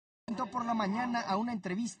invitó por la mañana a una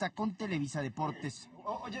entrevista con Televisa Deportes.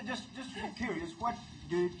 Just curious, what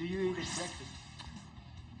do you eat at breakfast?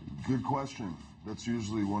 Good question. That's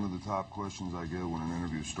usually one of the top questions I get when an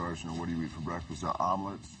interview starts. You know, what do you eat for breakfast?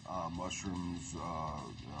 Omelets, mushrooms,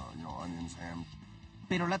 onions, ham.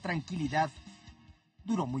 Pero la tranquilidad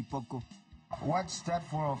duró muy poco. What's that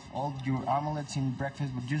for of all your omelets in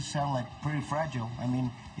breakfast? But you sound like pretty fragile. I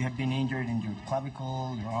mean, you have been injured in your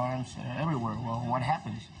clavicle, your arms, everywhere. Well, what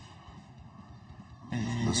happens?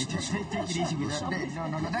 Take it easy with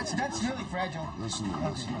that. No, that's really fragile. Listen.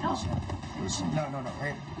 No.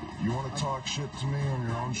 Hey. You want to talk shit to me on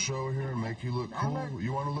your own show here and make you look cool?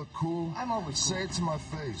 You want to look cool? I'm always cool. Say it to my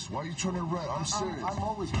face. Why are you turning red? I'm serious. I'm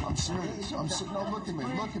always cool. I'm serious. No, look at me.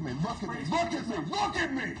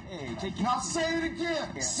 Hey, take it Now easy. say it again.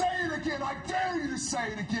 Yeah. Say it again. I dare you to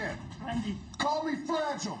say it again. Randy. Call me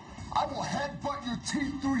fragile. I will headbutt your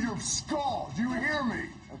teeth through your skull. Do you hear me?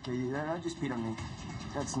 Okay, don't just beat on me.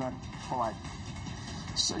 That's not polite.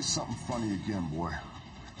 Say something funny again, boy.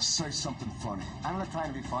 Say something funny. I'm not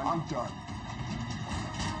trying to be funny. I'm done.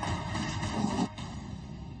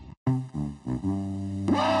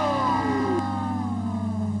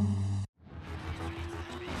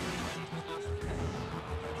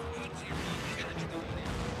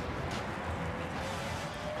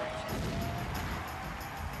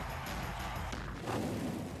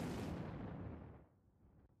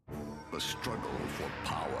 The struggle for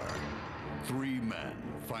power. Three men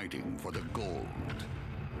fighting for the gold.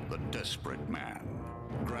 The desperate man,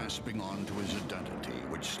 grasping onto his identity,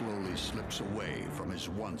 which slowly slips away from his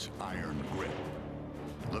once iron grip.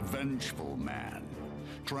 The vengeful man,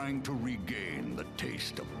 trying to regain the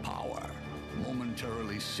taste of power,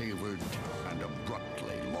 momentarily savored and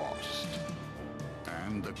abruptly lost.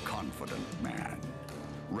 And the confident man,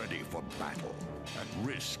 ready for battle, at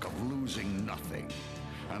risk of losing nothing,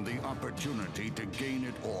 and the opportunity to gain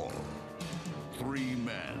it all. Three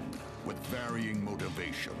men with varying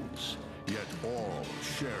motivations, yet all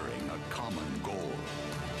sharing a common goal.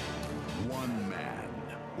 One man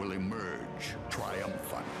will emerge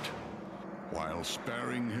triumphant, while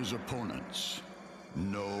sparing his opponents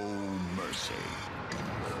no mercy.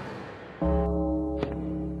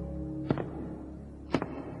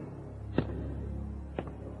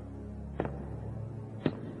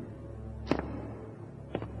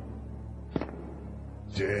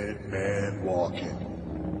 Dead man walking.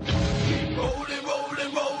 Keep rolling,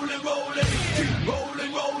 rolling, rolling, rolling. Keep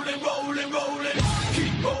rolling, rolling, rolling, rolling.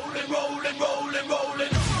 Keep rolling, rolling, rolling,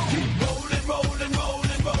 rolling. Keep rolling, rolling,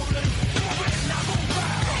 rolling, rolling. When I move my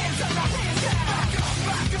hands up, my hands down.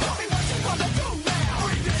 Back up. Tell me what you wanna do now.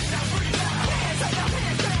 Breathe in, now breathe out. Hands up, now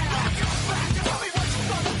hands down. Back up. Tell me what you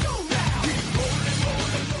wanna do now. Keep rolling,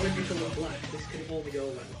 rolling, rolling. When you come on black, this can only go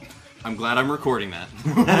well. I'm glad I'm recording that.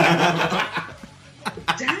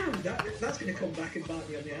 Damn, that's going to come back and bite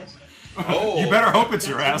me on the ass. Oh, you better hope it's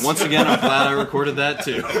your ass. Once again, I'm glad I recorded that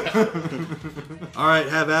too. All right,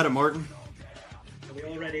 have at it, Martin. Are we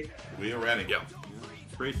all ready? We are ready. Yeah.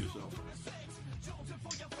 Brace yourself.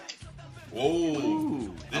 Whoa.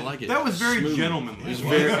 Ooh, I like it. That was very Smooth. gentlemanly. It was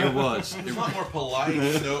very. It was. It was a lot more polite. You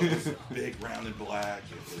know, it was big, round, and black.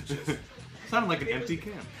 It was just... Sounded like an empty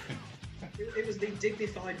can. It was the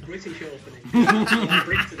dignified British opening I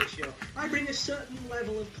bring to this show. I bring a certain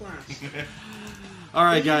level of class. All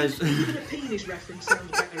right, guys. Even a penis reference sounds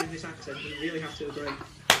better in this accent. You really have to agree.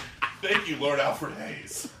 Thank you, Lord Alfred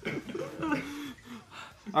Hayes.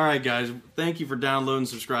 All right, guys. Thank you for downloading and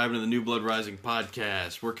subscribing to the New Blood Rising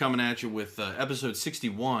podcast. We're coming at you with episode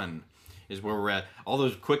 61 is where we're at. All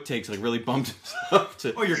those quick takes like really bumped us up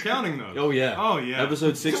to... Oh, you're counting those? Oh, yeah. Oh, yeah.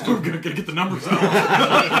 Episode 60. We're going to get the numbers out.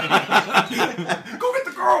 Go get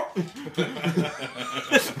the girl!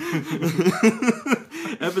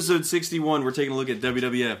 Episode 61, we're taking a look at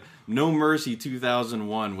WWF No Mercy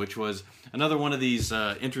 2001, which was another one of these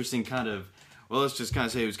interesting kind of... Well, let's just kind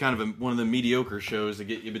of say it was kind of one of the mediocre shows that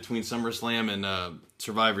get you between SummerSlam and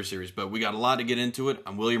Survivor Series. But we got a lot to get into it.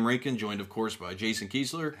 I'm William Rankin, joined, of course, by Jason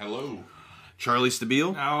Kiesler. Hello. Charlie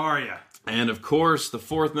Stabile. How are you? And, of course, the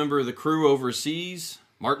fourth member of the crew overseas,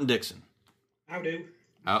 Martin Dixon. How do?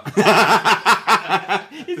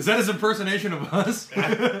 Is that his impersonation of us?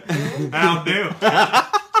 How do?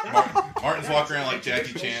 Martin's walking around like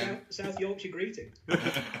Jackie Chan. South Yorkshire greeting.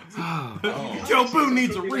 Oh. Joe Boo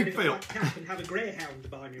needs a refill. I can have a greyhound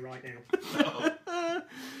by me right now.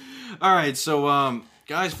 All right, so,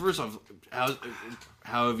 guys, first off,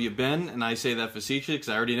 how have you been? And I say that facetiously because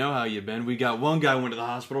I already know how you've been. We got one guy went to the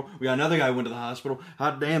hospital. We got another guy went to the hospital.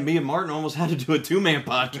 Hot damn, me and Martin almost had to do a two-man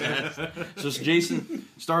podcast. So, Jason,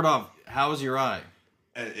 start off. How's your eye?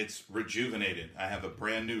 It's rejuvenated. I have a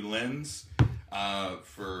brand new lens. I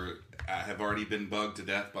have already been bugged to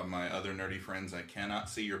death by my other nerdy friends. I cannot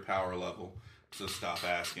see your power level, so stop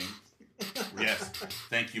asking. Yes,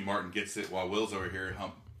 thank you, Martin gets it, while Will's over here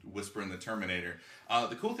whispering the Terminator.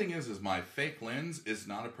 The cool thing is my fake lens is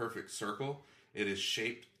not a perfect circle. It is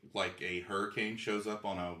shaped like a hurricane shows up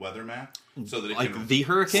on a weather map, so that it like can, the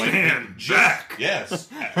hurricane. Slam Jack. Yes,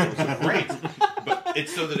 it was great. But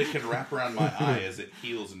it's so that it can wrap around my eye as it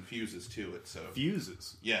heals and fuses to it. So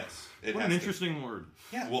Fuses. yes, What an interesting word.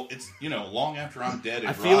 Yeah, well, it's long after I'm dead.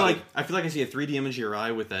 I feel like I see a 3D image of your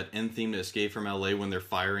eye with that end theme to Escape from LA when they're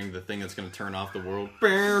firing the thing that's going to turn off the world.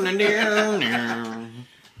 Oh my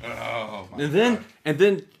God. And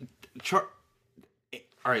then,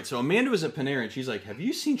 all right. So Amanda was at Panera and she's like, "Have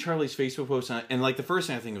you seen Charlie's Facebook post?" And like the first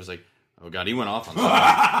thing I think was like, "Oh God, he went off on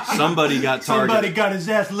somebody. Somebody got targeted. Somebody got his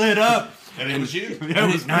ass lit up." And it was you.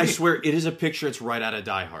 And I swear, it is a picture. It's right out of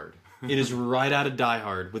Die Hard. It is right out of Die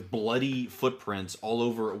Hard with bloody footprints all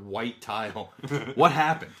over white tile. What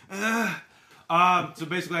happened? So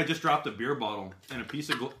basically, I just dropped a beer bottle, and a piece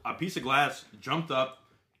of glass jumped up,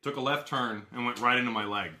 took a left turn, and went right into my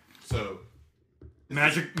leg. So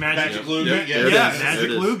Magic loogie. Yeah,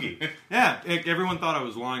 magic loogie. Yeah, everyone thought I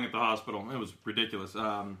was lying at the hospital. It was ridiculous.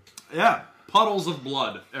 Puddles of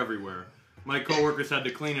blood everywhere. My coworkers had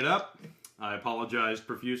to clean it up. I apologized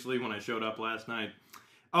profusely when I showed up last night.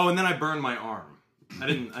 Oh, and then I burned my arm. I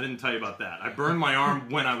didn't tell you about that. I burned my arm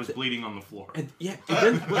when I was bleeding on the floor. But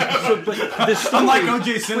the story, unlike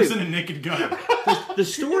O.J. Simpson and Naked Gun. The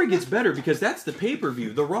story gets better because that's the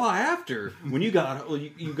pay-per-view. The Raw after, when you got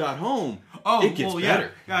home, it gets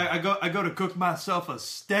better. Yeah, I go to cook myself a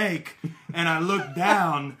steak, and I look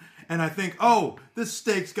down, and I think, oh, this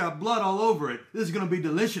steak's got blood all over it. This is going to be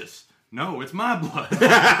delicious. No, it's my blood.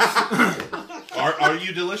 Are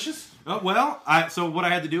you delicious? So what I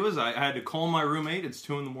had to do is I had to call my roommate. It's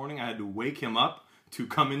 2 a.m. I had to wake him up to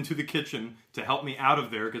come into the kitchen to help me out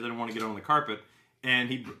of there because I didn't want to get on the carpet.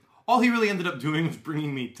 And all he really ended up doing was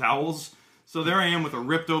bringing me towels. So there I am with a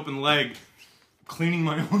ripped open leg, cleaning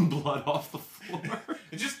my own blood off the floor.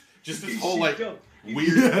 Just this whole weird,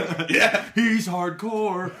 yeah, he's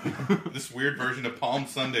hardcore. This weird version of Palm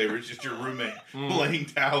Sunday where it's just your roommate laying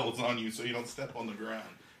towels on you so you don't step on the ground.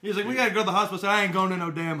 He's like, we gotta go to the hospital. So I ain't going to no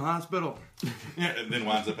damn hospital. Yeah, and then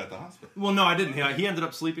winds up at the hospital. Well, no, I didn't. He ended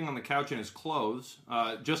up sleeping on the couch in his clothes,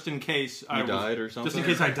 just in case I died or something. Just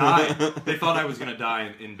in case I died. They thought I was gonna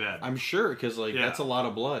die in bed. I'm sure, because that's a lot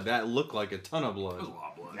of blood. That looked like a ton of blood. That was a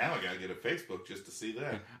lot of blood. Now I gotta get a Facebook just to see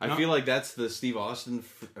that. I feel like that's the Steve Austin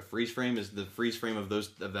freeze frame. Is the freeze frame of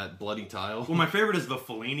that bloody tile? Well, my favorite is the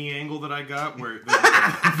Fellini angle that I got, where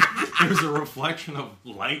there's a reflection of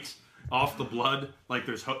light off the blood. Like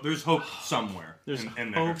there's hope somewhere. There's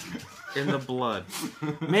in hope in the blood.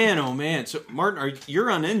 Man, oh man. So Martin, you're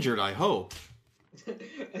uninjured, I hope.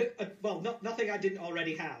 Well, nothing I didn't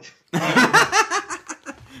already have.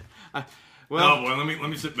 Well, oh boy, let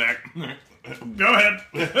me sit back. Go ahead.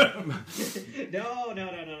 No,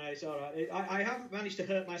 it's all right. I haven't managed to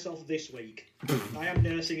hurt myself this week. I am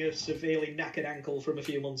nursing a severely knackered ankle from a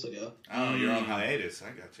few months ago. Oh, you're on hiatus. I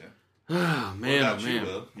gotcha. Oh man, what about you,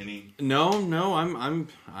 Will? No,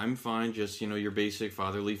 I'm fine. Just your basic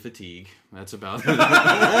fatherly fatigue. That's about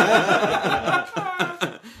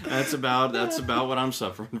that's about what I'm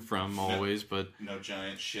suffering from always. But no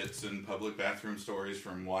giant shits in public bathroom stories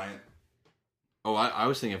from Wyatt. Oh, I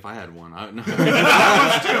was thinking if I had one. I was too.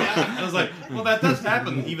 I was like, well, that does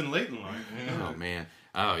happen even late in life. Yeah. Oh man.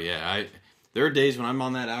 Oh yeah. There are days when I'm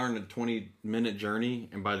on that hour and a 20-minute journey,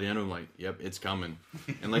 and by the end I'm like, yep, it's coming.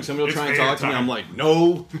 And like somebody will try and talk to me, I'm like,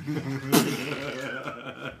 no.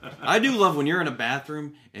 I do love when you're in a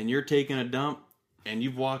bathroom and you're taking a dump and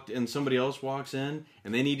you've walked and somebody else walks in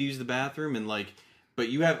and they need to use the bathroom and but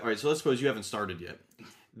you have, all right, so let's suppose you haven't started yet.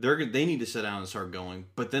 They need to sit down and start going,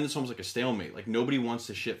 but then it's almost like a stalemate. Like nobody wants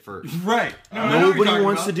to shit first. Right. Nobody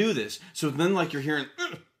wants to do this. So then you're hearing...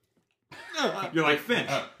 You're like Finch.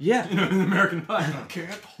 Yeah. In American Pie. I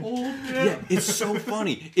can't hold it. Yeah, it's so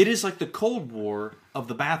funny. It is like the Cold War of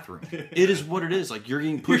the bathroom. It is what it is. Like you're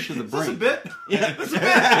getting pushed to the brink. Is this a bit? Yeah. Is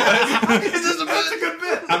this a bit? That's a good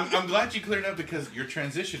bit. I'm glad you cleared up because your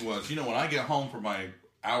transition was, when I get home from my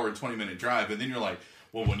hour and 20-minute drive, and then you're like,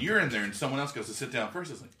 well, when you're in there and someone else goes to sit down first,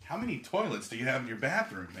 it's like, how many toilets do you have in your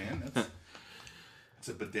bathroom, man? It's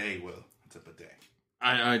a bidet, Will. It's a bidet.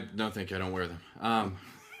 I don't think I don't wear them.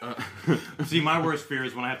 See, my worst fear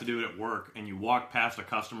is when I have to do it at work, and you walk past a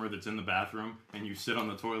customer that's in the bathroom, and you sit on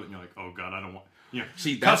the toilet, and you're like, "Oh God, I don't want."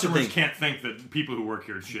 See, that's customers the thing. can't think that people who work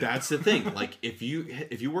here are shit. That's the thing. Like if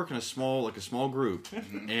you work in a small group,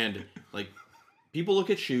 and people look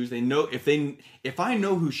at shoes. They know if I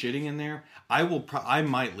know who's shitting in there, I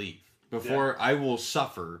might leave before I will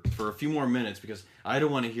suffer for a few more minutes because I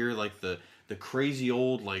don't want to hear like the crazy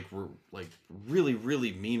old like really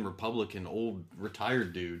really mean Republican old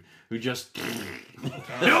retired dude who just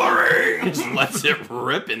Hillary just lets it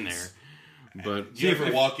rip in there. But do you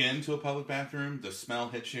ever walk into a public bathroom, the smell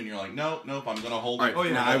hits you, and you're like, nope, I'm going to hold it. Oh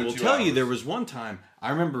yeah, I will tell you, there was one time I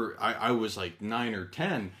remember I was like 9 or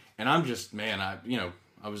 10, and I'm just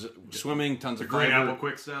I was swimming, tons of Green fiber. Apple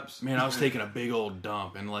Quick Steps. Man, I was taking a big old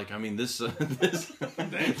dump, and like, I mean, this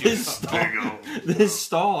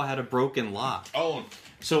stall had a broken lock. Oh,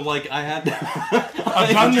 so like I had.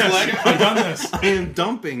 I've done this. I am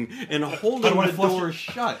dumping and holding the door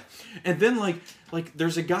shut, and then like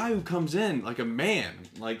there's a guy who comes in like a man,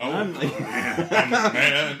 like I'm like,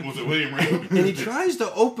 man, was it William Reed? and he tries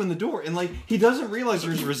to open the door, and like he doesn't realize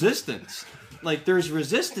there's resistance. Like there's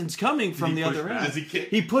resistance coming from the other end.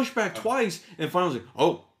 He pushed back twice, and finally was like,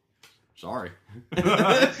 "Oh, sorry."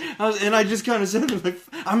 And I just kind of said, "Like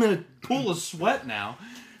I'm in a pool of sweat now."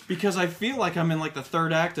 Because I feel like I'm in like the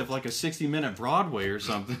third act of like a 60-minute Broadway or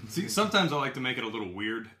something. See, sometimes I like to make it a little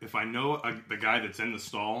weird. If I know the guy that's in the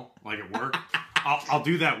stall, like at work, I'll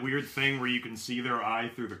do that weird thing where you can see their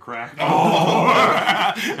eye through the crack.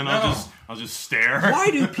 And I'll just stare.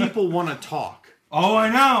 Why do people want to talk? Oh, I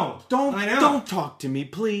know. Don't talk to me,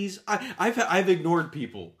 please. I've ignored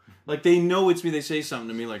people. Like they know it's me. They say something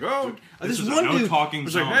to me like, "Oh, this is one a no dude talking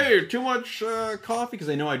was zone. like, hey, too much coffee," because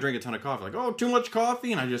they know I drink a ton of coffee. Like, "Oh, too much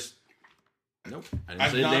coffee," and I just nope. I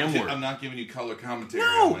didn't say a damn word. I'm not giving you color commentary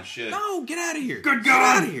on my shit. No, get out of here. Good God. Get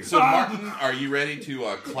out of here. So Martin, are you ready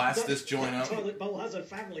to class this joint up? Toilet bowl has a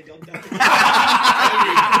family gone down.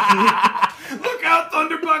 Look out,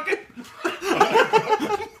 Thunderbucket!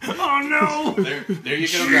 Oh no! There you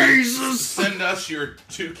go, guys. Send us your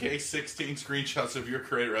 2K16 screenshots of your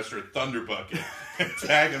creator restaurant Thunderbucket and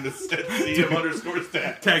tag them to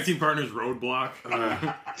CM_stat. Tag team partners Roadblock.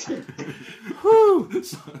 Whew.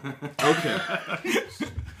 Okay.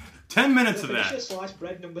 10 minutes of Finish that. your sliced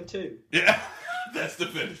bread number 2. Yeah, that's the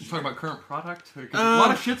finish. Talking about current product? A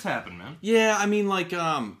lot of shit's happened, man. Yeah, I mean, like,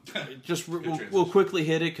 just we'll quickly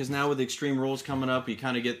hit it because now with Extreme Rules coming up, you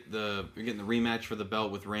kind of get you're getting the rematch for the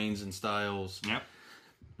belt with Reigns and Styles. Yep.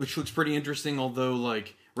 Which looks pretty interesting. Although,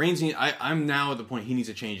 like, Reigns, I'm now at the point he needs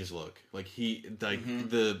to change his look. Like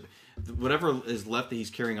the whatever is left that he's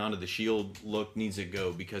carrying onto the Shield look needs to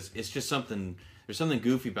go because it's just something. There's something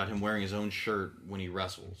goofy about him wearing his own shirt when he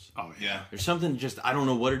wrestles. Oh, yeah. There's something just, I don't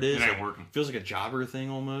know what it is. It ain't working. Feels like a jobber thing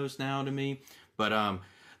almost now to me. But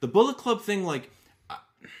the Bullet Club thing, like,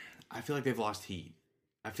 I feel like they've lost heat.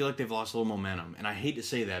 I feel like they've lost a little momentum. And I hate to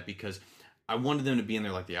say that because I wanted them to be in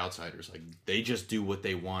there like the Outsiders. Like, they just do what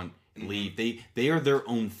they want and leave. They are their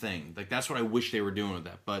own thing. Like, that's what I wish they were doing with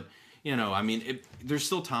that. But, you know, I mean, there's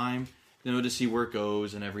still time, you know, to see where it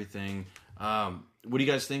goes and everything. What do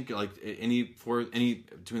you guys think? Like, any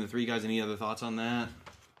between the three guys, any other thoughts on that?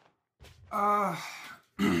 I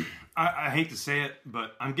hate to say it,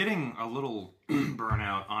 but I'm getting a little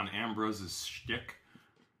burnout on Ambrose's shtick.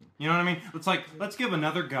 You know what I mean? It's like, let's give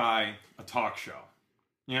another guy a talk show.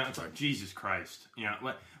 You know, it's like, Jesus Christ. You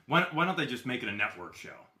know, why don't they just make it a network show?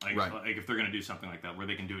 Like, right. Like if they're going to do something like that, where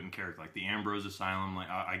they can do it in character, like the Ambrose Asylum. Like,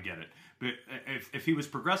 I get it. But if he was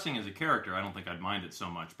progressing as a character, I don't think I'd mind it so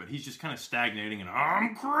much. But he's just kind of stagnating and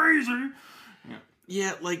I'm crazy.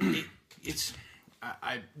 Yeah, like it's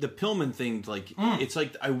the Pillman thing. Like it's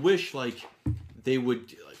like I wish like they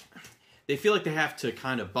would. Like, they feel like they have to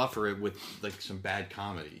kind of buffer it with like some bad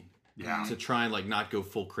comedy. Yeah. To try and like not go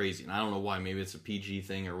full crazy. And I don't know why. Maybe it's a PG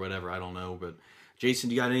thing or whatever. I don't know. But Jason,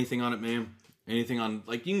 do you got anything on it, man? Anything on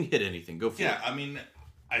like you can hit anything. Go for it. Yeah, I mean,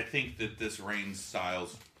 I think that this Reigns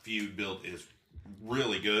Styles feud build is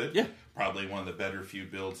really good. Yeah. Probably one of the better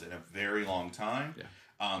feud builds in a very long time. Yeah.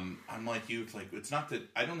 I'm like you. It's like it's not that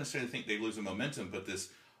I don't necessarily think they lose the momentum, but this: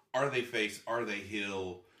 are they face? Are they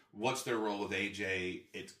heel? What's their role with AJ?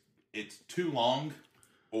 It's too long,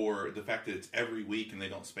 or the fact that it's every week and they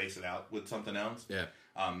don't space it out with something else. Yeah.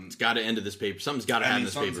 It's got to end of this paper. Something's got to happen in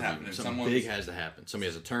this something's paper. happening. Something big has to happen.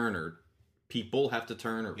 Somebody has to turn, or people have to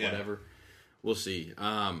turn, or whatever. We'll see.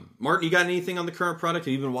 Martin, you got anything on the current product?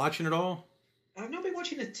 Have you been watching it all? I've not been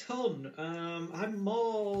watching a ton. I'm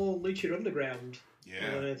more Lucha Underground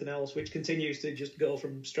than anything else, which continues to just go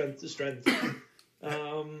from strength to strength.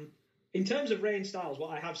 In terms of Reigns Styles,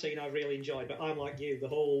 what I have seen, I've really enjoyed. But I'm like you, the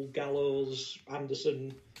whole Gallows,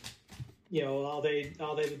 Anderson. You know, are they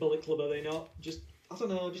the Bullet Club? Are they not? Just I don't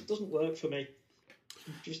know. It just doesn't work for me.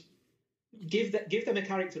 Just give them a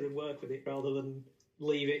character and work with it rather than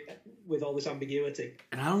leave it with all this ambiguity.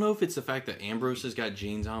 And I don't know if it's the fact that Ambrose has got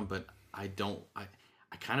jeans on, but I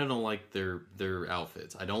kind of don't like their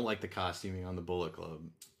outfits. I don't like the costuming on the Bullet Club.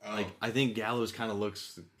 Oh. Like, I think Gallows kind of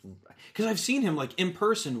looks, because I've seen him like in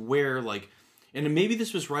person wear like, and maybe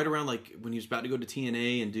this was right around like when he was about to go to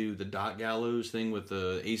TNA and do the Dot Gallows thing with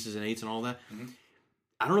the aces and eights and all that. Mm-hmm.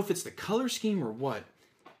 I don't know if it's the color scheme or what.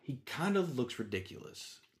 He kind of looks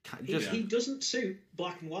ridiculous. He doesn't suit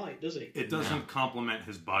black and white, does he? It doesn't complement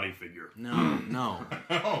his body figure. No. No,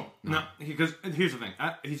 because here's the thing: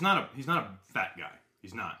 he's not a fat guy.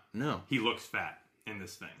 He's not. No. He looks fat in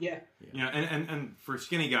this thing. Yeah. You know, and for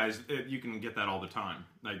skinny guys, you can get that all the time,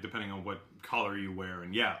 like depending on what color you wear.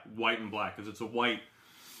 And yeah, white and black, because it's a white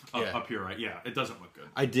up here, right? Yeah, it doesn't look good.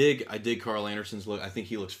 I dig Carl Anderson's look. I think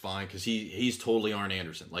he looks fine because he's totally Arn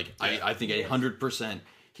Anderson. Like I think 100%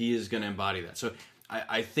 he is going to embody that. So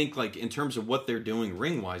I think like in terms of what they're doing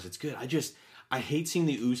ring wise, it's good. I hate seeing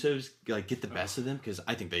the Usos like get the best of them because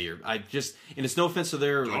I think they are. And it's no offense to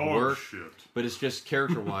their like work, but it's just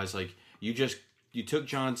character wise. Like you took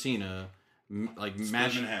John Cena, like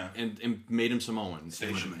mashed him in half. and made him Samoan,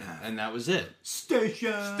 and that was it.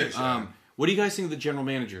 Station. What do you guys think of the general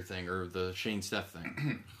manager thing or the Shane Steph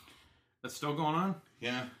thing? That's still going on.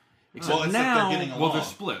 Yeah. Except it's now, like they're getting Well, along. they're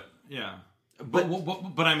split. Yeah. But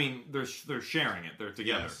I mean, they're sharing it. They're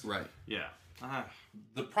together. Yes. right? Yeah.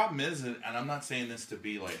 The problem is, and I'm not saying this to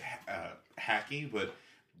be like hacky, but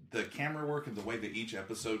the camera work and the way that each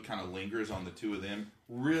episode kind of lingers on the two of them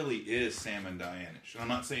really is Sam and Diane-ish. And I'm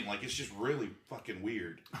not saying like it's just really fucking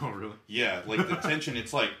weird. Oh, really? Yeah, like the tension.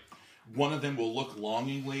 It's like one of them will look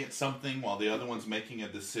longingly at something while the other one's making a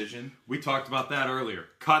decision. We talked about that earlier.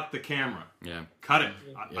 Cut the camera. Yeah. Cut it.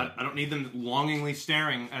 I don't need them longingly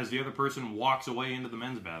staring as the other person walks away into the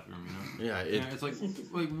men's bathroom. You know? Yeah. It's like,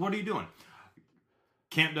 what are you doing?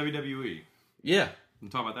 Camp WWE. Yeah. Can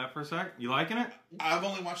talk about that for a sec? You liking it? I've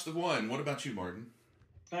only watched the one. What about you, Martin?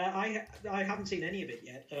 I haven't seen any of it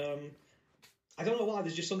yet. I don't know why.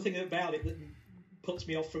 There's just something about it that puts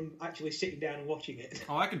me off from actually sitting down and watching it.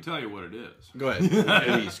 Oh, I can tell you what it is. Go ahead.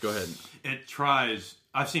 Please, go ahead. It tries...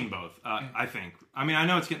 I've seen both, I think. I mean, I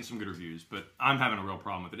know it's getting some good reviews, but I'm having a real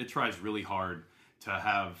problem with it. It tries really hard to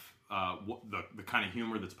have the kind of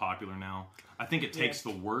humor that's popular now. I think it takes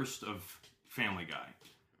the worst of Family Guy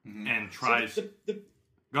and tries... So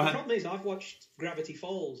Go the ahead. problem is, I've watched Gravity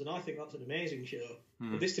Falls, and I think that's an amazing show.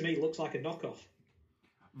 But this, to me, looks like a knockoff.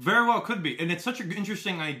 Very well could be. And it's such an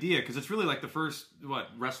interesting idea, because it's really like the first,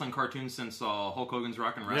 wrestling cartoon since Hulk Hogan's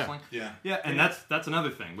Rockin' Wrestling? Yeah. Yeah, and that's another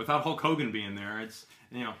thing. Without Hulk Hogan being there, it's,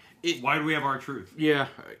 why do we have R-Truth? Yeah.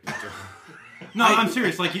 No, I'm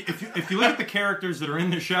serious. Like, if you look at the characters that are in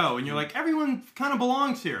the show, and you're like, everyone kind of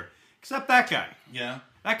belongs here, except that guy. Yeah.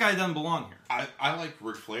 That guy doesn't belong here. I like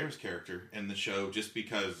Ric Flair's character in the show just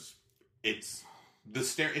because it's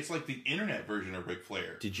it's like the internet version of Ric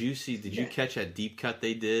Flair. Did you catch that deep cut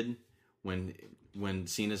they did when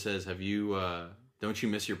Cena says, "Have you don't you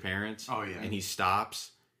miss your parents?" Oh yeah. And he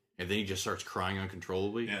stops and then he just starts crying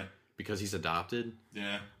uncontrollably. Yeah. Because he's adopted.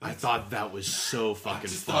 Yeah. I thought that was so fucking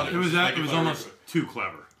funny. It was almost too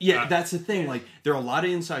clever. Yeah, that's the thing. Like, there are a lot of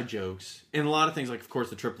inside jokes and a lot of things. Like, of course,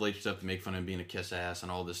 the Triple H stuff to make fun of him being a kiss ass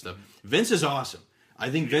and all this stuff. Vince is awesome. I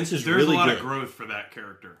think Vince is really good. There's a lot of growth for that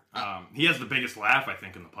character. He has the biggest laugh, I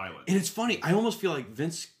think, in the pilot. And it's funny. I almost feel like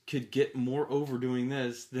Vince could get more over doing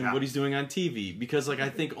this than what he's doing on TV. Because, like, I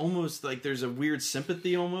think almost, like, there's a weird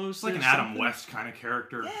sympathy almost. It's like an Adam West kind of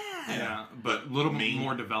character. Yeah. But a little bit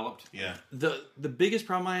more developed. Yeah. The biggest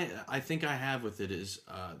problem I think I have with it is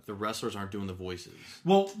the wrestlers aren't doing the voices.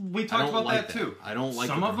 Well, we talked about like that too. I don't like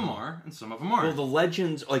some of them are, and some of them aren't. Well, the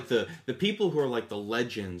legends, like the people who are like the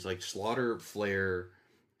legends, like Slaughter, Flair,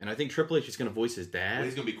 and I think Triple H is going to voice his dad. Well,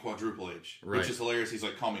 he's going to be Quadruple H, right. Which is hilarious. He's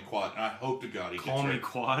like, "Call me Quad," and I hope to God he gets Call me it.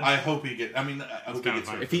 Quad. I hope he gets. I mean, I hope he gets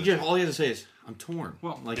it. If he just all he has to say is, "I'm torn,"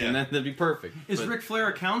 and that'd be perfect. Is Ric Flair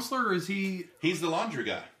a counselor, or is he? He's the laundry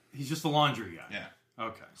guy. He's just the laundry guy. Yeah.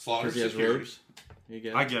 Okay. Slaughter he has security. robes? You get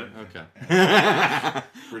it? I get it. Okay.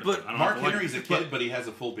 But Mark Henry's a kid, but he has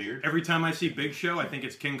a full beard. Every time I see Big Show, I think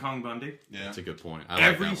it's King Kong Bundy. Yeah, that's a good point. I like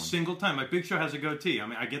Every that one. single time, like Big Show has a goatee. I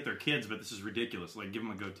mean, I get they're kids, but this is ridiculous. Like, give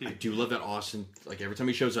him a goatee. I do love that Austin. Like every time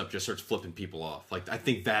he shows up, just starts flipping people off. Like I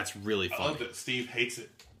think that's really funny. I love that Steve hates it.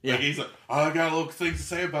 Yeah. Like, he's like, "Oh, I got a little things to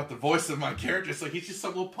say about the voice of my character." It's like he's just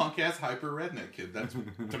some little punk ass hyper redneck kid. That's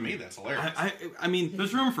to me, that's hilarious. I mean,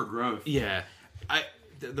 there's room for growth. Yeah,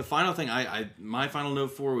 the final thing my final note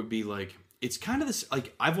for would be like it's kind of this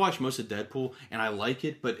like I've watched most of Deadpool and I like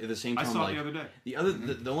it, but at the same time I saw like, it the other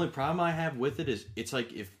day. The only problem I have with it is it's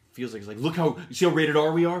like it feels like it's like look how you see how rated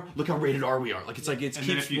R we are. Look how rated R we are. Like it's like it's and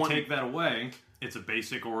keeps then if you take that away, It's a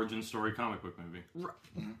basic origin story comic book movie.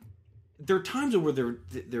 There are times where they're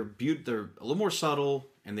a little more subtle,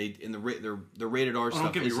 and their rated R stuff.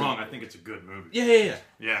 Don't get me wrong, I think it's a good movie.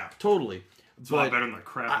 Yeah, totally. It's a lot better than the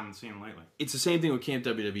crap I've been seeing lately. It's the same thing with Camp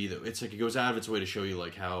WWE though. It's like it goes out of its way to show you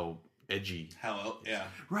like how edgy.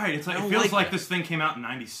 Right. It's like it feels like this thing came out in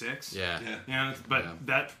 '96.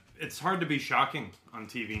 But it's hard to be shocking on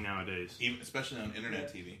TV nowadays, especially on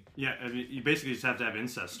internet TV. Yeah, I mean, you basically just have to have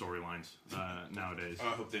incest storylines nowadays.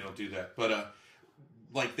 I hope they don't do that, but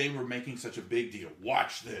like they were making such a big deal.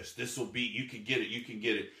 Watch this. This will be. You can get it. You can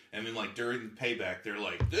get it. And then like during Payback, they're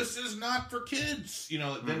like, "This is not for kids." You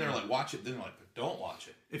know. Then they're like, "Watch it." Then they're like, "Don't watch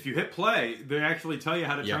it." If you hit play, they actually tell you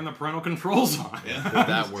how to turn the parental controls on. They're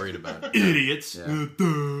that worried about it. Idiots. Yeah.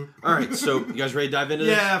 All right, so you guys ready to dive into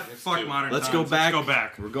this? Yeah, fuck modern Let's times. go back. Let's go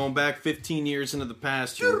back. We're going back 15 years into the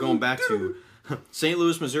past. We're going back to St.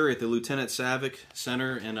 Louis, Missouri, at the Lieutenant Savick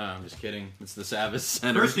Center. And I'm just kidding. It's the Savas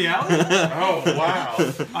Center. Kirstie Alley? Oh, wow.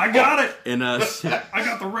 I got it. And I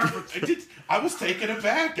got the reference. I was taken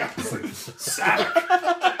aback. I was like,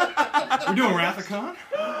 Savick. We're doing Rathacon?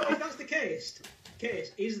 If that's the case,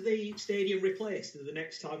 is the stadium replaced the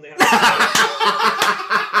next time they have?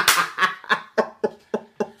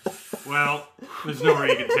 Well, there's nowhere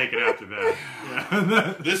you can take it after that.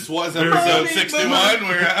 Yeah. This was episode 61.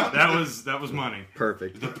 We're out. That was money.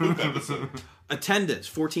 Perfect. The poop episode. Attendance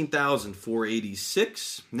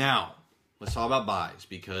 14,486. Now, let's talk about buys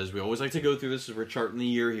because we always like to go through this as we're charting the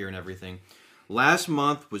year here and everything. Last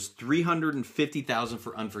month was 350,000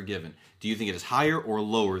 for Unforgiven. Do you think it is higher or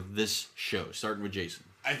lower this show? Starting with Jason.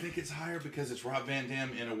 I think it's higher because it's Rob Van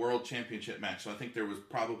Dam in a world championship match. So I think there was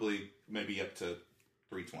probably maybe up to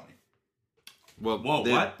 320. Well,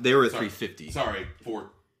 what? They were at 350. Sorry,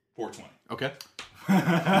 420. Okay.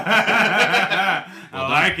 I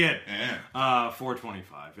like it. Yeah.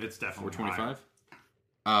 425. It's definitely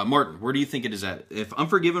 425. Martin, where do you think it is at? If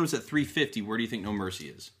Unforgiven was at 350, where do you think No Mercy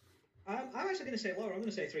is? I'm actually going to say lower. I'm going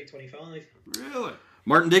to say 325. Really?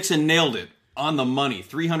 Martin Dixon nailed it on the money.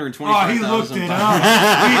 325,000. Oh, he looked it up.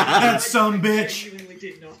 That some bitch. Genuinely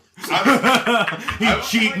did not. You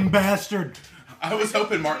cheating bastard. I was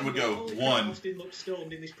hoping Martin would go Holy one. Austin looked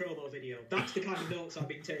stoned in this promo video. That's the kind of notes I've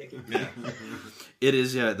been taking. Yeah. It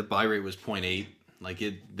is. The buy rate was 0.8. Like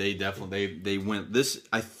it, they definitely they went this.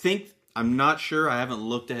 I think I'm not sure. I haven't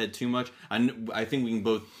looked ahead too much. I think we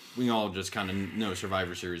can all just kind of know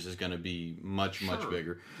Survivor Series is going to be much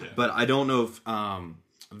bigger. Yeah. But I don't know if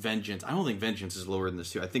Vengeance. I don't think Vengeance is lower than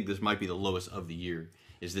this too. I think this might be the lowest of the year.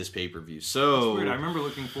 Is this pay-per-view? So that's weird. I remember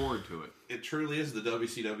looking forward to it. It truly is the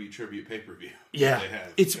WCW tribute pay-per-view. Yeah, they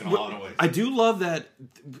had, it's in a lot of ways. I do love that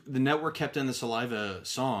the network kept in the Saliva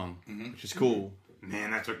song, which is cool.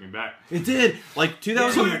 Man, that took me back. It did. Like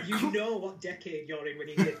 2000. You know what decade you're in when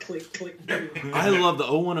you hear click, click, boom. I love the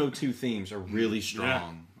 0102 themes are really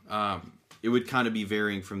strong. Yeah. It would kind of be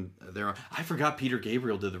varying from there. I forgot Peter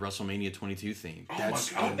Gabriel did the WrestleMania 22 theme.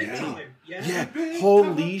 That's big time. Yeah.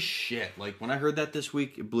 Holy shit. Like when I heard that this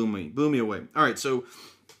week, it blew me away. All right, so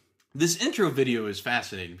this intro video is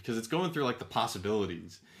fascinating because it's going through like the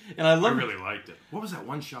possibilities. And I really liked it. What was that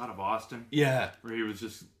one shot of Austin? Yeah. Where he was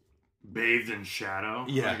just bathed in shadow.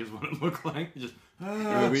 Yeah. Like is what it looked like. Just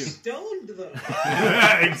stoned though.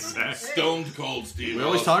 Exactly. Stone cold Steve. We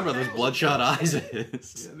always talk about those bloodshot eyes. Yeah,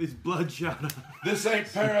 these bloodshot eyes. This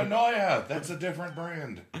ain't paranoia. That's a different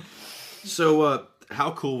brand. So,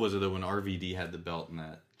 how cool was it though when RVD had the belt in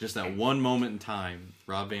that? Just that one moment in time,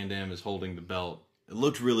 Rob Van Dam is holding the belt. It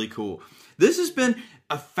looked really cool. This has been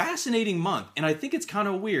a fascinating month, and I think it's kind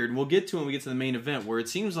of weird. We'll get to it when we get to the main event, where it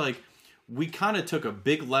seems like we kind of took a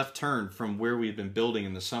big left turn from where we had been building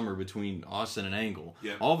in the summer between Austin and Angle.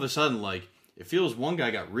 Yep. All of a sudden, like, it feels one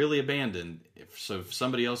guy got really abandoned, so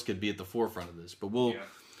somebody else could be at the forefront of this. But we'll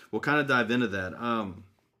kind of dive into that. All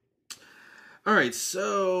right,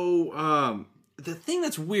 so the thing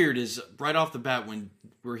that's weird is right off the bat when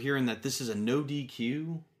we're hearing that this is a no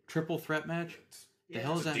DQ triple threat match. The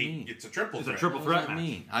hell does that mean? It's a triple threat. It's a triple threat match.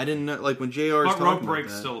 Mean? I didn't know. Like when JR's but talking rope about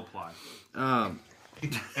breaks that, still apply.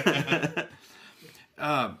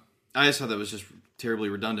 I just thought that was just terribly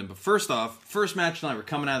redundant. But first off, first match tonight, we're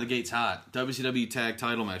coming out of the gates hot. WCW Tag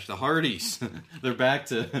Title match. The Hardys, they're back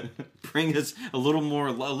to bring us a little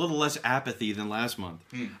less apathy than last month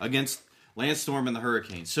against Lance Storm and the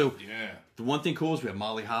Hurricanes. So the one thing cool is we have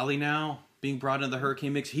Molly Holly now being brought into the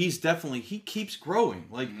Hurricane mix. He keeps growing.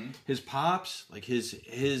 Like his pops, like his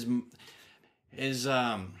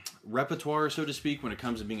repertoire, so to speak, when it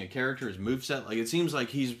comes to being a character, his moveset, like it seems like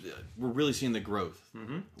we're really seeing the growth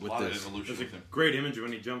with a lot this. of evolution. There's a great image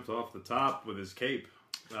when he jumps off the top with his cape.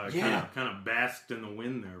 Yeah. kind of basked in the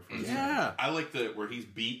wind there for a second. Yeah. I like where he's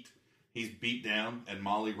beat down, and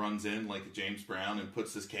Molly runs in like James Brown and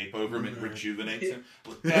puts his cape over him and rejuvenates him.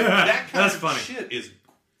 That kind That's of funny. shit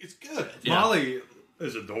it's good. Yeah. Molly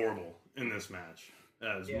is adorable in this match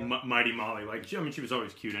as Mighty Molly. Like, she was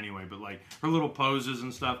always cute anyway, but like her little poses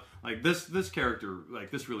and stuff. Like this character, like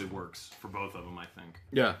this really works for both of them. I think.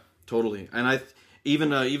 Yeah, totally. And even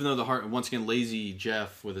though the heart once again lazy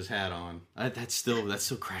Jeff with his hat on, that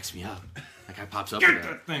still cracks me up. That guy pops up. Get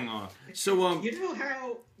that thing off. So You know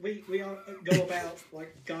how we go about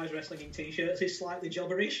like guys wrestling in t-shirts is slightly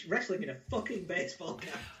jobberish? Wrestling in a fucking baseball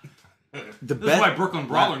cap. the This is why Brooklyn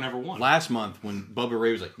Brawler never won. Last month when Bubba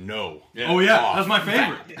Ray was like, no. Oh yeah, that was my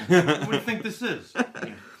favorite. What do you think this is?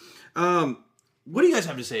 What do you guys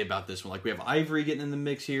have to say about this one? Like, we have Ivory getting in the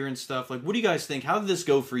mix here and stuff. Like, what do you guys think? How did this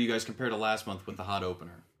go for you guys compared to last month with the hot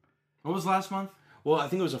opener? What was last month? Well, I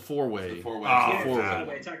think it was a four-way. Four-way. Yeah, four-way.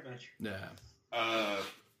 four-way tag match. Yeah.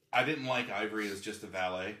 I didn't like Ivory as just a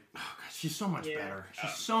valet, Oh, God, she's so much Yeah. better.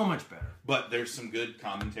 She's so much better. but there's some good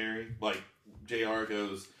commentary. Like JR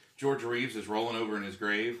goes, George Reeves is rolling over in his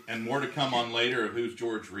grave, and more to come on later of who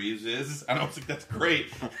George Reeves is. I don't think that's great.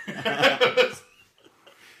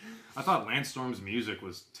 I thought Lance Storm's music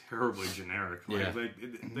was terribly generic. Like, Yeah.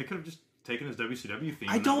 they could have just taken his WCW theme.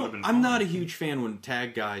 I and that would've don't. been I'm fine. not a huge fan when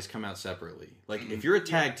tag guys come out separately. Like, if you're a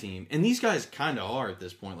tag team, and these guys kind of are at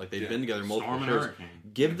this point, like they've been together multiple Storm and shows. Hurricane.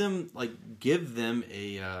 Give them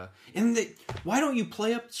a. Why don't you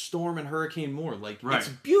play up Storm and Hurricane more? Like, Right. it's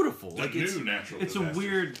beautiful. The Like, new it's natural It's a disaster.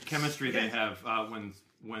 weird chemistry they have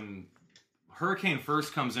when Hurricane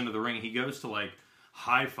first comes into the ring. He goes to like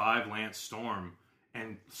high five Lance Storm,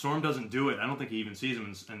 and Storm doesn't do it. I don't think he even sees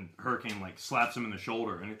him, and Hurricane like slaps him in the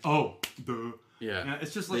shoulder, and it's duh. yeah.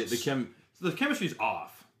 It's just like the the chemistry's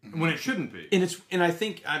off when it shouldn't be. And I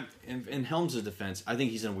think in Helms' defense, I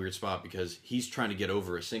think he's in a weird spot because he's trying to get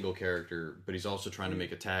over a single character, but he's also trying to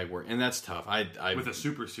make a tag work, and that's tough. With a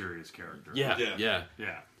super serious character. yeah. Yeah.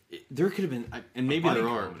 There could have been, and maybe buddy there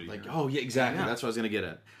are. comedy Like, here. oh yeah, exactly. Yeah. That's what I was gonna get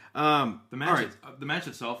at. The match, all right. the match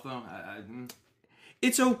itself, though,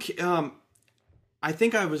 It's okay. I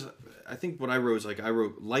think what I wrote is I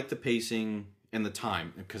wrote the pacing and the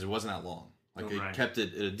time because it wasn't that long. Like it Right. kept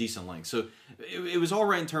it at a decent length. So it was all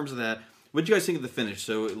right in terms of that. What did you guys think of the finish?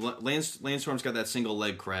 So Lance Storm's got that single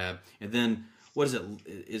leg crab, and then what is it?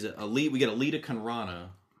 Is it Elite? We get Alita Kanrana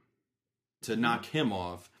to knock him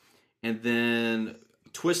off, and then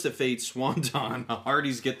Twist of Fate Swanton. The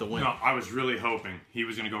Hardys get the win. No, I was really hoping he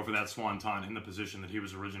was going to go for that Swanton in the position that he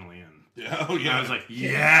was originally in. Yeah, oh yeah. I was like,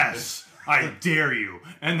 yes, I dare you.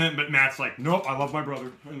 But Matt's like, nope, I love my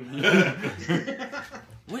brother.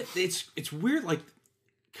 What it's weird, like,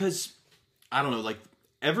 because I don't know, like,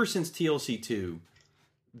 ever since TLC 2,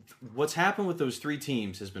 what's happened with those three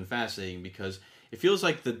teams has been fascinating because it feels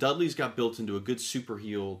like the Dudleys got built into a good super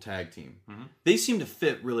heel tag team. Mm-hmm. They seem to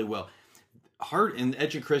fit really well. Hard and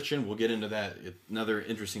Edge and Christian, we'll get into that. Another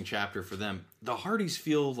interesting chapter for them. The Hardys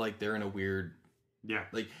feel like they're in a weird, Yeah.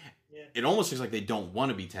 like, it almost looks like they don't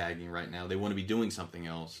want to be tagging right now. They want to be doing something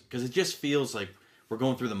else because it just feels like we're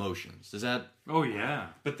going through the motions. Does that? Oh, yeah.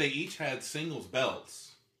 But they each had singles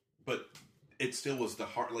belts, but it still was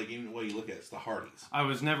like even the way you look at it, it's the Hardys. I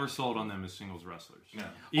was never sold on them as singles wrestlers. No.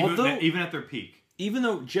 Even at their peak. Even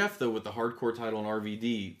though Jeff, though, with the hardcore title in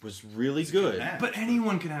RVD was really good. match. But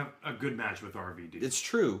anyone can have a good match with RVD. It's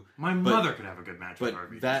true. My mother could have a good match with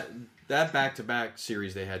But RVD. that back-to-back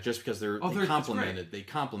series they had, just because they it's complemented, they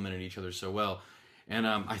complemented each other so well. And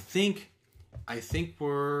I think it's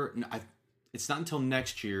not until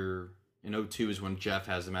next year in 2002 is when Jeff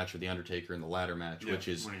has the match with the Undertaker in the ladder match, which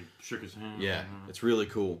is when he shook his hand. yeah, it's really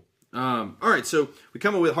cool. All right, so we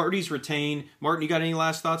come up with Hardys retain. Martin, you got any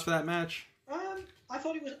last thoughts for that match? I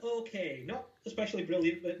thought it was okay, not especially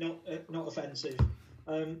brilliant, but not offensive.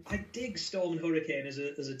 I dig Storm and Hurricane as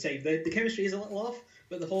a team. The chemistry is a little off,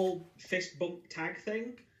 but the whole fist bump tag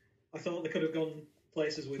thing, I thought they could have gone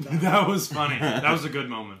places with that. That was funny. That was a good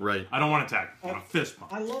moment. Right. I don't want to tag. I want a fist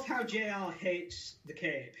bump. I love how JR hates the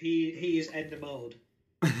cape. He is end of mode.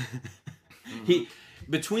 He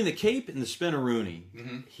between the cape and the spinneroonie,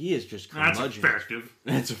 he is just That's curmudgeon. effective.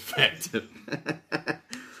 That's effective.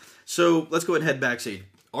 So let's go ahead and head backstage.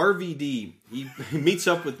 RVD he meets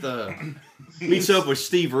up with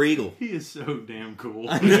Steve Regal. He is so damn cool.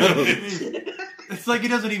 I know. It's like he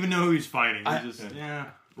doesn't even know who he's fighting.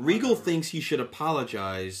 Regal thinks he should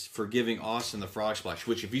apologize for giving Austin the frog splash,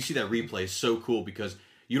 which if you see that replay is so cool because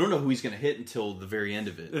you don't know who he's going to hit until the very end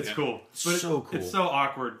of it. It's cool. But so cool. It's so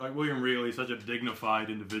awkward. Like William Regaley, such a dignified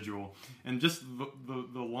individual, and just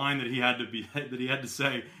the line that he had to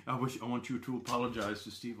say. I want you to apologize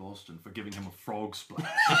to Steve Austin for giving him a frog splash.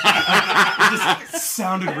 It just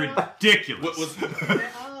sounded ridiculous. There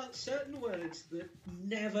are certain words that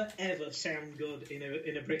never ever sound good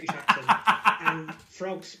in a British accent, and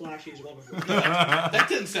frog splash is one of them. That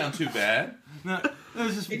didn't sound too bad. No, it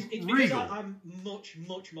was just It's because regal. I'm much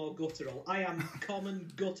more guttural. I am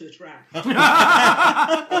common gutter trash. Good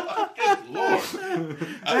Lord.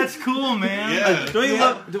 That's cool, man. Yeah. Don't you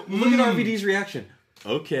look at RVD's reaction?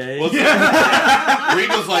 Okay.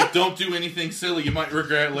 Regal's like, don't do anything silly. You might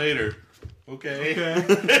regret it later. Okay.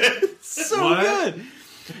 So What? good.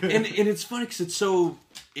 And it's funny because it's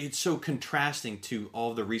so contrasting to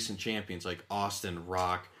all the recent champions like Austin,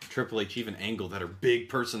 Rock, Triple H, even Angle that are big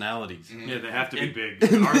personalities. Yeah, they have to be big.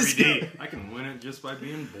 RVD, I can win it just by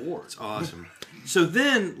being bored. It's awesome. So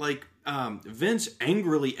then, like, Vince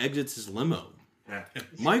angrily exits his limo. Yeah.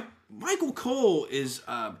 Michael Cole is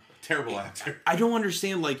Terrible actor. I don't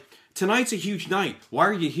understand. Like, tonight's a huge night. Why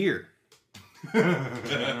are you here? You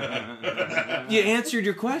answered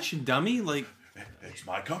your question, dummy. Like, It's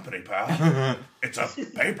my company, pal. It's a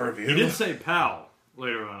pay-per-view. He did say "pal"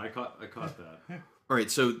 later on. I caught that. all right.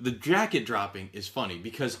 So the jacket dropping is funny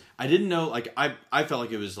because I didn't know. Like, I felt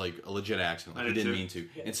like it was like a legit accident. Like, I he did didn't too. mean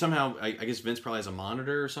to. And somehow, I guess Vince probably has a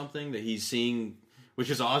monitor or something that he's seeing, which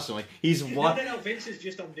is awesome. Like, he's what? No, Vince is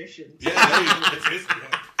just omniscient.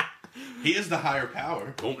 He is the higher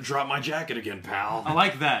power. Don't drop my jacket again, pal. I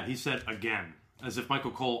like that. He said again, as if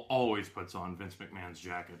Michael Cole always puts on Vince McMahon's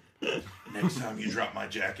jacket. Next time you drop my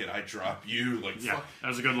jacket, I drop you. Like, Yeah, fuck. that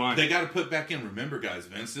was a good line. They got to put back in. Remember, guys,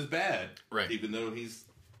 Vince is bad. Right. Even though he's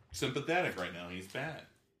sympathetic right now, he's bad.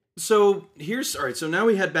 So all right. So now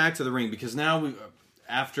we head back to the ring because now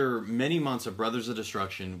after many months of Brothers of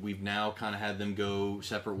Destruction, we've now kind of had them go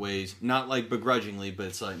separate ways. Not like begrudgingly, but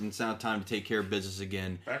it's now time to take care of business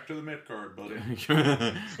again. Back to the mid card, buddy.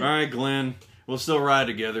 All right, Glenn, we'll still ride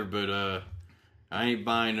together, but I ain't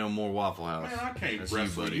buying no more Waffle House. Man, I can't That's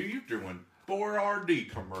wrestle buddy. you. You're doing 4RD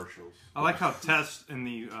commercials. I like how Test in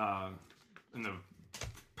the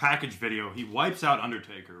package video he wipes out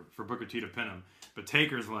Undertaker for Booker T to pin him, but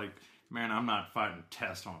Taker's like, man, I'm not fighting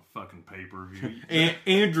Test on a fucking pay-per-view.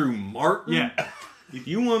 Andrew Martin? Yeah.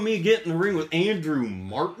 You want me to get in the ring with Andrew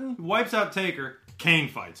Martin? He wipes out Taker. Kane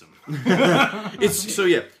fights him.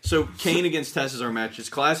 So Kane against Test is our match. It's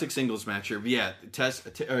classic singles match here. But yeah, Test,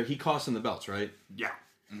 he cost them the belts, right? Yeah.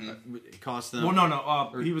 It cost them. Well,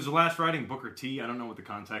 no. He was the last riding Booker T. I don't know what the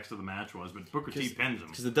context of the match was, but Booker T pins him.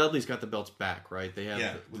 Because the Dudleys got the belts back, right? They have.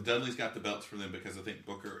 Yeah, the Dudley's got the belts for them because I think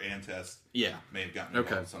Booker and Test may have gotten the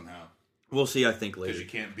belts somehow. We'll see, I think, later. Because you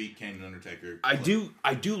can't beat Kane and Undertaker. I do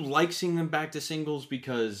like seeing them back to singles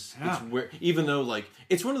because it's where, even though like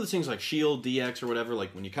it's one of those things like Shield, DX, or whatever.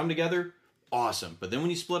 Like when you come together, awesome. But then when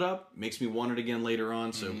you split up, makes me want it again later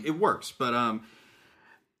on. So it works. But all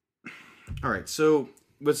right. So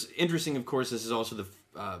what's interesting, of course, this is also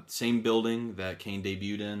the same building that Kane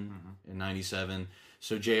debuted in '97.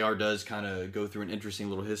 So JR does kind of go through an interesting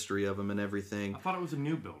little history of him and everything. I thought it was a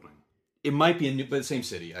new building. It might be a new, but same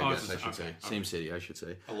city, I guess. Okay. Same city, I should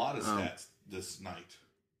say. A lot of stats this night.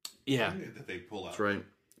 Yeah, that they pull out. That's right.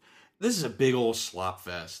 This is a big old slop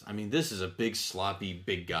fest. I mean, this is a big sloppy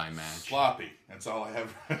big guy match. Sloppy. That's all I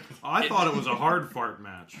have. I thought it was a hard fart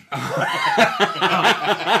match.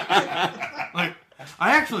 Like,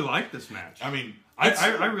 I actually like this match. I mean,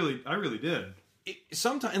 I really did.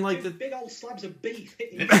 Sometimes, like the big old slabs of beef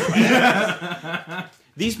hitting.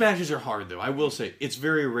 These matches are hard, though. I will say it's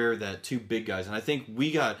very rare that two big guys, and I think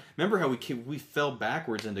remember how we fell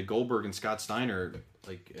backwards into Goldberg and Scott Steiner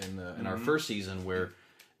like in our first season where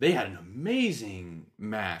they had an amazing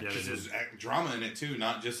match. Yeah, there's drama in it too,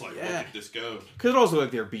 not just like look at this go. Because it also looked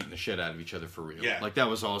like they were beating the shit out of each other for real. Yeah. Like that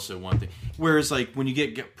was also one thing. Whereas like when you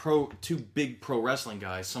get two big pro wrestling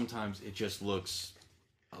guys, sometimes it just looks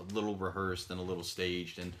a little rehearsed and a little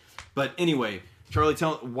staged. But anyway, Charlie,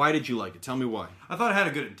 why did you like it? Tell me why. I thought it had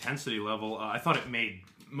a good intensity level. I thought it made,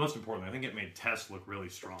 most importantly, I think it made Test look really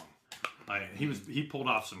strong. He pulled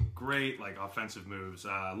off some great like offensive moves.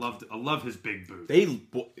 I love his big boot. They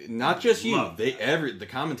not just you. The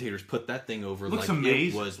commentators put that thing over Looks like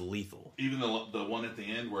amazing. It was lethal. Even the one at the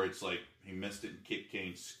end where it's like he missed it and kicked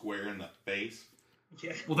Kane square in the face.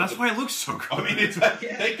 Yeah. Well, that's why it looks so good. I mean, it's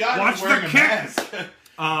thank God Watch he's wearing the a kick. mask.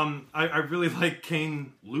 I really like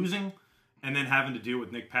Kane losing and then having to deal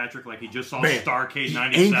with Nick Patrick like he just saw Man, Starrcade the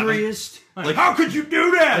 97. angriest. Like, how could you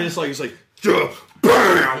do that? I just like, it's like, bam,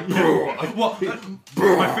 Well,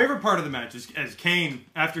 my favorite part of the match is as Kane,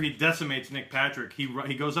 after he decimates Nick Patrick,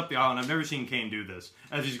 he goes up the aisle, and I've never seen Kane do this.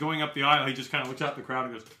 As he's going up the aisle, he just kind of looks out the crowd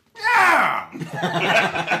and goes, yeah!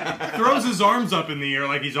 Throws his arms up in the air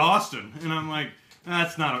like he's Austin. And I'm like,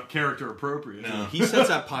 that's not character appropriate. No, he sets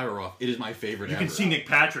that pyro off. It is my favorite You ever. can see Nick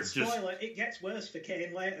Patrick just... Spoiler, it gets worse for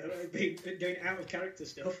Kane later, doing out-of-character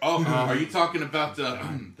stuff. Oh, are you talking about the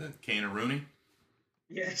Kane and Rooney?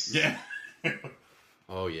 Yes. Yeah.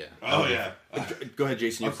 Oh, yeah. Oh, yeah. Go ahead,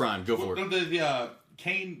 Jason. You're prime. Go for it. The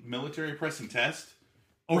Kane military press and test.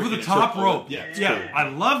 Over the top rope. Yeah. I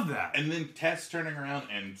love that. And then Test turning around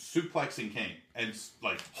and suplexing Kane. And,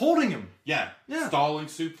 like... Holding him. Yeah. Stalling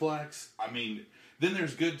suplex. I mean... Then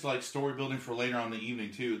there's good like story building for later on in the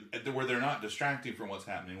evening too, where they're not distracting from what's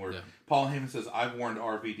happening. Where Paul Heyman says, "I've warned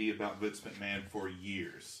RVD about Vince McMahon for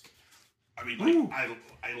years." I mean, like,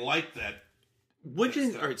 I like that.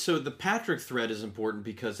 All right, so the Patrick thread is important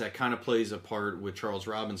because that kind of plays a part with Charles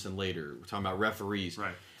Robinson later. We're talking about referees.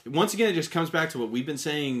 Right. Once again, it just comes back to what we've been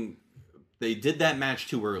saying. They did that match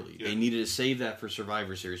too early. Yeah. They needed to save that for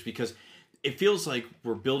Survivor Series because it feels like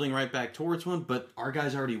we're building right back towards one, but our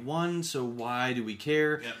guys already won, so why do we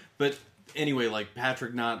care? Yeah. But anyway, like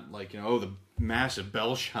Patrick not like, the massive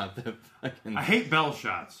bell shot that fucking... I hate bell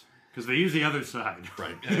shots because they use the other side.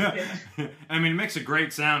 Right. I mean, it makes a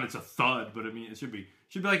great sound. It's a thud, but I mean, it should be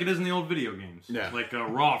like it is in the old video games. Yeah. Like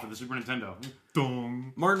Raw for the Super Nintendo.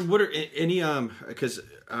 Dong. Martin, what are any because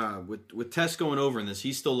with Tess going over in this,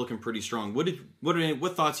 he's still looking pretty strong.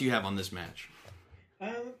 What thoughts do you have on this match?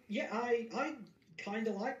 I kind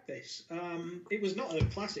of like this. It was not a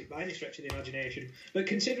classic by any stretch of the imagination, but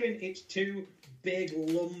considering it's two big,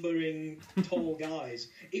 lumbering, tall guys,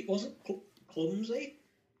 it wasn't clumsy.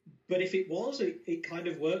 But if it was, it kind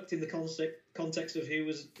of worked in the context of who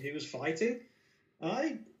was fighting.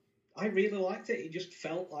 I really liked it. It just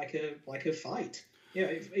felt like a fight.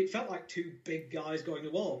 It felt like two big guys going to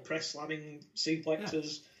war, press slamming suplexes.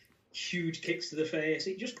 Yeah. Huge kicks to the face.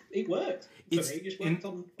 It worked. For me, it just worked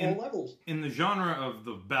on all levels. In the genre of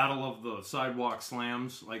the battle of the sidewalk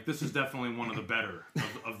slams, like this is definitely one of the better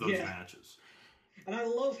of those matches. And I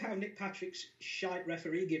love how Nick Patrick's shite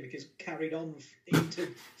referee gimmick has carried on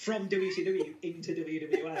from WCW into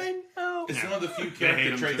WWF. I know. It's one of the few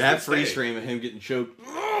character traits. That freeze frame of him getting choked.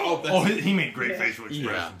 He made great facial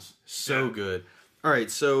expressions. So good. All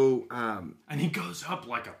right, so... and he goes up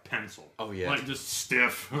like a pencil. Oh, yeah. Like, just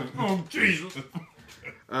stiff. Oh, Jesus.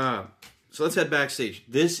 So let's head backstage.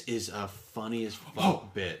 This is a funny as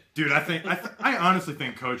fuck bit. Dude, I honestly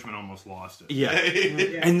think Coachman almost lost it. Yeah.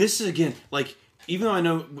 And this is, again, like, even though I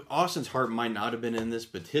know Austin's heart might not have been in this,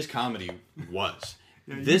 but his comedy was.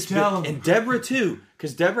 This bit, and Deborah, too,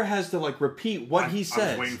 because Deborah has to, like, repeat what he says.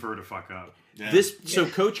 I was waiting for her to fuck up. Yeah. So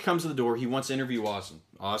Coach comes to the door. He wants to interview Austin.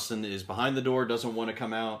 Austin is behind the door, doesn't want to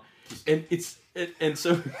come out, and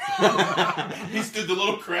so he's did the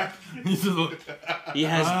little crap. He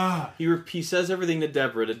says everything to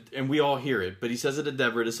Deborah, and we all hear it. But he says it to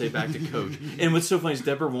Deborah to say back to Coach. And what's so funny is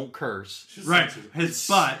Deborah won't curse. Right, his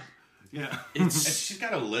butt. Yeah, and she's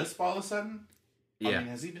got a lisp all of a sudden. Yeah, I mean,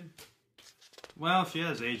 has he been? Well, she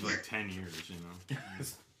has aged like 10 years,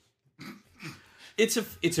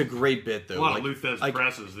 It's a great bit though. A lot of Luthez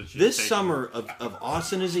presses that she's this taken. Summer of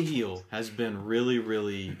Austin as a heel has been really,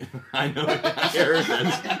 really. I know.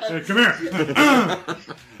 Hey, come here.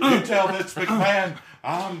 You tell Vince McMahon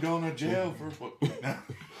I'm going to jail for what?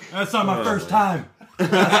 That's not my first time.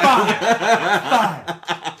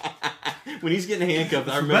 When he's getting handcuffed,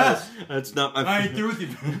 I remember that's not my. I ain't through with you,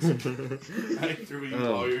 Vince. I ain't through with you,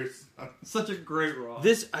 lawyers. Such a great Raw.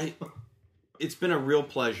 It's been a real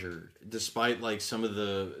pleasure, despite like some of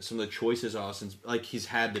the choices Austin's like he's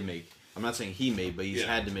had to make. I'm not saying he made, but he's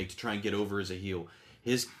had to make to try and get over as a heel.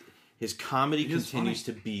 His comedy continues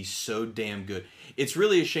to be so damn good. It's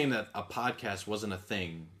really a shame that a podcast wasn't a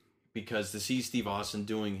thing, because to see Steve Austin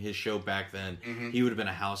doing his show back then, he would have been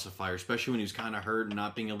a house of fire, especially when he was kind of hurt and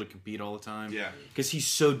not being able to compete all the time. Yeah, because he's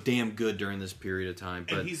so damn good during this period of time.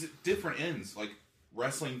 But and he's at different ends. Like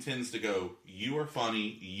wrestling tends to go, you are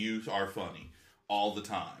funny, you are funny. All the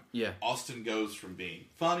time. Yeah. Austin goes from being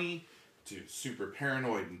funny to super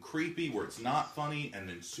paranoid and creepy, where it's not funny, and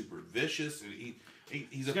then super vicious. And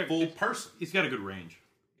he's a full person. He's got a good range.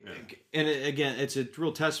 Yeah. And again, it's a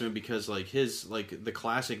real testament because like the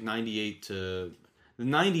classic 98 to the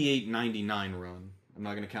 98-99 run. I'm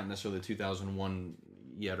not going to count necessarily the 2001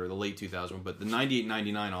 yet or the late 2000, but the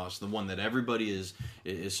 98-99 Austin, the one that everybody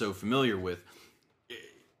is so familiar with,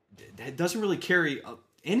 it doesn't really carry.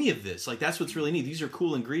 any of this. Like, that's what's really neat. These are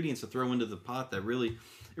cool ingredients to throw into the pot that it really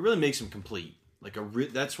makes him complete. Like,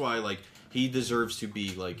 that's why, like, he deserves to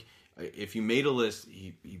be, like, if you made a list,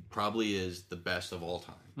 he probably is the best of all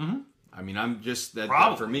time. Mm-hmm. I mean, I'm just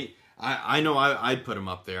that for me. I know I'd put him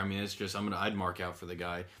up there. I mean, it's just I'd mark out for the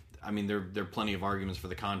guy. I mean, there are plenty of arguments for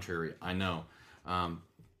the contrary. I know,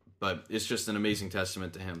 but it's just an amazing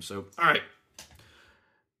testament to him. So, all right.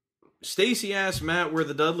 Stacy asks Matt where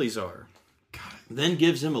the Dudleys are. Then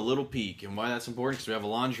gives him a little peek, and why that's important because we have a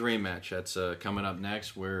lingerie match that's coming up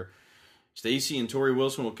next where Stacy and Tori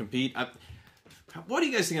Wilson will compete. What do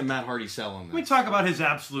you guys think of Matt Hardy's sell on this? We talk about his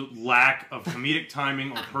absolute lack of comedic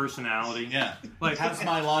timing or personality. Yeah. Like, how's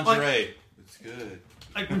my lingerie? It's good.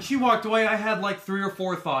 Like, when she walked away, I had like 3 or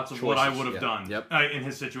 4 thoughts of what I would have done Yep. In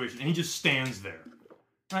his situation. And he just stands there.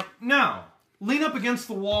 Like, no. Lean up against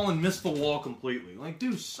the wall and miss the wall completely. Like,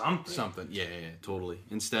 do something. Something. Yeah, totally.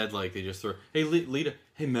 Instead, like, they just throw, hey, Lita,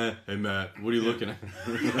 hey, Matt, what are you looking at?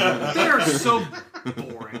 They are so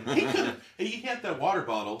boring. He had that water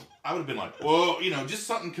bottle. I would have been like, whoa, just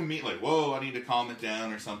something like, whoa, I need to calm it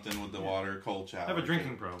down or something with the water, cold shower. I have a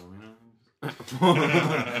drinking problem,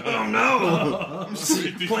 Oh, no.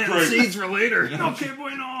 Planting seeds for later. Okay,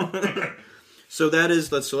 boy, no. So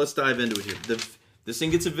let's dive into it here. This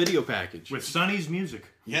thing gets a video package. With Sonny's music.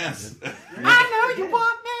 Yes. I know you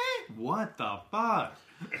want me. What the fuck?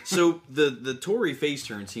 So the Tory face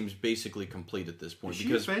turn seems basically complete at this point. Is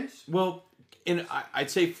she a face? Well, and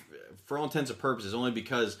I'd say for all intents and purposes, only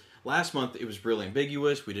because last month it was really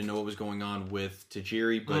ambiguous. We didn't know what was going on with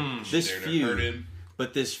Tajiri,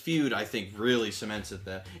 but this feud, I think, really cements it.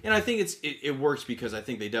 And I think it works because I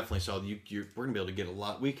think they definitely saw we're gonna be able to get a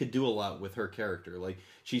lot. We could do a lot with her character. Like,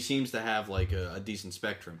 she seems to have like a decent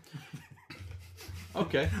spectrum.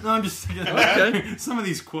 Okay. No, I'm just thinking. Okay. Some of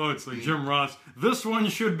these quotes, like Jim Ross, this one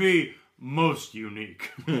should be most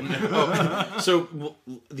unique. So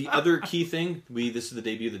the other key thing, this is the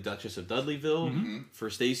debut of the Duchess of Dudleyville for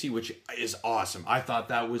Stacy, which is awesome. I thought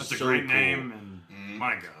that was That's so a great cool. name, and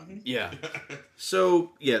my God. Yeah.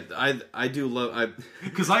 So yeah, I do love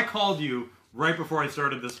because I called you right before I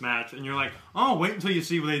started this match, and you're like, "Oh, wait until you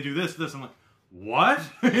see when they do this." I'm like, "What?"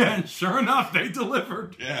 And sure enough, they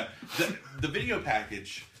delivered. Yeah, the video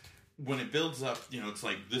package when it builds up, it's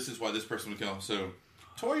like this is why this person would go. So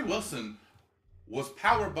Tori Wilson was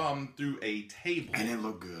powerbombed through a table, and it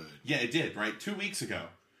looked good. Yeah, it did. Right, 2 weeks ago.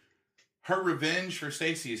 Her revenge for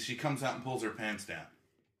Stacy is she comes out and pulls her pants down.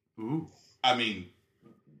 Ooh, I mean.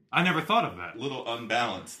 I never thought of that. Little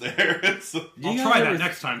unbalanced there. I'll try that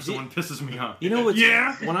next time someone pisses me off. You know what?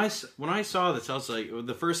 Yeah. When I saw this, I was like,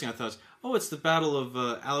 the first thing I thought was, oh, it's the battle of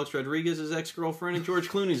Alex Rodriguez's ex-girlfriend and George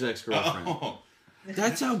Clooney's ex-girlfriend. Oh.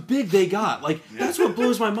 That's how big they got. Like, that's what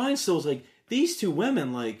blows my mind still is like, these two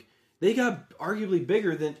women, like, they got arguably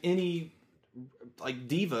bigger than any, like,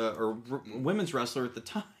 diva or women's wrestler at the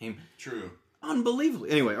time. True. Unbelievable.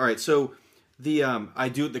 Anyway, all right, so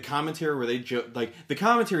the commentary where they joke, like, the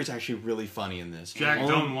commentary is actually really funny in this. Jack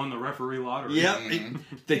Doan won the referee lottery. Yeah,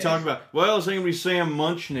 they talk about, well, it's not going to be Sam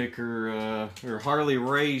Munchnick or Harley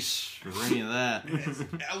Race or any of that.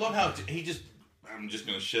 I love how I'm just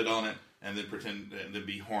going to shit on it and then pretend and then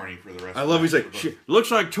be horny for the rest. I love he's like,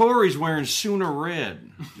 looks like Tori's wearing Sooner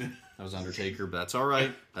Red. That was Undertaker, but that's all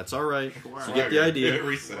right. That's all right. You get the idea.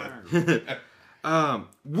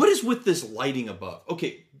 What is with this lighting above?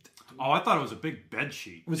 Okay. Oh, I thought it was a big bed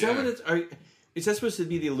sheet. Was that what it's? Is that supposed to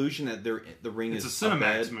be the illusion that the ring is? It's a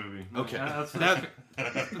Cinemax movie. Okay,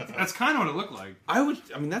 that's kind of what it looked like. I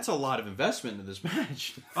mean, that's a lot of investment in this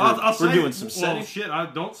match. We're doing some setting. Shit,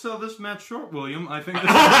 don't sell this match short, William. I think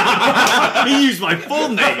he used my full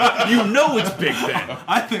name. You know it's Big Ben.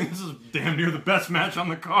 I think this is damn near the best match on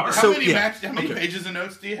the card. How many pages of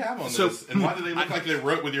notes do you have on this? And why do they look like they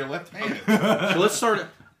wrote with your left hand? So let's start.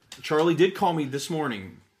 Charlie did call me this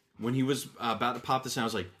morning. When he was about to pop this out, I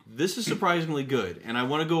was like, this is surprisingly good, and I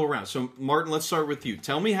want to go around. So, Martin, let's start with you.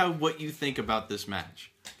 Tell me what you think about this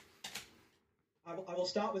match. I will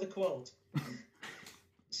start with a quote.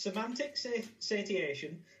 Semantic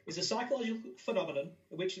satiation is a psychological phenomenon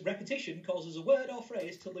in which repetition causes a word or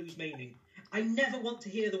phrase to lose meaning. I never want to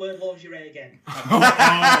hear the word lingerie again.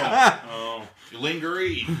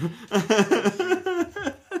 Lingerie.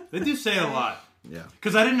 They do say it a lot. Yeah.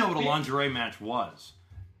 Because I didn't know what a lingerie match was.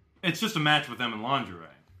 It's just a match with them in lingerie.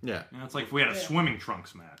 Yeah. It's like if we had a swimming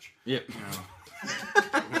trunks match. Yeah.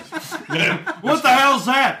 What the hell's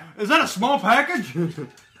that? Is that a small package? The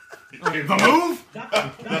Move?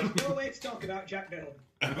 That's no way to talk about Jack Dillon.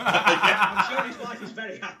 I'm sure his wife is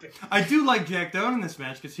very happy. I do like Jack Doan in this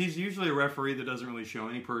match because he's usually a referee that doesn't really show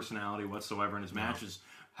any personality whatsoever in his matches.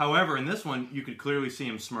 However, in this one, you could clearly see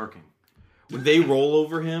him smirking. When they roll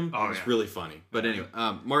over him, Oh, it's yeah. really funny. But anyway,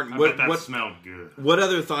 Martin, I what bet that smelled good. what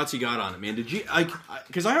other thoughts you got on it, man? Did you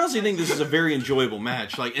because I honestly think this is a very enjoyable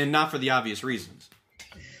match, like, and not for the obvious reasons.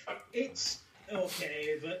 It's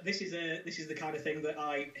okay, but this is the kind of thing that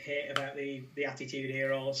I hate about the Attitude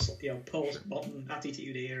Era, or post modern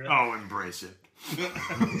Attitude Era. Oh, embrace it. And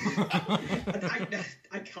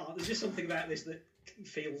I can't. There's just something about this that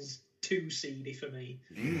feels too seedy for me.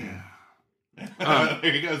 Yeah.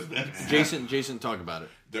 There he goes, Vince. Jason, talk about it.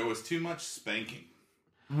 There was too much spanking.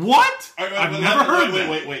 What? All right, I've never heard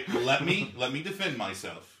that. Wait. Let me defend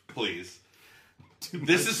myself, please.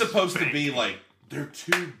 This is supposed to be like they're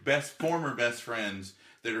two former best friends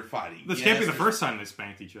that are fighting. This can't be the first time they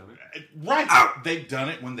spanked each other. Right. They've done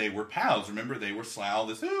it when they were pals. Remember, they were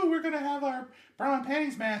Slough. We're going to have our bra and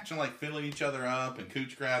panties match, and like filling each other up and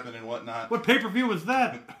cooch grabbing and whatnot. What pay-per-view was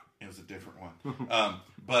that? It was a different one.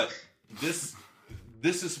 But this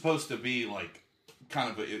is supposed to be like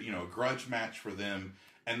kind of a grudge match for them,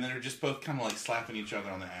 and then they're just both kind of like slapping each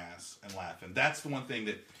other on the ass and laughing. That's the one thing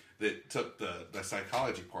that took the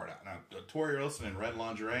psychology part out. Now, Tori Wilson in red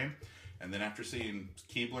lingerie, and then after seeing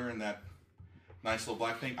Keebler in that nice little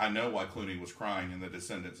black thing, I know why Clooney was crying in The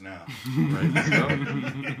Descendants now. Right?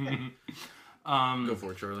 Go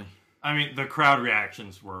for it, Charlie. I mean, the crowd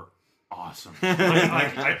reactions were awesome.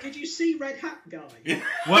 Did you see Red Hat guy?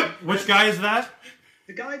 Which guy is that?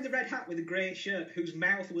 The guy in the red hat with the grey shirt, whose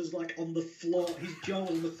mouth was like on the floor, his jaw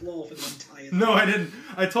on the floor for the entire thing. No, I didn't.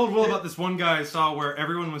 I told Will about this one guy I saw where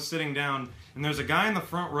everyone was sitting down, and there's a guy in the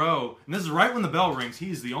front row, and this is right when the bell rings.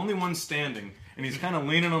 He's the only one standing, and he's kind of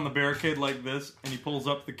leaning on the barricade like this, and he pulls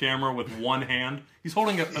up the camera with one hand. He's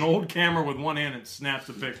holding an old camera with one hand and snaps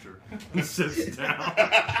a picture and sits down.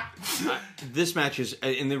 This match is,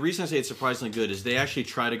 and the reason I say it's surprisingly good is they actually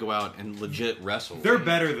try to go out and legit wrestle. They're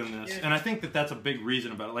better than this, and I think that's a big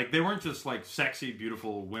reason about it. Like, they weren't just like sexy,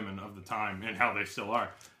 beautiful women of the time, and how they still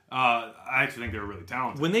are. I actually think they were really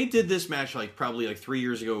talented. When they did this match, probably 3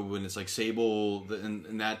 years ago, when it's like Sable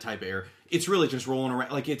and that type of era, it's really just rolling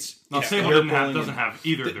around. Like, it's Sable doesn't have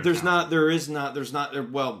either. Of their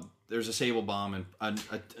there's a Sable bomb and a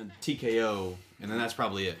TKO, and then that's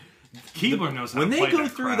probably it. Keebler knows how when to they play go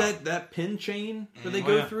that through crowd. that pin chain that they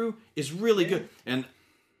go through is really good, and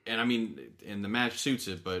I mean, and the match suits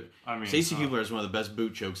it. But Stacy Keebler is one of the best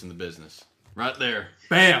boot chokes in the business. Right there,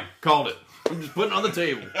 bam, called it. I'm just putting it on the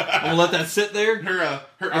table. I'm gonna let that sit there. Her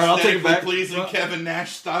I'll take it back. pleasing Kevin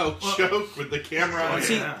Nash style choke with the camera on.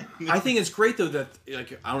 See, I think it's great though that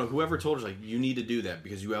I don't know whoever told us you need to do that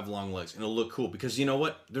because you have long legs and it'll look cool. Because you know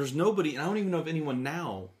what? There's nobody, and I don't even know if anyone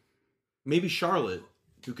now, maybe Charlotte,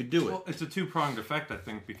 who could do it. Well, it's a two-pronged effect, I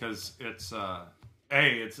think, because it's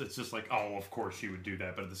it's just like, oh, of course she would do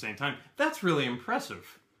that, but at the same time, that's really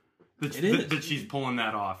impressive that she's pulling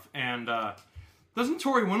that off. And doesn't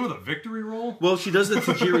Tori win with a victory roll? Well, she does the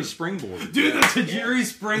Tajiri springboard. Dude, the Tajiri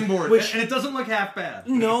springboard, and it doesn't look half bad.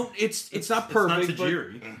 No, it's not perfect. It's not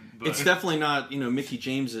Tajiri, but it's definitely not Mickey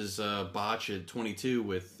James's botch at 22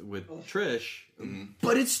 with Trish,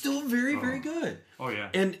 but it's still very very good. Oh yeah,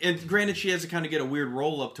 and granted she has to kind of get a weird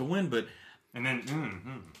roll up to win, but and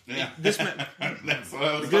then that's what I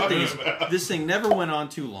was the good thing about. is this thing never went on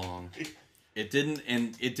too long. It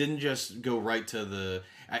didn't just go right to the.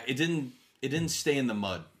 It didn't stay in the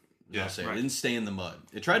mud. Yeah, It didn't stay in the mud.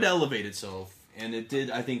 It tried to elevate itself, and it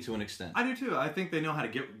did, I think, to an extent. I do too. I think they know how to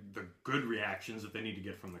get the good reactions that they need to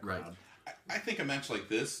get from the crowd. Right. I think a match like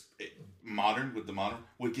this, modern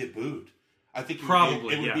would get booed. I think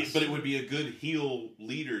probably, but it would be a good heel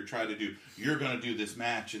leader try to do. You're going to do this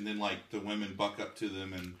match, and then the women buck up to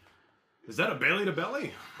them and. Is that a Bailey to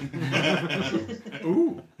belly?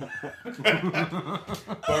 Ooh.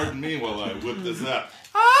 Pardon me while I whip this up.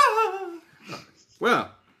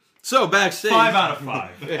 Well, so backstage. 5 out of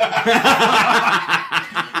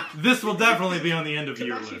 5. This will definitely be on the end of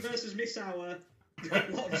year Kobashi list. versus Misawa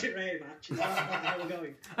lingerie match. Is that how we're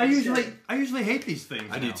going? I usually hate these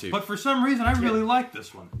things. I do too. But for some reason, I really like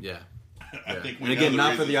this one. Yeah. I think we And know again, the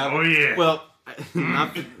not for the reasons. obvious. Oh yeah. Well,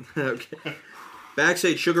 not for, okay.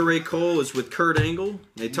 Backstage, Sugar Ray Cole is with Kurt Angle.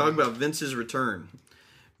 They talk about Vince's return.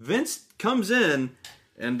 Vince comes in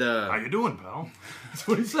and How you doing, pal? That's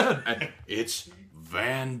what he said. It's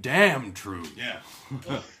Van Damme true. Yeah.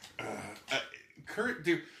 Kurt,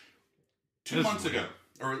 dude, 2 months ago,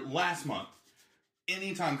 or last month,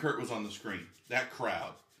 anytime Kurt was on the screen, that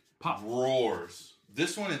crowd Pop. roars.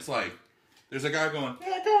 This one, it's like, there's a guy going,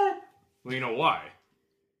 Well, you know why?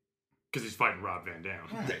 Because he's fighting Rob Van Dam.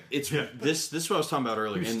 It's this is what I was talking about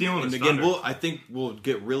earlier. You're And, stealing and his again, thunder. I think we'll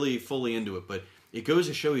get really fully into it, but it goes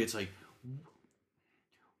to show you, it's like,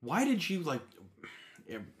 why did you like?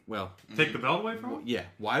 Well, take the belt away from him. Yeah,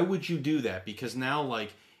 why would you do that? Because now,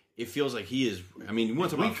 like, it feels like he is. I mean, you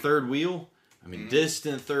want to talk about third wheel? I mean,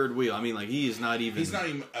 distant third wheel. I mean, like he is not even. He's not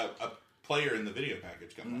even a player in the video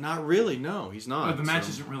package. Not really. No, he's not. But the match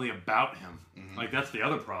isn't really about him. Like that's the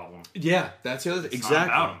other problem. Yeah, that's the other thing. It's Exactly.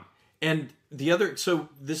 not about him. And the other, so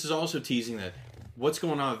this is also teasing that what's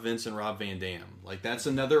going on with Vince and Rob Van Dam. Like that's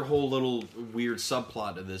another whole little weird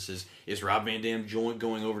subplot of this is Rob Van Dam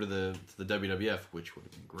going over to the WWF, which would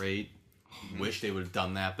have been great. Wish they would have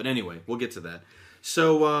done that, but anyway, we'll get to that.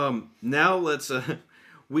 So now let's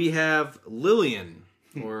we have Lillian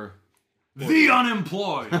or the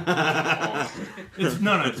unemployed. It's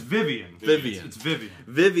Vivian. Vivian. It's Vivian.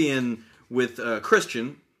 Vivian with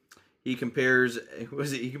Christian. He compares.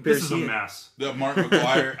 Was it? He compares. This is a mess. The Mark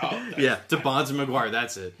McGuire. Yeah, to Bonds and McGuire.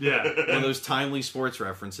 That's it. Yeah, one of those timely sports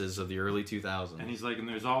references of the early 2000s. And he's like, and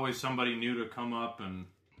there's always somebody new to come up, and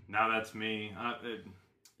now that's me.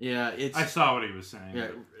 I saw what he was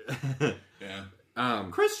saying. Yeah. Yeah.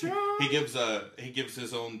 Christian. He gives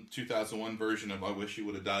his own 2001 version of "I wish you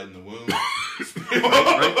would have died in the womb."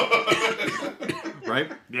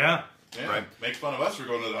 Right? Yeah. Right. Make fun of us for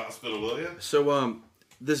going to the hospital, will you? So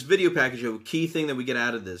this video package, a key thing that we get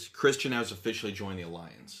out of this, Christian has officially joined the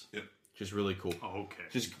Alliance. Yep. Which is really cool. Oh, okay.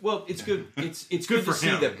 It's good. It's good for to see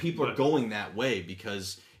him, that people are going that way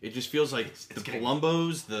because it just feels like the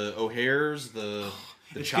Columbos, the O'Hares, the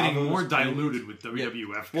it's Chavos, getting more diluted with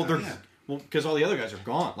WWF. Well, guys. because all the other guys are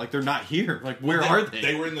gone. Like they're not here. Like where are they?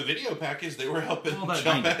 They were in the video package. They were helping.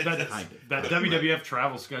 That WWF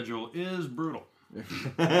travel schedule is brutal. You hear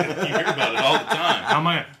about it all the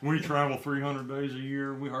time. We travel 300 days a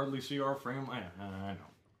year. We hardly see our family. I know.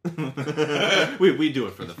 we do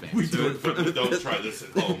it for the fans. We do it for the Don't try this at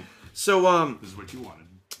home. So this is what you wanted.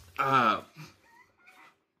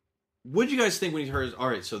 What did you guys think when you heard? All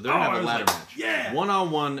right, so they're gonna have a ladder match. Yeah,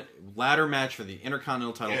 1-on-1 ladder match for the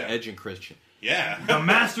Intercontinental title. Yeah. Edge and Christian. Yeah, the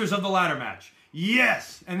masters of the ladder match.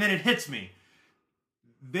 Yes, and then it hits me.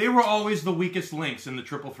 They were always the weakest links in the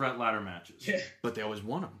triple threat ladder matches. Yeah. But they always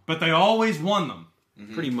won them. But they always won them.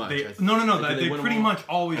 Pretty much. They pretty much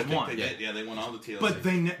always won. They did. Yeah, they won all the TLC. But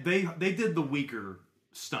they did the weaker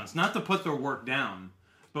stunts, not to put their work down.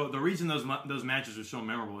 But the reason those matches are so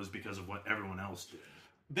memorable is because of what everyone else did.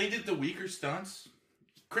 They did the weaker stunts.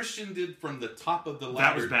 Christian did from the top of the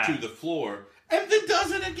ladder to the floor, and then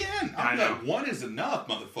does it again. I'm like, one is enough,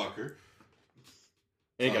 motherfucker.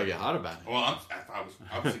 They gotta get hot about it. Well, I was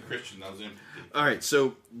obviously Christian. I was empty. All right,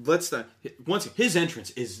 so let's not. Once his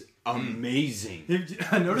entrance is amazing.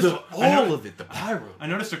 I noticed all of it. The pyro. I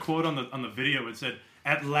noticed a quote on the video. It said,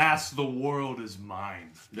 "At last, the world is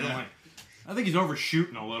mine." Yeah. I'm like, I think he's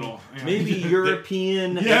overshooting a little. Maybe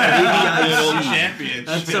European. Yeah. Maybe IC. Championship.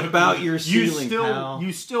 That's about your ceiling, pal.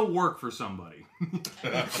 You still work for somebody.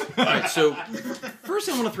 All right, so first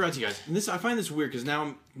thing I want to throw out to you guys, and I find this weird because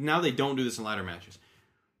now they don't do this in ladder matches.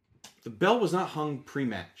 The belt was not hung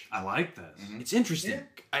pre-match. I like that. It's interesting,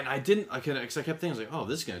 and I kept thinking, I was like, oh,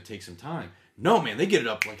 this is gonna take some time. No, man, they get it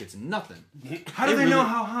up like it's nothing. How do they know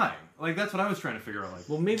how high? Like that's what I was trying to figure out. Like,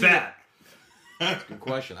 well, maybe that. That's a good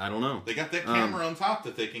question. I don't know. They got that camera on top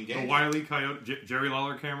that they can get. The Wile E. Coyote, Jerry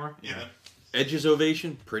Lawler camera. Yeah. Edge's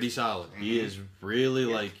ovation, pretty solid. He is really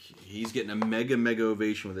like he's getting a mega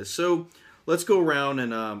ovation with this. So let's go around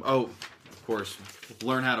and of course,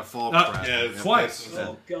 learn how to fall crap. Yeah, twice.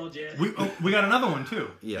 Oh God, yeah. We got another one too.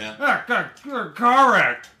 Yeah. Car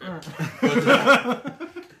wreck.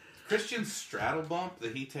 Christian's straddle bump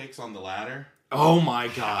that he takes on the ladder. Oh my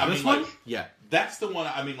God! I mean, like, yeah, that's the one.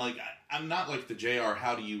 I mean, like, I'm not like the JR.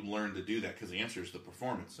 How do you learn to do that? Because the answer is the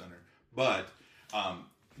Performance Center. But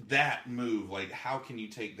that move, like, how can you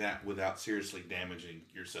take that without seriously damaging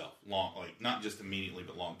yourself? Not just immediately,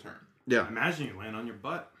 but long term. Yeah. Imagine you land on your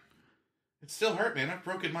butt. It still hurt, man. I've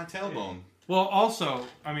broken my tailbone. Well, also,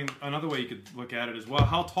 I mean, another way you could look at it is, well,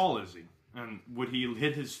 how tall is he? And would he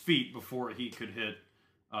hit his feet before he could hit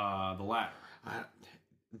the ladder?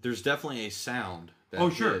 There's definitely a sound. That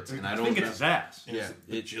hits, and I think it's his ass. Yeah,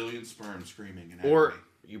 it's Jillian Sperm screaming. Or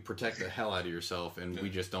you protect the hell out of yourself, and we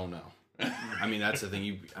just don't know. I mean, that's the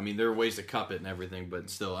thing. There are ways to cup it and everything, but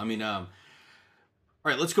still, I mean, all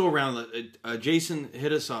right, let's go around. Jason,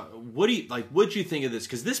 hit us on. What'd you think of this?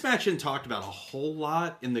 Because this match isn't talked about a whole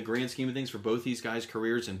lot in the grand scheme of things for both these guys'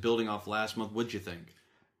 careers, and building off last month. What'd you think?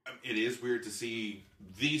 It is weird to see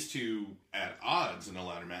these two at odds in a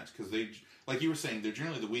ladder match because they, like you were saying, they're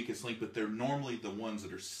generally the weakest link, but they're normally the ones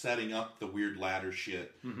that are setting up the weird ladder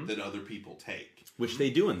shit that other people take, which they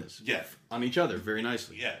do in this. Yeah, on each other very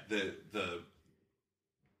nicely. Yeah,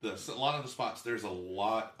 a lot of the spots there's a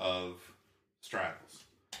lot of straddles.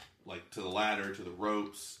 like to the ladder, to the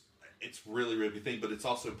ropes. It's really, really good thing, but it's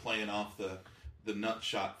also playing off the nut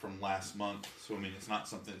shot from last month. So, I mean, it's not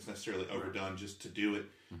something that's necessarily overdone just to do it.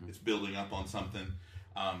 Mm-hmm. It's building up on something.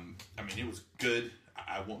 I mean, it was good.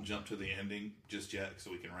 I won't jump to the ending just yet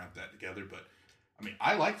so we can wrap that together, but I mean,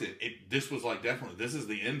 I liked it. This was like definitely, this is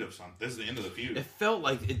the end of something. This is the end of the feud.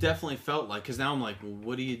 It definitely felt like, because now I'm like, well,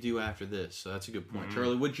 what do you do after this? So that's a good point.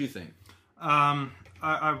 Charlie, what'd you think?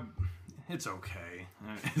 It's okay.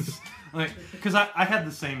 It's like, because I had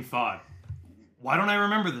the same thought. Why don't I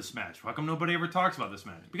remember this match? How come nobody ever talks about this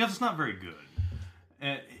match? Because it's not very good.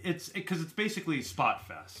 It's basically spot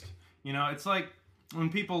fest. You know, it's like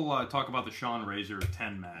when people talk about the Sean Razor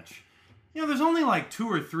 10 match. You know, there's only like 2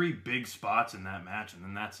 or 3 big spots in that match, and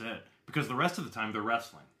then that's it. Because the rest of the time, they're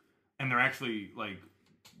wrestling. And they're actually, like,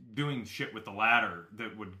 doing shit with the ladder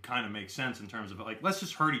that would kind of make sense in terms of, like, let's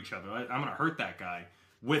just hurt each other. I'm going to hurt that guy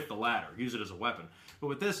with the ladder. Use it as a weapon. But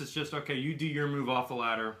with this, it's just, okay, you do your move off the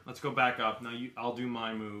ladder. Let's go back up. Now I'll do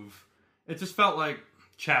my move. It just felt like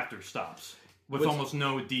chapter stops. With almost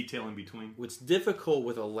no detail in between. What's difficult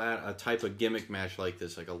with a type of gimmick match like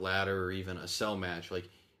this, like a ladder or even a cell match, like,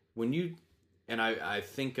 when you, and I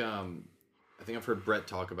think I've heard Brett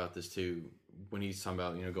talk about this too when he's talking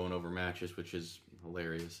about, you know, going over matches, which is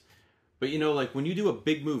hilarious. But, you know, like when you do a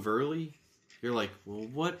big move early, you're like, well,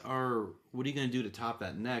 what are you going to do to top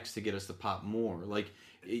that next to get us to pop more? Like,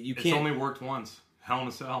 you can't. It's only worked once. Hell in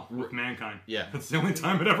a Cell with Mankind. Yeah, that's the only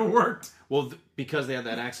time it ever worked. Well, because they had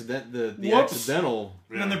that accident, the accidental,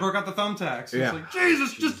 and then they broke out the thumbtacks. Yeah. It's like,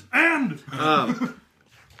 Jesus, just end.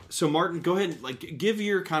 So Martin, go ahead and like give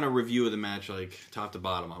your kind of review of the match, like top to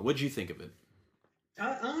bottom. What'd you think of it?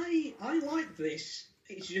 I like this.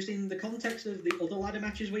 It's just in the context of the other ladder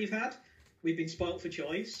matches we've had. We've been spoilt for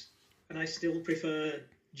choice, and I still prefer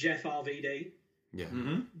Jeff RVD. Yeah.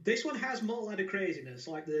 Mm-hmm. This one has more ladder craziness,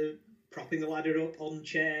 like the propping the ladder up on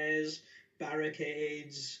chairs,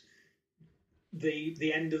 barricades,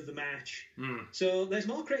 the end of the match. So there's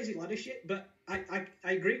more crazy ladder shit, but I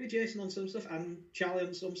agree with Jason on some stuff and Charlie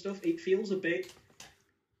on some stuff. It feels a bit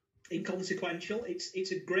inconsequential.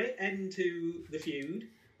 It's a great end to the feud,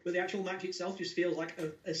 but the actual match itself just feels like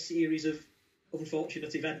a series of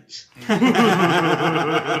unfortunate events.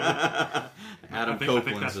 Adam I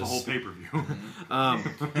think that's the whole pay-per-view.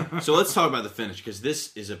 So let's talk about the finish, because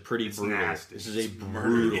this is a pretty brutal. Nasty. This is a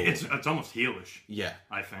brutal. It's almost heelish. Yeah,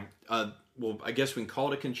 I think. Well, I guess we can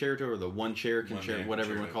call it a concerto or the one chair concerto,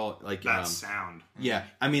 whatever you want to call it. Like that sound. Yeah,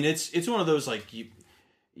 I mean it's one of those like you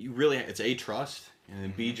really, it's A, trust, and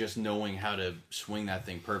then B, just knowing how to swing that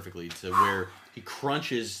thing perfectly to where he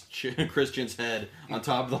crunches Christian's head on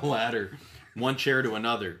top of the ladder, one chair to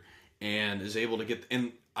another, and is able to get.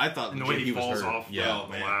 And I thought the way he was falls hurt. off the man.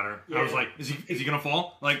 ladder, I was like, is he gonna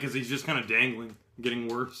fall? Like, because he's just kind of dangling, getting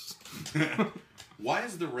worse. Why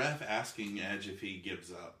is the ref asking Edge if he gives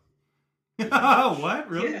up? What?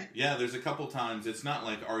 Really? Yeah, there's a couple times. It's not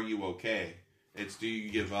like, are you okay? It's, do you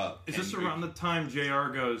give up? Is this around the time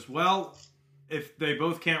JR goes, well, if they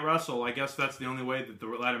both can't wrestle, I guess that's the only way that the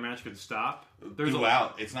ladder match could stop?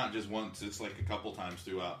 Throughout. It's not just once. It's like a couple times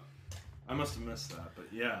throughout. I must have missed that, but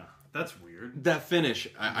yeah, that's weird. That finish,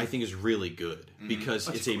 I think, is really good because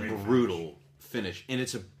it's a brutal finish, and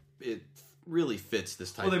it really fits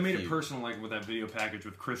this type. Well, they of made feud. it personal, like with that video package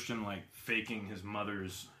with Christian like faking his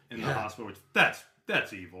mother's in the hospital, which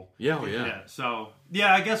that's evil. Yeah. So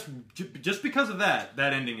yeah, I guess just because of that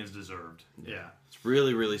ending is deserved. Yeah, it's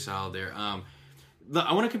really, really solid there.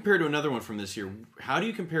 I want to compare it to another one from this year. How do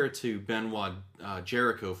you compare it to Benoit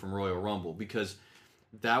Jericho from Royal Rumble? Because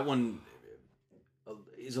that one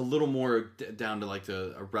is a little more down to like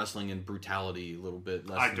the wrestling and brutality, a little bit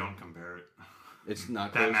less. I don't compare it. It's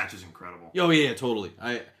not that close. match is incredible. Oh yeah, totally.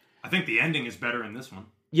 I think the ending is better in this one.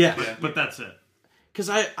 Yeah, but that's it. Because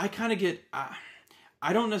I kind of get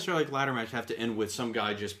I don't necessarily like ladder match have to end with some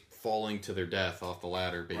guy just falling to their death off the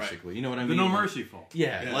ladder, basically. Right. You know what I mean? The No Mercy fall.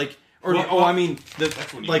 Yeah. Like. I mean,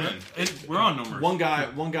 that's when you like win. We're on No Mercy.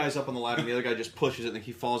 One guy's up on the ladder, and the other guy just pushes it, and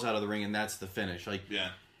he falls out of the ring, and that's the finish. Like,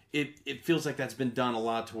 it feels like that's been done a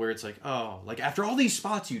lot to where it's like, oh, like after all these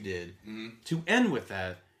spots you did, to end with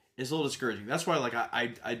that is a little discouraging. That's why, like,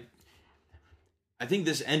 I think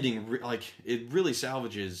this ending, like, it really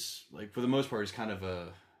salvages, like, for the most part, is kind of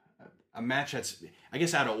a match that's, I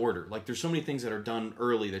guess, out of order. Like, there's so many things that are done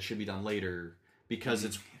early that should be done later because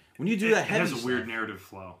it's. When you do that heavy it has a stuff, weird narrative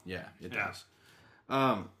flow. Yeah, it does.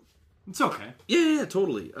 It's okay. Yeah,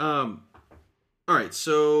 totally. All right,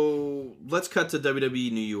 so let's cut to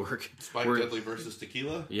WWE New York. Spike Dudley versus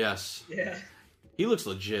Tequila? Yes. Yeah. He looks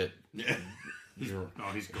legit. Yeah. He's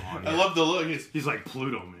gone. I love the look. He's like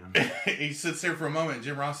Pluto, man. He sits there for a moment.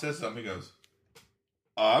 Jim Ross says something. He goes,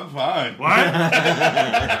 "I'm fine." What?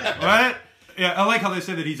 What? Yeah, I like how they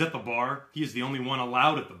say that he's at the bar. He is the only one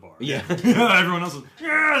allowed at the bar. Yeah. Everyone else is,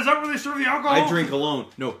 yeah, is that where they serve the alcohol? I drink alone.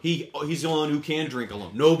 No, he's the only one who can drink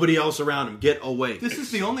alone. Nobody else around him. Get away. This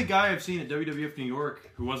is the only guy I've seen at WWF New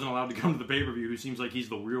York who wasn't allowed to come to the pay-per-view who seems like he's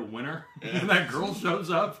the real winner. And that girl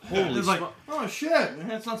shows up. Holy it's like, oh shit,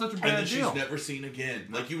 that's not such a bad And then deal. she's never seen again.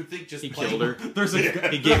 Like, you would think just He playing- killed her.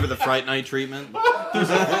 He gave her the Fright Night treatment. There's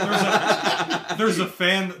a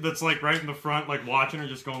fan that's like right in the front, like watching her,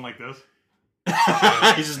 just going like this.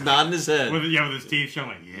 He's just nodding his head. With his teeth showing,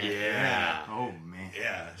 like, yeah. Oh, man.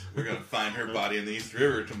 Yeah, we're going to find her body in the East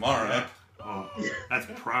River tomorrow. Oh, that's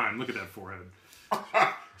prime. Look at that forehead.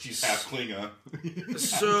 She's half Klingon.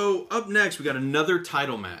 So, up next, we got another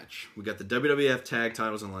title match. We got the WWF tag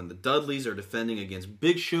titles on line. The Dudleys are defending against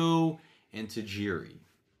Big Show and Tajiri.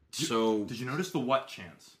 So, Did you notice the what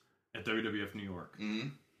chants at WWF New York? Mm-hmm.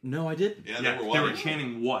 No, I didn't. Yeah, They were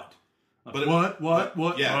chanting what? But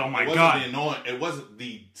What? Yeah, Oh my it wasn't god! The annoying. It wasn't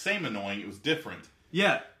the same annoying. It was different.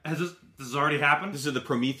 Yeah, this has already happened? This is the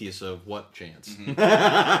Prometheus of what chants.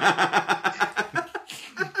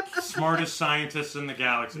 Smartest scientists in the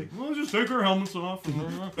galaxy. Well, just take our helmets off. Fucking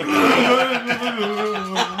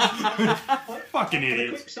On a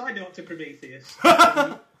idiots. quick side note to Prometheus.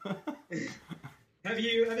 Have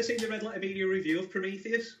you ever seen the Red Letter Media review of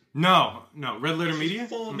Prometheus? No. Red Letter It's Media?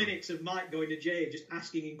 4 minutes of Mike going to Jay just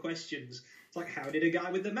asking him questions. It's like, how did a guy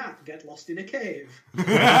with the map get lost in a cave? What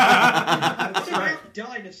about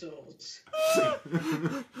dinosaurs?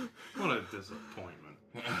 What a disappointment.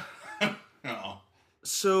 Oh.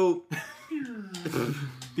 So,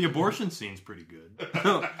 The abortion scene's pretty good.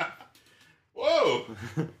 Whoa!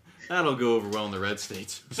 that'll go over well in the red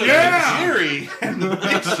states. So Jerry and the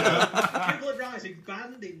Big Show. Kibble Rising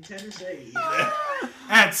banned in Tennessee.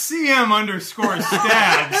 At CM_stabs.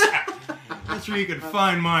 That's where you can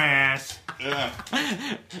find my ass. Yeah.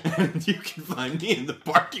 You can find me in the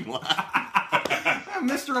parking lot.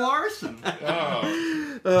 Mr. Larson.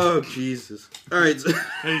 Oh. Oh, Jesus. All right. So,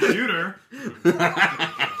 Hey, shooter.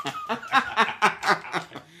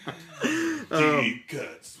 Deep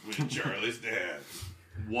cuts with Charlie's dad.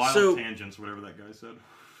 Wild tangents, whatever that guy said.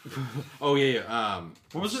 oh, yeah.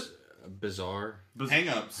 What was it? Bizarre.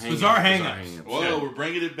 Hang-ups. Bizarre hang-ups. Whoa, Yeah. we're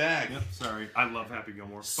bringing it back. Yep, sorry. I love Happy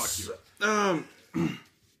Gilmore. Fuck you.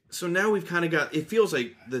 So now we've kind of got. It feels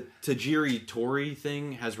like the Tajiri Tori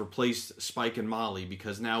thing has replaced Spike and Molly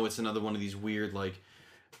because now it's another one of these weird, like,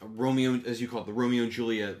 Romeo, as you call it, the Romeo and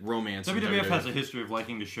Juliet romance. WWF has a history of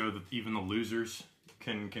liking to show that even the losers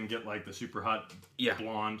can get like the super hot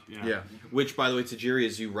blonde. Yeah. Which, by the way, Tajiri,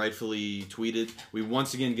 as you rightfully tweeted, we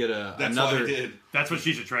once again get another. What I did. That's what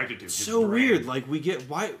she's attracted to. So weird. Like we get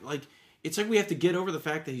it's like we have to get over the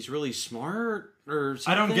fact that he's really smart or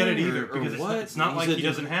something. I don't get it either or because what? it's not like he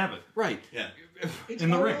doesn't have it. Right. Yeah. It's In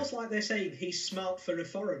the ring. almost like they're saying he's smart for a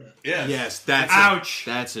foreigner. Yes. Yes, that's Ouch. it.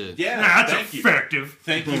 That's it. Yeah. That's thank effective. You.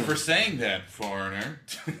 Thank you for saying that, foreigner.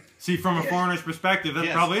 See, from a foreigner's perspective, that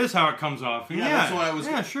Yes. probably is how it comes off. Yeah, that's why I was.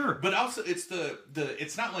 Yeah, sure. But also, it's the.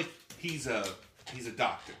 It's not like he's a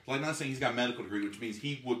doctor. Like, I'm not saying he's got a medical degree, which means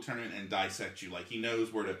he would turn in and dissect you. Like, he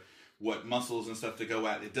knows what muscles and stuff to go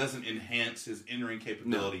at. It doesn't enhance his in-ring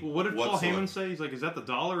capability. Well, what did Paul whatsoever. Heyman say? He's like, is that the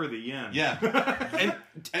dollar or the yen? Yeah. And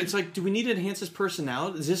it's like, do we need to enhance his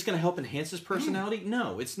personality? Is this going to help enhance his personality?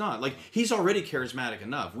 No, it's not. Like, he's already charismatic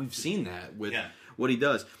enough. We've seen that with what he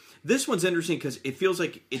does. This one's interesting because it feels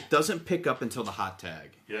like it doesn't pick up until the hot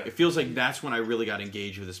tag. Yeah. It feels like that's when I really got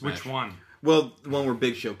engaged with this match. Which one? Well, the one where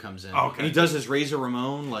Big Show comes in. Okay. And he does his Razor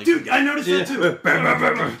Ramon. Like, Dude, I noticed that too.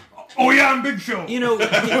 Oh yeah, I'm Big Show. You know,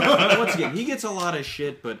 once again, he gets a lot of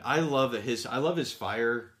shit, but I love his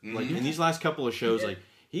fire. Like in these last couple of shows, like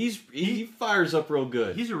he fires up real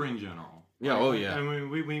good. He's a ring general. Yeah, oh yeah. I mean,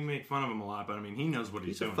 we make fun of him a lot, but I mean, he knows what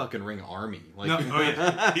he's doing. a fucking ring army. Like, No, oh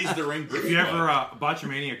yeah. He's the ring. If you ever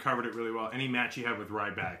Botchamania covered it really well. Any match he had with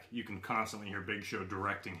Ryback, you can constantly hear Big Show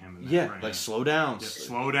directing him. In that ring. like slow down. Yeah,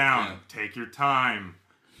 slow down. Take your time.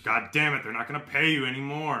 God damn it, they're not going to pay you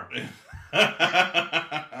anymore.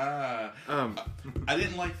 I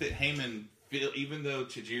didn't like that Heyman, even though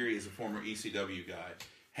Tajiri is a former ECW guy,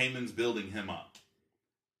 Heyman's building him up.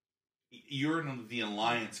 You're the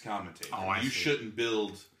Alliance commentator. I you see. shouldn't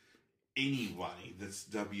build anybody that's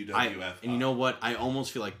WWF. And you know what? I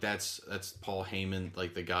almost feel like that's Paul Heyman,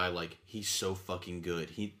 like the guy. Like he's so fucking good.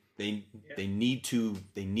 They need to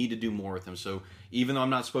do more with him. So even though I'm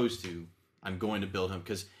not supposed to, I'm going to build him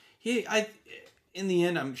because in the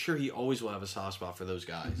end, I'm sure he always will have a soft spot for those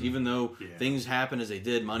guys, even though things happen as they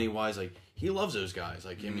did money wise. Like he loves those guys.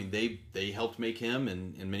 Like I mean, they helped make him,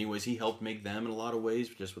 and in many ways, he helped make them in a lot of ways,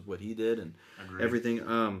 just with what he did and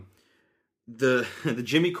everything. The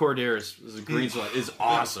Jimmy Corderas green slot is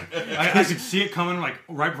awesome. I could see it coming like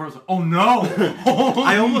right before I was like, oh no!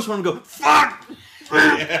 I almost want to go fuck.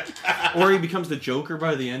 Or he becomes the Joker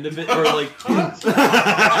by the end of it, or like.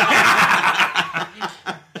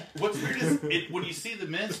 What's weird is when you see the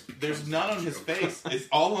Miz, there's none on his face. It's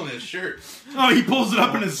all on his shirt. Oh, he pulls it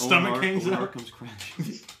up and his stomach hangs out. Comes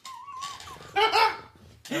crashing.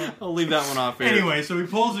 I'll leave that one off here. Anyway, so he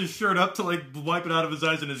pulls his shirt up to like wipe it out of his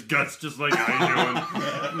eyes, and his guts just like, how you doing?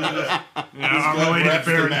 I'm related to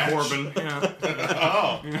Baron Corbin.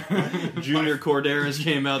 Yeah. Junior Corderas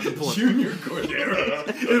came out to play. Junior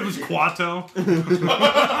Corderas. It was Quato.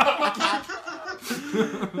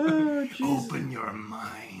 Open your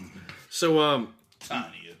mind. So,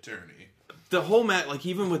 Tiny attorney. The whole match, like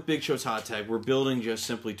even with Big Show's hot tag, we're building just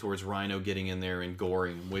simply towards Rhino getting in there and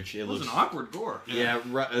goring, which it looks was an awkward gore. Yeah,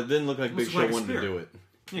 it didn't look like Big Show wanted to do it.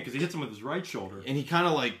 Yeah, because he hits him with his right shoulder, and he kind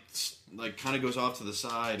of like kind of goes off to the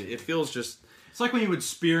side. It feels just. It's like when you would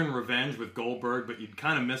spear in Revenge with Goldberg, but you'd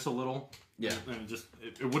kind of miss a little. Yeah, and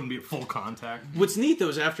it wouldn't be at full contact. What's neat though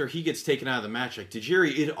is after he gets taken out of the match, like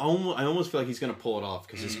Tajiri, I almost feel like he's going to pull it off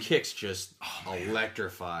because his kicks just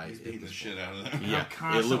electrify. He's beating the shit out of them. Yeah, I'm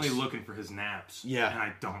constantly looking for his naps. Yeah, and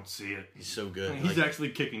I don't see it. He's so good. He's actually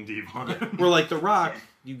kicking Devon. We're like The Rock.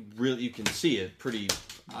 You can see it pretty.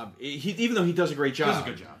 Even though he does a great job, he does a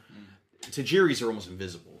good job. Tajiri's are almost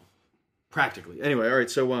invisible, practically. Anyway, all right.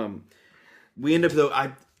 So we end up though.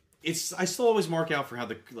 I still always mark out for how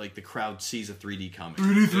the crowd sees a 3D comic.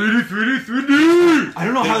 3D. I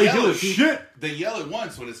don't know how they do it. Shit. They yell it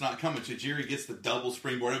once when it's not coming. Tajiri gets the double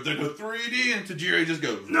springboard up. They go 3D, and Tajiri just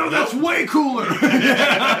goes, no, that's way cooler.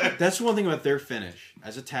 That's one thing about their finish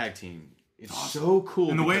as a tag team. It's so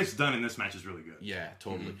cool. And the way it's done in this match is really good. Yeah,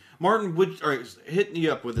 totally. Martin, hitting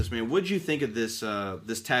you up with this, man. What'd you think of this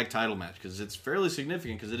this tag title match? Because it's fairly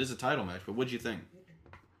significant because it is a title match. But what'd you think?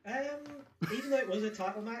 Even though it was a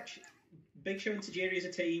title match, Big Show and Tajiri as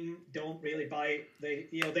a team don't really buy it. They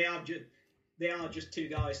are just two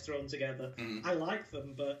guys thrown together. I like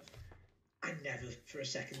them, but I never for a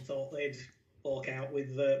second thought they'd walk out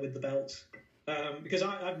with the belts. Because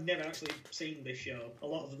I've never actually seen this show. A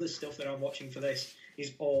lot of the stuff that I'm watching for this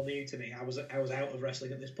is all new to me. I was out of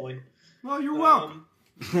wrestling at this point. Well, you're welcome.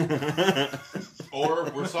 Or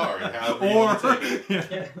we're sorry. However you want to take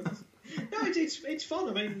it. Yeah. No, it's fun.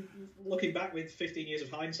 I mean, looking back with 15 years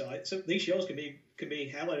of hindsight, so these shows can be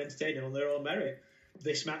hella entertaining on their own merit.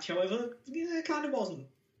 This match, however, kind of wasn't.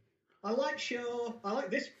 I like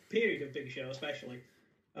this period of Big Show especially.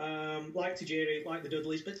 Like Tajiri, like the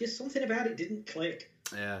Dudleys, but just something about it didn't click.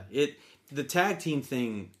 Yeah, the tag team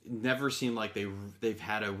thing never seemed like they've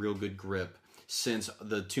had a real good grip since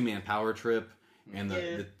the 2-man power trip and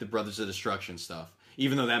the Brothers of Destruction stuff.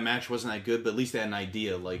 Even though that match wasn't that good, but at least they had an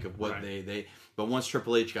idea of what they. But once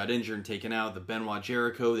Triple H got injured and taken out, the Benoit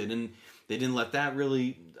Jericho, they didn't let that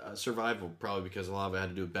really survive. Well, probably because a lot of it had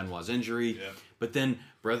to do with Benoit's injury. Yeah. But then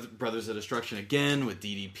Brothers of Destruction again with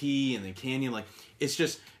DDP and then Canyon. Like it's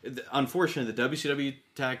just unfortunate the WCW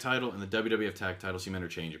tag title and the WWF tag title seem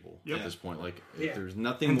interchangeable at this point. Like there's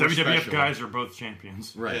nothing. And more WWF special. Guys are both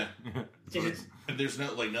champions, right? Yeah. And there's none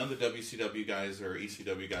of the WCW guys or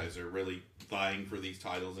ECW guys are really vying for these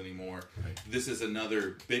titles anymore. Right. This is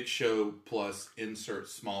another Big Show plus insert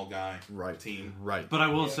small guy team. Right. But I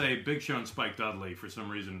will say Big Show and Spike Dudley, for some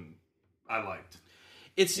reason, I liked.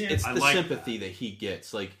 It's the sympathy that he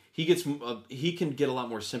gets. Like he can get a lot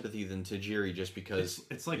more sympathy than Tajiri just because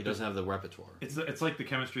it's like he doesn't have the repertoire. It's like the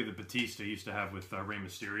chemistry that Batista used to have with Rey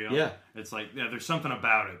Mysterio. Yeah. It's like there's something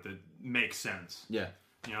about it that makes sense. Yeah.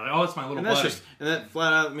 You know, it's my little buddy. And that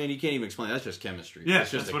flat out, man, you can't even explain. That's just chemistry. Yeah,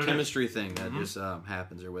 it's just a chemistry thing that just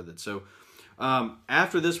happens there with it. So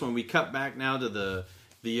after this one, we cut back now to the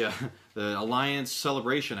Alliance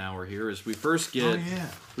Celebration Hour here. As we first get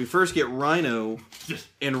Rhino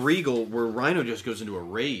and Regal, where Rhino just goes into a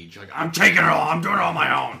rage. Like I'm taking it all. I'm doing it on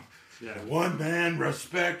my own. Yeah, one man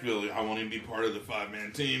respect. Really, I want him to be part of the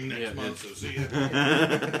 5-man team next month. So see ya.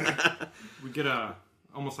 We get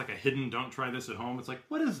almost like a hidden "Don't try this at home." It's like,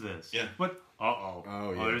 what is this? Yeah. What?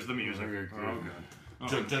 Oh, there's the music. I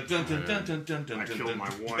killed my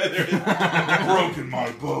wife. Broken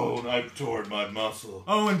my bone. I've torn my muscle.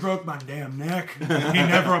 Owen broke my damn neck. He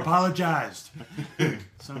never apologized.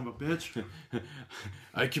 Son of a bitch.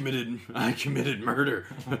 I committed murder.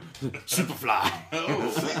 Superfly.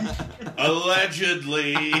 Oh.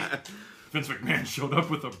 Allegedly. Vince McMahon showed up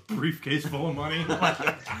with a briefcase full of money.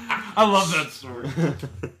 I love that story.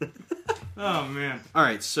 Oh, man. All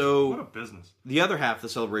right, so what a business. The other half of the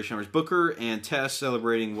celebration was Booker and Tess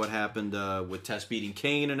celebrating what happened with Tess beating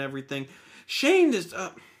Kane and everything. Shane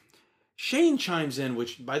chimes in,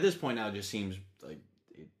 which by this point now just seems like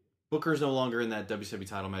Booker's no longer in that WCW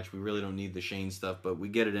title match. We really don't need the Shane stuff, but we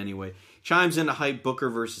get it anyway. Chimes in to hype Booker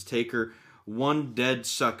versus Taker. One dead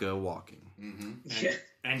sucker walking. Mm-hmm.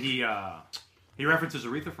 And he references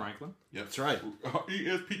Aretha Franklin. Yep. That's right.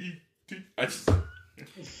 ESPET.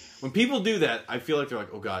 When people do that, I feel like they're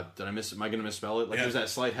like, "Oh God, did I miss? Am I going to misspell it?" Like there's that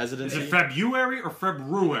slight hesitancy. Is it February or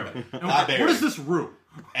February? What is this roux?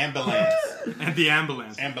 Ambulance. And the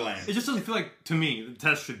ambulance. Ambulance. It just doesn't feel like to me that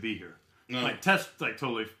Tess should be here. No. Like Tess, like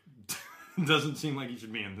totally doesn't seem like he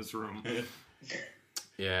should be in this room.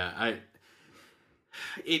 Yeah,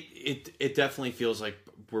 It definitely feels like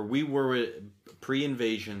where we were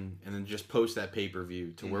pre-invasion and then just post that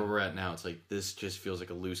pay-per-view to where we're at now. It's like this just feels like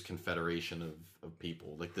a loose confederation of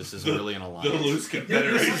people. Like this isn't really an alliance. The loose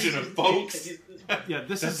confederation of folks. Yeah,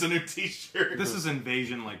 That's a new T-shirt. This is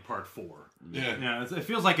Invasion, like part 4. Yeah. It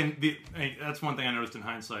feels like that's one thing I noticed in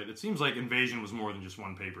hindsight. It seems like Invasion was more than just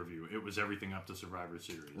one pay-per-view. It was everything up to Survivor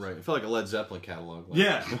Series. Right. It felt like a Led Zeppelin catalog. Like.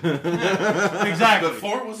 Yeah. Exactly.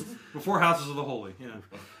 Before Houses of the Holy. Yeah.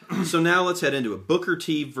 So now let's head into it. Booker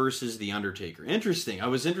T versus The Undertaker. Interesting. I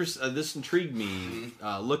was interested. This intrigued me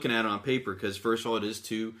looking at it on paper because first of all, it is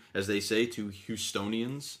two, as they say, two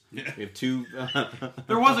Houstonians. Yeah. We have two.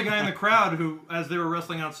 There was a guy in the crowd who, as they were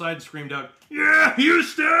wrestling outside, screamed out, "Yeah,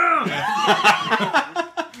 Houston!"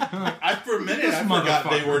 For a minute, I forgot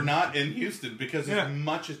they were not in Houston because as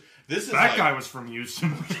much as this is that guy was from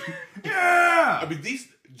Houston. Yeah, I mean these.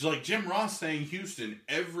 Like Jim Ross saying Houston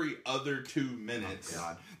every other 2 minutes. Oh,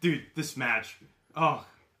 God. Dude, this match. Oh,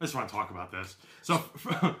 I just want to talk about this. So,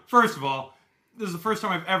 first of all, this is the first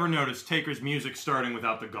time I've ever noticed Taker's music starting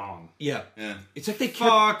without the gong. Yeah. It's like they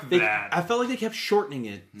kept... that. I felt like they kept shortening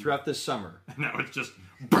it throughout this summer. Now it's just...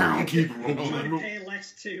 keep rolling. Pay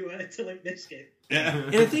less to Limp Bizkit. Yeah.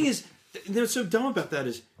 And the thing is, what's so dumb about that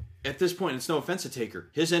is, at this point, it's no offense to Taker,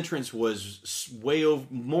 his entrance was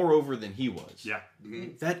more over than he was. Yeah.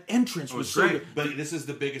 Mm-hmm. That entrance was so great. good. But this is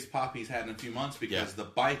the biggest pop he's had in a few months because the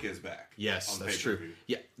bike is back. Yes, on that's pay-per-view. true.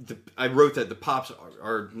 Yeah, I wrote that the pops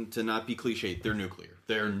are, to not be cliched, they're nuclear.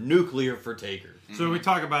 They're nuclear for Taker. So we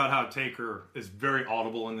talk about how Taker is very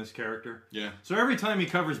audible in this character. Yeah. So every time he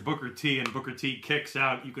covers Booker T and Booker T kicks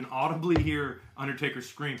out, you can audibly hear Undertaker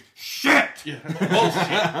scream, "Shit! Yeah.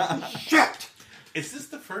 Bullshit! Shit!" Is this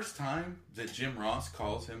the first time that Jim Ross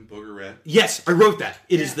calls him Boogerette? Yes, I wrote that.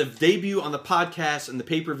 It is the debut on the podcast and the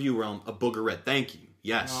pay-per-view realm of Boogerette. Thank you.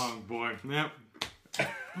 Yes. Oh, boy. Yep.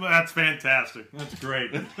 Well, that's fantastic. That's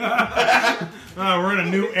great. We're in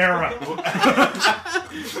a new era.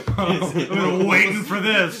 I've been waiting for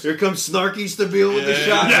this. Here comes Snarky Stabile with the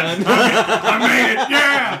shotgun. Yes. I made it.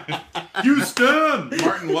 Yeah. Houston.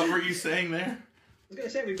 Martin, what were you saying there? I was going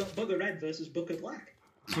to say we've got Booger Red versus Booker Black.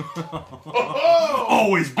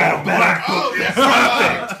 Always been black. Oh,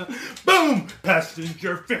 yes. Boom.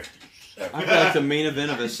 Passenger 50. I feel like the main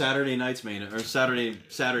event of a Saturday night's main or Saturday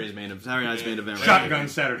night's main event. Right Shotgun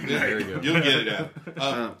Saturday night. There you go. You'll get it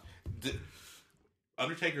out.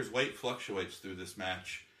 Undertaker's weight fluctuates through this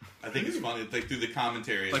match. I think it's funny. Like through the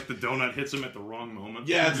commentary, like the donut hits him at the wrong moment.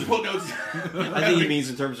 Yeah, well, no, I think he means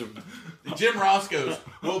in terms of Jim Ross goes,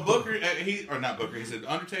 well, Booker, he said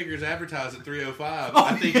Undertaker's advertised at 305.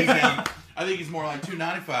 I think he's more like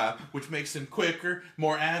 295, which makes him quicker,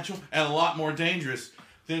 more agile, and a lot more dangerous.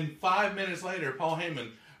 Then 5 minutes later, Paul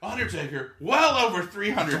Heyman, Undertaker, well over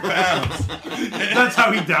 300 pounds. That's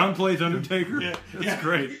how he downplays Undertaker. Yeah, That's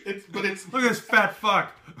great. Look at this fat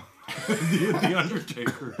fuck, the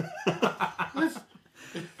Undertaker.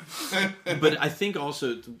 But I think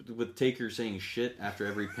also with Taker saying shit after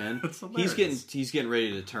every pin, he's getting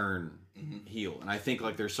ready to turn heel, and I think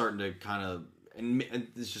like they're starting to kind of. And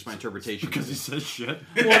it's just my interpretation because he says shit.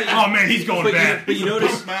 Oh man, he's going bad. But you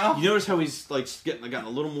notice how he's like gotten a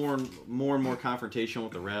little more and more confrontational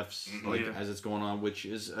with the refs, as it's going on, which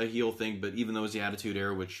is a heel thing. But even though it's the Attitude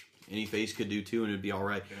Era, which any face could do too, and it'd be all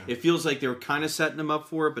right. Yeah. It feels like they were kind of setting him up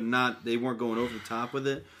for it, but they weren't going over the top with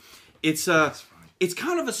it. It's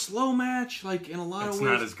kind of a slow match, like in a lot of ways. It's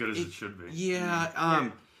not as good as it should be.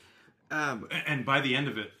 Yeah. And by the end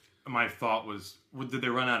of it, my thought was, did they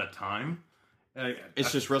run out of time?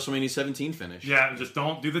 It's just WrestleMania 17 finish. Yeah, just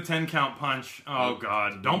don't do the 10 count punch. Oh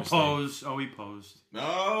God, don't pose. Oh, he posed.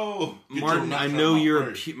 No, Martin. I know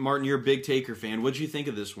you're a big Taker fan. What'd you think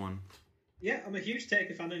of this one? Yeah, I'm a huge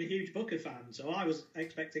Taker fan and a huge Booker fan, so I was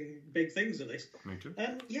expecting big things of this. Me too.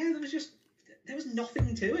 And yeah, there was just there was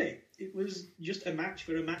nothing to it. It was just a match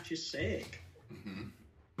for a match's sake. Mm-hmm.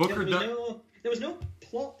 Booker there was no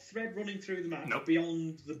plot thread running through the match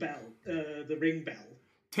beyond the bell, the ring bell.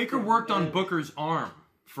 Taker worked on Booker's arm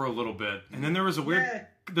for a little bit, and then there was a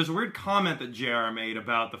weird comment that JR made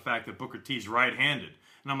about the fact that Booker T's right-handed,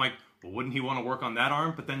 and I'm like, well, wouldn't he want to work on that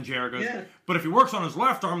arm? But then JR goes, but if he works on his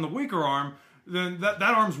left arm, the weaker arm, then that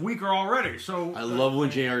arm's weaker already. So I love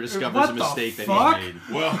when JR discovers a mistake that he made.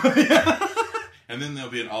 Well, and then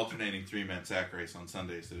there'll be an alternating 3-man sack race on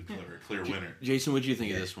Sundays to declare a clear winner. Jason, what do you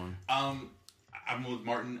think of this one? I'm with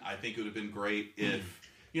Martin. I think it would have been great if,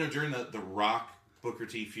 during the Rock Booker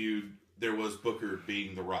T feud, there was Booker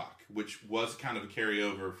being The Rock, which was kind of a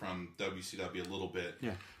carryover from WCW a little bit.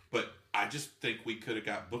 Yeah. But I just think we could have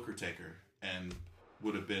got Booker Taker and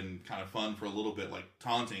would have been kind of fun for a little bit, like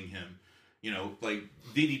taunting him. Like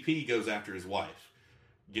DDP goes after his wife,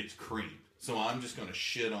 gets creamed. So I'm just going to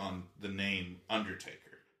shit on the name Undertaker.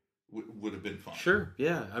 Would have been fun. Sure,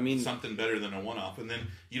 yeah. I mean, something better than a one-off. And then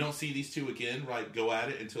you don't see these two again, right? Go at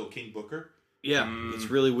it until King Booker. Yeah, it's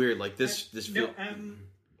really weird. Like this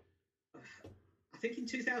I think in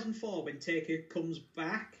 2004 when Taker comes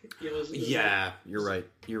back, you're right.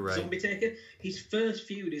 Zombie Taker. His first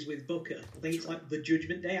feud is with Booker. I think it's like the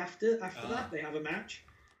Judgment Day after that they have a match.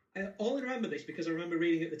 I only remember this because I remember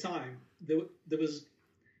reading at the time there was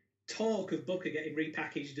talk of Booker getting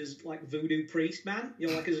repackaged as like Voodoo Priest Man,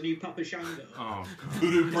 like as a new Papa Shango. Oh,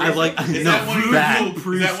 Voodoo Priest. I like is that one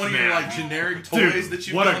of your like generic toys that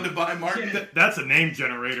you've gone to buy, Martin? Yeah. That's a name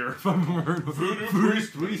generator. Voodoo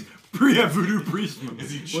Priest. Yeah, Voodoo Priest.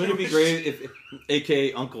 Wouldn't it be great if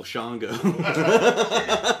AKA Uncle Shango?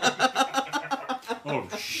 Oh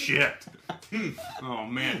shit! Oh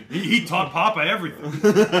man, he taught Papa everything.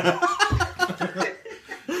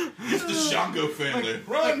 It's the Shango family.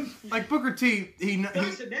 Run! Like Booker T,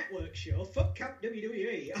 That's a network show. Fuck Camp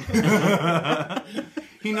WWE.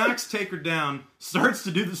 He knocks Taker down, starts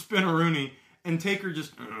to do the spinneroonie, and Taker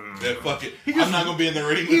just... fuck it. I'm not going to be in the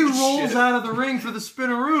ring with He this rolls shit. out of the ring for the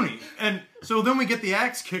spinneroonie. And so then we get the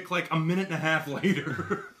axe kick like a minute and a half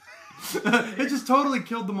later. It just totally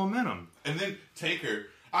killed the momentum. And then Taker,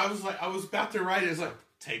 I was about to write it. It's like,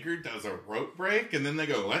 Taker does a rope break, and then they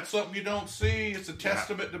go, that's something you don't see. It's a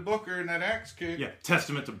testament to Booker and that axe kick. Yeah,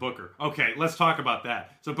 testament to Booker. Okay, let's talk about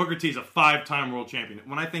that. So Booker T's a 5-time world champion.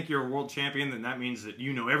 When I think you're a world champion, then that means that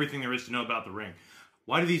you know everything there is to know about the ring.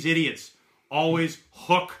 Why do these idiots always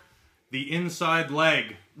hook the inside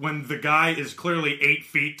leg when the guy is clearly 8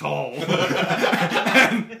 feet tall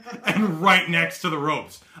and right next to the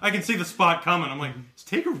ropes? I can see the spot coming. I'm like, is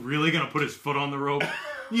Taker really going to put his foot on the rope?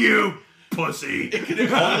 You pussy. It could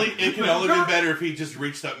only be better if he just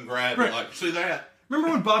reached up and grabbed it. Like, see that?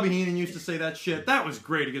 Remember when Bobby Heenan used to say that shit? That was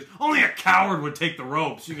great. He goes, only a coward would take the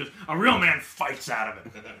ropes. He goes, a real man fights out of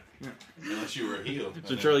it. Yeah. Unless you were a heel.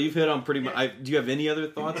 So, Charlie, you've hit on pretty much... do you have any other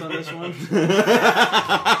thoughts on this one?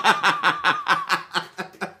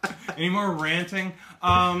 Any more ranting?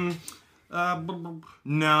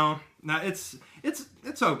 No, it's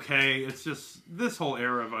okay. It's just this whole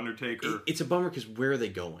era of Undertaker. It's a bummer because where are they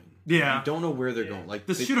going? Yeah, you don't know where they're going. Like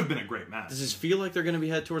this should have been a great match. Does this feel like they're going to be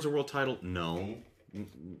headed towards a world title? No,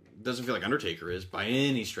 doesn't feel like Undertaker is by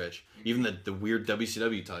any stretch. Even the weird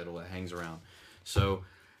WCW title that hangs around. So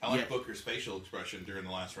I like Booker's facial expression during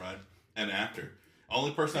the last ride and after.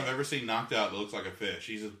 Only person I've ever seen knocked out that looks like a fish.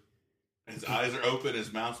 His eyes are open,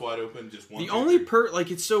 his mouth's wide open. Just one. The only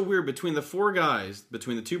it's so weird between the 4 guys,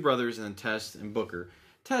 between the 2 brothers and Test and Booker.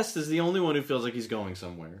 Test is the only one who feels like he's going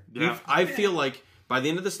somewhere. Yeah. I feel like by the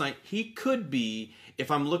end of this night, he could be.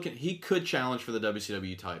 He could challenge for the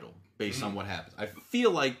WCW title based on what happens. I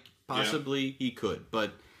feel like possibly he could,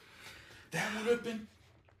 but that would have been.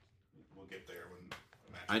 We'll get there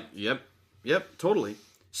when. Yep, totally.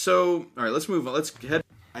 So, all right, let's move on. Let's head.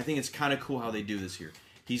 I think it's kind of cool how they do this here.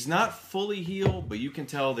 He's not fully heel, but you can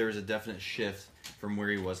tell there's a definite shift from where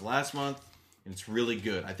he was last month, and it's really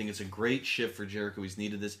good. I think it's a great shift for Jericho. He's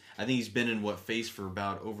needed this. I think he's been in face for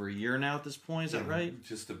about over a year now at this point. Is that right?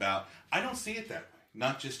 Just about. I don't see it that way.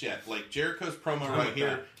 Not just yet. Like Jericho's promo right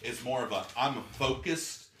here is more of I'm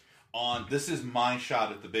focused on this is my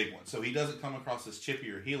shot at the big one. So he doesn't come across as chippy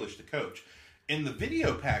or heelish to Coach. In the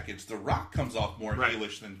video package, The Rock comes off more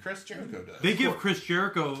heelish than Chris Jericho does. They give Chris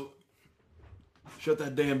Jericho. Shut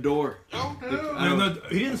that damn door. Oh, no. No,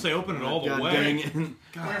 he didn't say open it all the way. Dang it.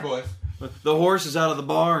 Come here, boys. The horse is out of the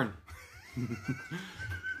barn.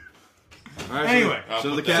 All right, anyway.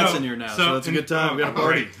 So the cat's in here now. So it's a good time. We got a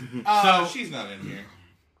party. She's not in here.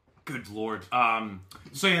 Good Lord.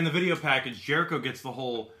 So in the video package, Jericho gets the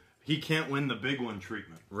whole he can't win the big one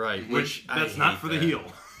treatment. Right. Which that's not for the heel.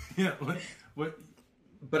 Yeah,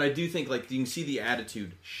 But I do think, like, you can see the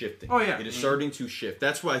attitude shifting. Oh, yeah. It is starting to shift.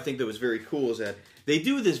 That's what I think that was very cool, is that they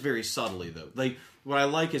do this very subtly, though. Like, what I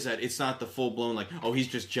like is that it's not the full-blown, like, oh, he's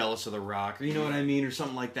just jealous of The Rock, or you know what I mean, or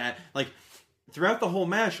something like that. Like, throughout the whole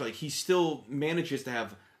match, like, he still manages to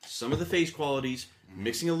have some of the face qualities,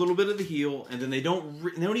 mixing a little bit of the heel, and then they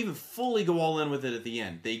don't even fully go all in with it at the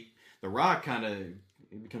end. The Rock kind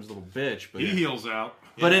of becomes a little bitch. But he heals out.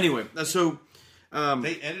 But anyway, so...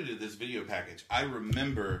 they edited this video package. I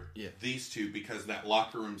remember these two because that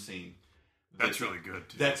locker room scene. That's really good,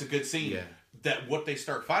 too. That's a good scene. Yeah. That what they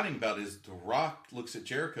start fighting about is The Rock looks at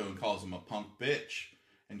Jericho and calls him a punk bitch.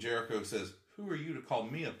 And Jericho says, "Who are you to call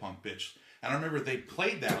me a punk bitch?" And I remember they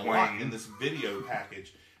played that a lot in this video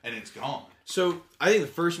package, and it's gone. So I think the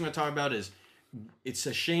first thing I'm going to talk about is it's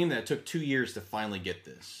a shame that it took 2 years to finally get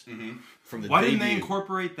this. Mm-hmm. From the Why debut. didn't they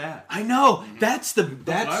incorporate that? I know. That's the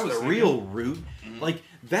thinking. real root. Like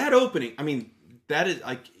that opening. I mean, that is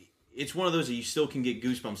like it's one of those that you still can get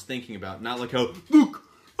goosebumps thinking about. Not like how look,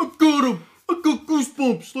 I got him. I got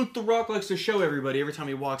goosebumps. Look, The Rock likes to show everybody every time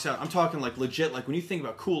he walks out. I'm talking like legit. Like when you think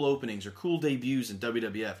about cool openings or cool debuts in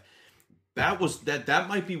WWF. That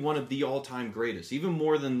might be one of the all-time greatest, even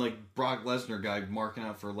more than like Brock Lesnar guy marking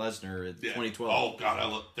out for Lesnar in 2012. Oh God, I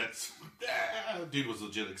love that's dude was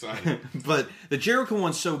legit excited. But the Jericho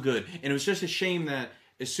one's so good, and it was just a shame that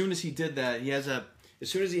as soon as he did that, as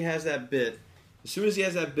soon as he has that bit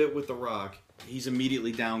with The Rock, he's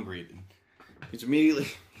immediately downgraded. He's immediately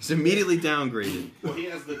downgraded. Well, he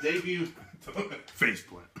has the debut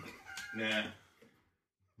faceplant. Nah.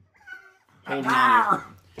 Holding on.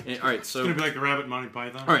 And, all right, so it's gonna be like the Rabbit Monty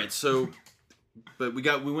Python. All right, so, but we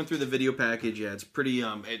went through the video package. Yeah, it's pretty.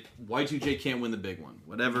 Y2J can't win the big one.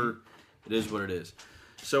 Whatever, it is what it is.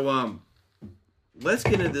 So, let's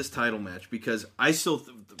get into this title match because I still,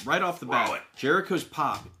 right off the bat, Jericho's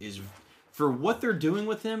pop is, for what they're doing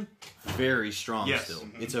with him, very strong. Yes. Still,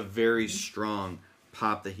 it's a very strong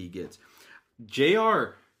pop that he gets.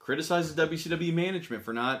 JR criticizes WCW management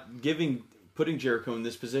for not putting Jericho in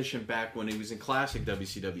this position back when he was in classic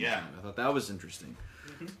WCW time. I thought that was interesting.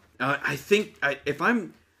 Mm-hmm.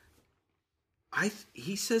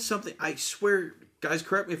 He says something, I swear, guys,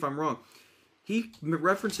 correct me if I'm wrong. He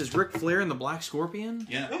references Ric Flair and the Black Scorpion?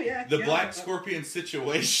 Yeah. Oh, yeah. The Black Scorpion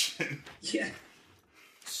situation. Yeah.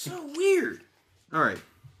 So weird. All right.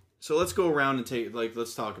 So let's go around and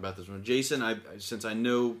let's talk about this one. Jason, since I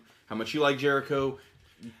know how much you like Jericho,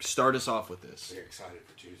 start us off with this. Very excited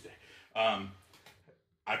for Tuesday.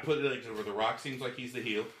 I put it like where The Rock seems like he's the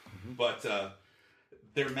heel, but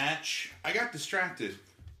their match, I got distracted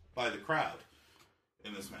by the crowd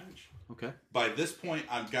in this match. Okay. By this point,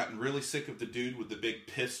 I've gotten really sick of the dude with the big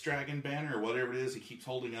piss dragon banner or whatever it is he keeps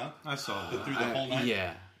holding up. I saw that. Through the whole night.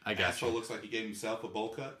 Yeah, I got Asshole you. looks like he gave himself a bowl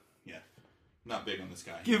cut. Yeah. Not big on this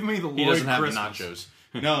guy. Give me the Lloyd He doesn't have Christmas.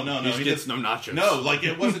 the nachos. No. He gets no nachos. No, like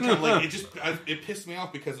it wasn't kind of like it pissed me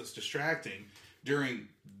off because it's distracting during,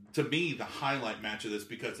 to me, the highlight match of this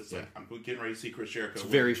because it's like I'm getting ready to see Chris Jericho. It's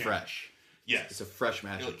very fresh. Yes, it's a fresh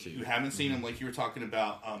matchup too. You haven't seen him like you were talking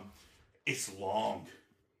about. It's long.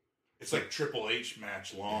 It's like Triple H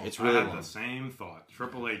match long. It's really I had long. the same thought.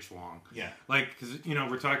 Triple H long. Yeah, like because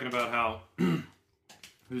we're talking about how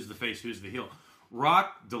who's the face, who's the heel.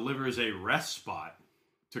 Rock delivers a rest spot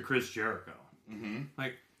to Chris Jericho. Mm-hmm.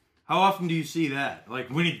 Like, how often do you see that? Like,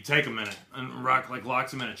 we need to take a minute, and Rock like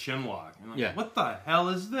locks him in a chin lock. And like, what the hell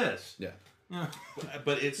is this? Yeah.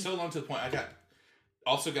 But it's so long to the point I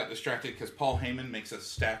also got distracted because Paul Heyman makes a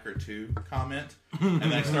Stacker 2 comment,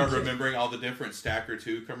 and I started remembering all the different Stacker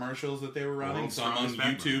 2 commercials that they were running. So I'm on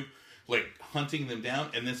YouTube, like hunting them down,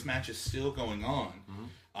 and this match is still going on.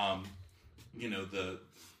 Mm-hmm.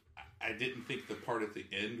 I didn't think the part at the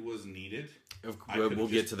end was needed. We'll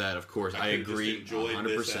get to that, of course. I agree. Enjoyed 100%.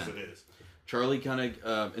 this as it is. Charlie, kind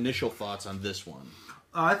of initial thoughts on this one?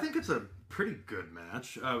 I think it's a pretty good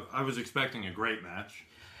match. I was expecting a great match.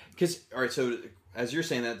 All right, so as you're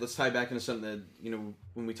saying that, let's tie back into something that,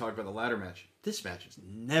 when we talked about the ladder match, this match is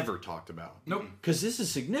never talked about. Nope. Because this is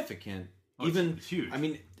significant. Oh, it's huge. I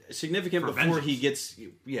mean, significant for before vengeance. he gets...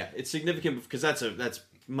 Yeah, it's significant because that's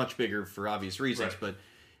much bigger for obvious reasons, Right. but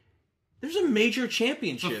there's a major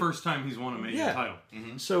championship. It's the first time he's won a major title.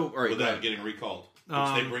 Mm-hmm. So, all right. Without getting recalled. Which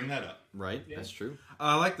they bring that up. Right, that's true.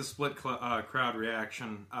 I like the split crowd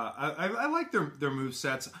reaction. I like their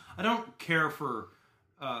movesets. I don't care for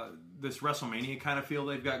this WrestleMania kind of feel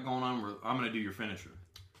they've got going on where I'm going to do your finisher.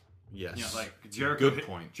 Yes. Like Jericho. Good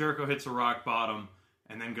point. Jericho hits a rock bottom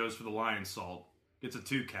and then goes for the lion salt, gets a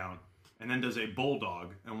 2 count, and then does a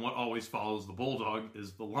bulldog, and what always follows the bulldog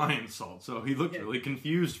is the lion salt. So he looked really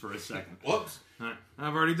confused for a second. Whoops.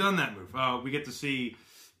 I've already done that move. We get to see,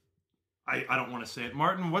 I don't want to say it.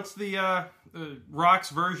 Martin, what's the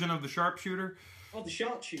Rock's version of the sharpshooter? Oh, the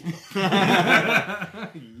sharpshooter.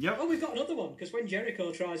 Yep. Oh, we've got another one, because when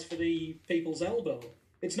Jericho tries for the people's elbow,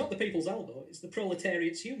 it's not the people's elbow, it's the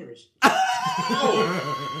proletariat's humerus. Whoa!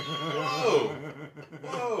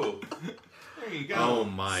 Whoa! There you go. Oh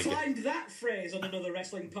my god. Find that phrase on another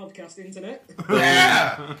wrestling podcast internet.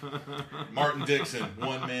 Yeah! Martin Dixon,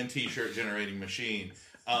 one-man T-shirt generating machine.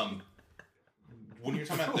 When you're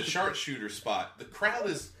talking about the sharpshooter spot, the crowd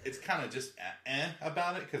it's kind of just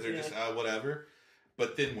about it because they're just whatever.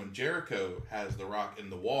 But then when Jericho has the Rock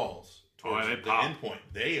in the walls towards the end point,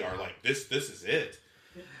 they are like, this is it.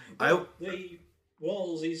 The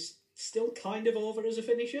walls is still kind of over as a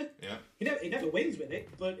finisher. Yeah. He never wins with it,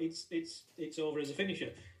 but it's over as a finisher.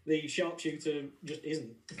 The sharpshooter just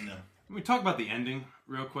isn't. No. Can we talk about the ending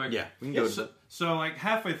real quick? Yeah, we can go to So like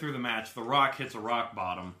halfway through the match, The Rock hits a rock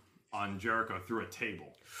bottom on Jericho through a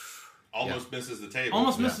table. Almost misses the table.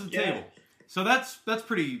 Almost misses the table. So that's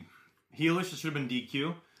pretty heelish. It should have been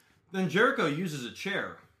DQ. Then Jericho uses a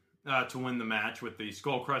chair to win the match with the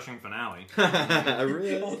skull-crushing finale.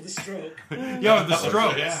 Oh, the stroke. Yeah, with the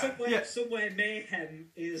stroke. Somewhere Mayhem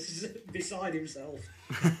is beside himself.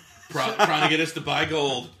 Trying to get us to buy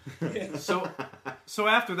gold. So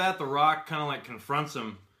after that, The Rock kind of like confronts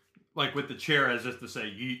him, like with the chair, as if to say,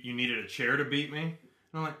 "You needed a chair to beat me."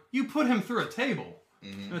 And I'm like, "You put him through a table.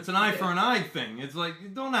 Mm-hmm. It's an eye for an eye thing. It's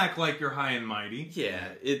like, don't act like you're high and mighty." Yeah.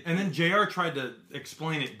 And then JR tried to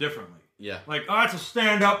explain it differently. Yeah. Like, oh, it's a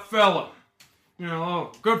stand-up fella. You know,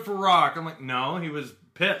 oh, good for Rock. I'm like, no, he was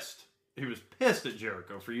pissed. He was pissed at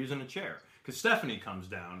Jericho for using a chair. Because Stephanie comes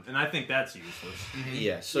down, and I think that's useless.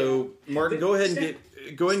 Yeah, so, Martin, go ahead and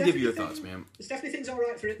give your thoughts, man. Stephanie thinks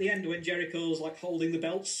alright for at the end when Jericho's like holding the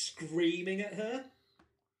belt, screaming at her.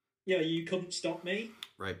 Yeah, you couldn't stop me.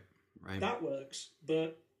 Right. That works.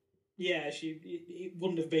 But, yeah, it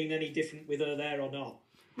wouldn't have been any different with her there or not.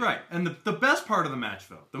 Right, and the best part of the match,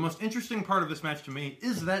 though, the most interesting part of this match to me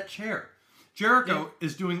is that chair. Jericho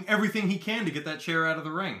is doing everything he can to get that chair out of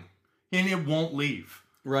the ring, and it won't leave.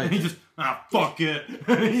 Right. And he just, fuck it.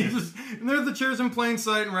 And there's the chairs in plain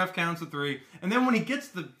sight, and ref counts to 3. And then when he gets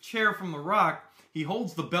the chair from The Rock, he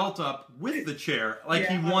holds the belt up with the chair like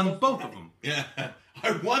he won both of them. Yeah,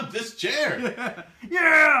 I won this chair.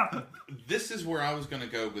 Yeah! This is where I was going to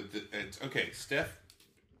go with okay, Steph,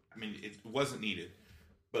 I mean, it wasn't needed.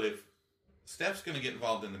 But if Steph's going to get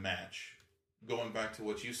involved in the match, going back to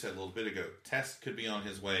what you said a little bit ago, Test could be on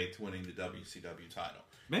his way to winning the WCW title.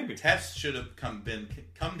 Maybe. Test should have come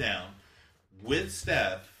down with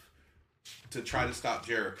Steph to try to stop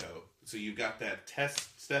Jericho. So you've got that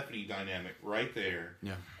Test-Stephanie dynamic right there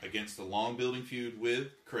against the long building feud with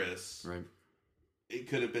Chris. Right. It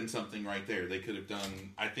could have been something right there. They could have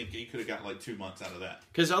done, I think he could have got like 2 months out of that.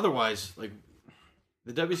 Because otherwise, like,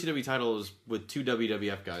 the WCW title is with 2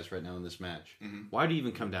 WWF guys right now in this match. Mm-hmm. Why do you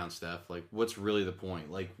even come down, Steph? Like, what's really the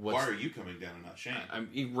point? Like, why are you coming down and not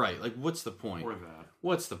Shane? Right. Like, what's the point? Or that.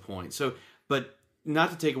 What's the point? So, but not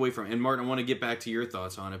to take away from, and Martin, I want to get back to your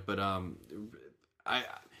thoughts on it, but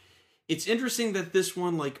it's interesting that this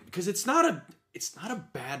one, like, because it's not a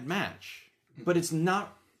bad match, but it's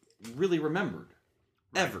not really remembered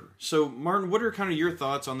ever. So, Martin, what are kind of your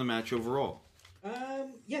thoughts on the match overall?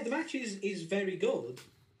 Yeah, the match is very good,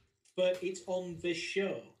 but it's on this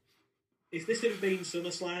show. If this had been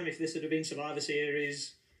SummerSlam, if this had been Survivor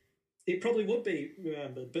Series, it probably would be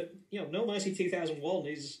remembered. But, No Mercy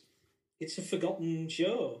 2001 it's a forgotten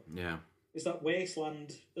show. Yeah. It's that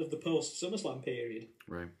wasteland of the post-SummerSlam period.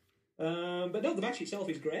 Right. But no, the match itself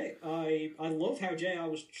is great. I love how JR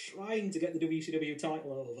was trying to get the WCW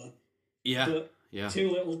title over. Yeah. But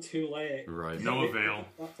too little, too late. Right. No avail.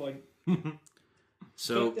 At that point.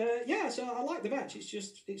 So so I like the match. It's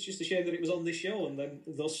just a shame that it was on this show and then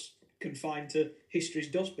thus confined to history's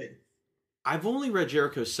dustbin. I've only read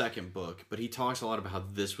Jericho's second book, but he talks a lot about how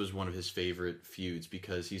this was one of his favorite feuds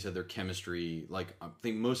because he said their chemistry, like I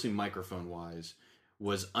think mostly microphone wise,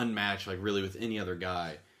 was unmatched, like really with any other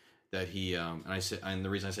guy that he and the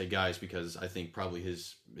reason I say guys because I think probably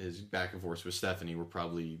his back and forth with Stephanie were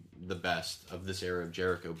probably the best of this era of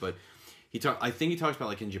Jericho. But I think he talks about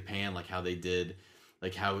like in Japan, like how they did.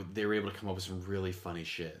 Like how they were able to come up with some really funny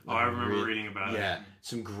shit. Like I remember reading about it. Yeah,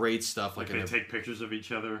 some great stuff. Like they take pictures of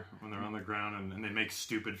each other when they're on the ground, and they make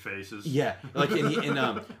stupid faces. Yeah, like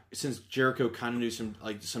and since Jericho kind of knew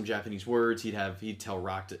some Japanese words, he'd tell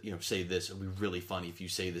Rock to say this. It'll be really funny if you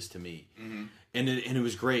say this to me. Mm-hmm. And it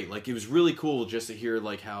was great. Like it was really cool just to hear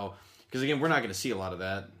like how. because again, we're not going to see a lot of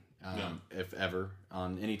that, if ever,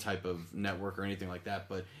 on any type of network or anything like that.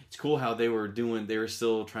 But it's cool how they were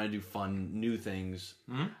still trying to do fun, new things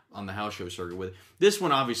on the house show circuit. With this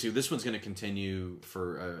one, obviously, this one's going to continue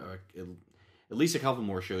for at least a couple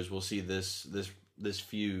more shows. We'll see this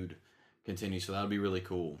feud continue, so that'll be really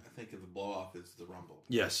cool. I think the blow off is the Rumble.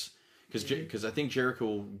 Yes. Because I think Jericho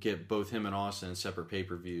will get both him and Austin separate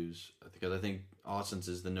pay-per-views. Because I think Austin's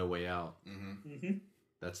is the No Way Out.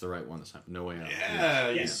 That's the right one this time. No Way Out. Yeah,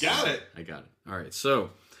 Yes. you got it. I got it. All right, so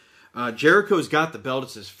Jericho's got the belt.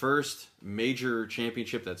 It's his first major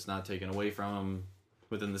championship that's not taken away from him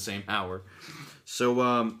within the same hour.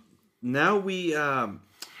 So now we...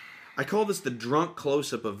 I call this the drunk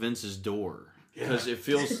close-up of Vince's door. Because it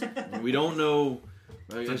feels... we don't know...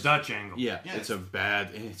 It's a Dutch angle. Yeah, it's a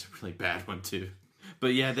really bad one too.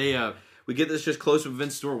 But yeah, we get this just close with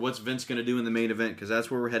Vince's door. What's Vince going to do in the main event? Because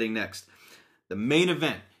that's where we're heading next. The main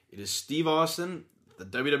event. It is Steve Austin, the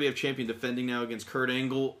WWF champion, defending now against Kurt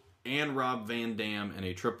Angle and Rob Van Dam in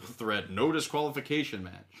a triple threat, no disqualification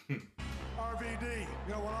match. RVD,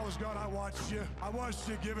 when I was gone, I watched you. I watched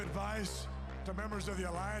you give advice to members of the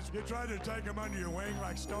Alliance. You tried to take them under your wing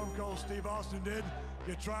like Stone Cold Steve Austin did.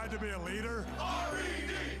 You tried to be a leader. RVD!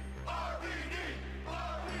 RVD!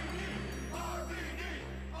 RVD! RVD!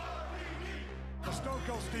 RVD! Stone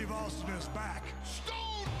Cold Steve Austin is back.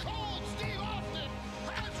 Stone Cold Steve Austin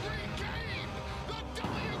has regained the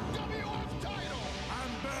WWF title!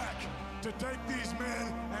 I'm back to take these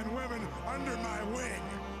men and women under my wing.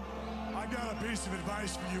 I got a piece of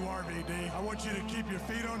advice for you, RVD. I want you to keep your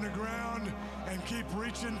feet on the ground and keep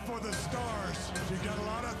reaching for the stars. You got a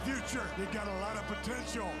lot of future. You got a lot of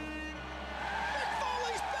potential. Mick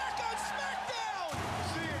Foley's back on SmackDown!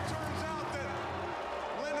 See, it turns out that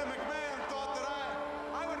Linda McMahon thought that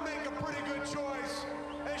I would make a pretty good choice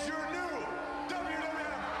as your new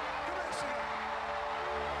WWF commissioner.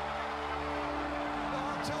 Well,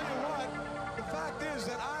 I'll tell you what, the fact is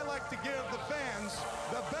that I like to give the fans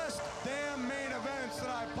the best damn main events that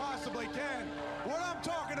I possibly can. What I'm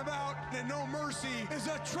talking about in No Mercy is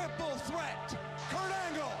a triple threat. Kurt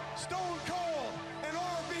Angle, Stone Cold, and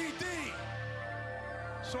RVD.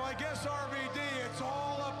 So I guess RVD, it's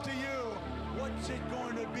all up to you. What's it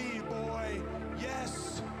going to be, boy?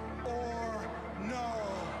 Yes or no?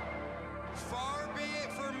 Far be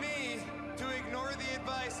it for me to ignore the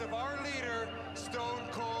advice of our leader, Stone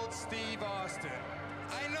Cold Steve Austin.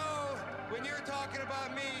 I know when you're talking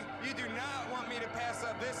about me, you do not want me to pass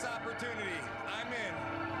up this opportunity. I'm in.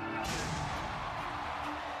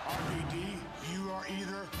 RVD, you are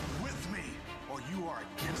either with me or you are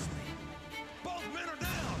against me. Both men are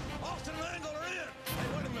down. Austin and Angle are in. Hey,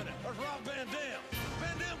 wait a minute. There's Rob Van Dam.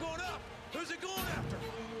 Van Dam going up. Who's he going after?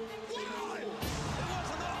 Why? It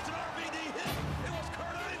wasn't Austin RVD hit. It was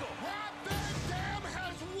Kurt Angle. Rob Van Dam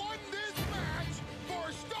has won this match for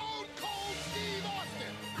Stone Cold Steve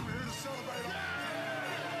Austin. We're here to celebrate.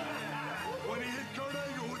 When he hit Kurt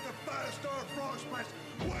Angle with the five-star frog splash,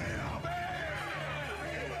 way up.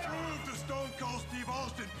 It proved to Stone Cold Steve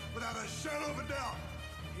Austin without a shadow of a doubt.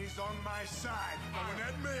 He's on my side. And when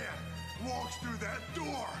that man walks through that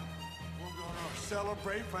door, we're gonna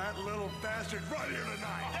celebrate for that little bastard right here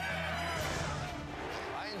tonight.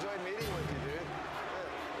 I enjoyed meeting with you, dude.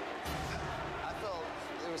 I felt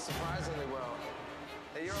it was surprisingly well.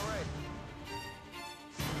 Hey, you're all right.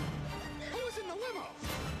 Who's in the limo?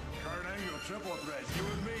 Kurt Angle, triple threat, you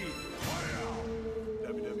and me. Wow.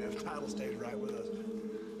 WWF title stays right with us.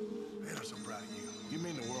 Man, I'm so proud of you. You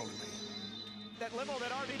mean the world to me. That limo that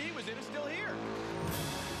RVD was in is still here.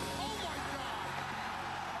 Oh my God!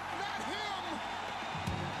 Not him!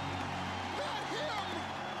 Not him!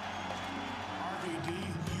 RVD,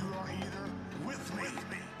 you are either with me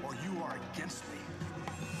or you are against me.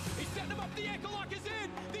 He's setting him up. The ankle lock is in.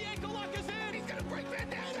 The ankle lock is in. He's gonna break Van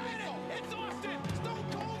Dam's ankle. It's Austin. Stone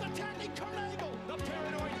Cold attacking Kurt Angle. The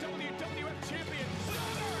paranoid WWF champion.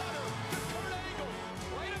 Stunner to Kurt Angle.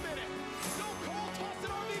 Wait a minute. Stone Cold tossing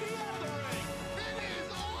RVD out of the ring. It is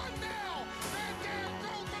on now! Van Dam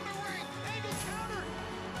thrown from the ring! Angle countered.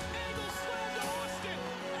 Angle slammed to Austin.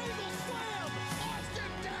 Angle slam.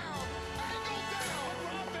 Austin down! Angle down!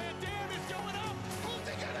 Rob Van Dam is going up. Who's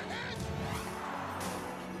he gonna hit?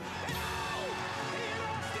 He hit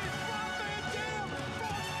Austin. Rob Van Dam.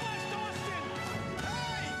 Frog splashed Austin.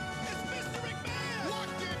 Hey! It's Mr. McMahon! What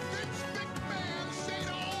did Vince McMahon say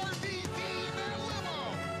to RVD in that limo?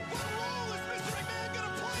 What role is Mr. McMahon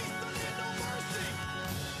gonna play Sunday at No Mercy?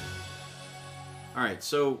 All right,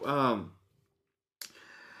 so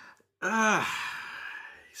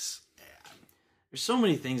there's so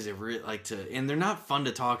many things that really like to, and they're not fun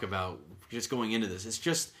to talk about just going into this. It's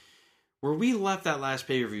just where we left that last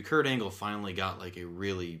pay-per-view, Kurt Angle finally got like a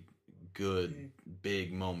really good,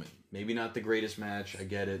 big moment. Maybe not the greatest match. I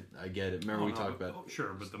get it. Remember we talked about it.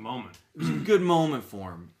 Sure, but the moment. It was a good moment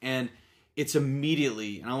for him. And it's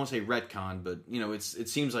immediately, and I don't want to say retcon, but it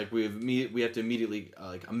seems like we have to immediately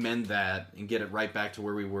amend that and get it right back to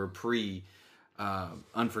where we were pre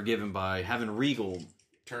Unforgiven by having Regal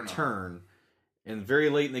turn and very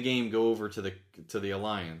late in the game go over to the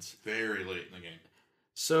Alliance. Very late in the game.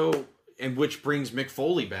 So, and which brings Mick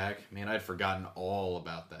Foley back. Man, I'd forgotten all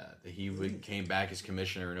about that. He came back as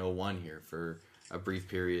commissioner in 01 here for a brief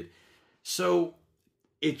period. So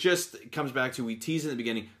it just comes back to, we teased in the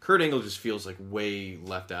beginning, Kurt Angle just feels like way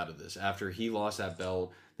left out of this. After he lost that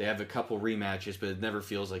belt, they have a couple rematches, but it never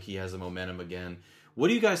feels like he has the momentum again. What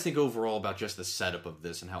do you guys think overall about just the setup of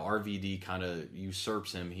this and how RVD kind of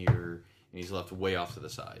usurps him here and he's left way off to the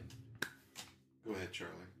side? Go ahead,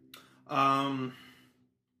 Charlie.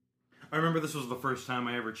 I remember this was the first time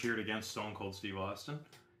I ever cheered against Stone Cold Steve Austin.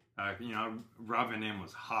 Rob Van Dam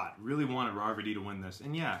was hot. Really wanted RVD to win this.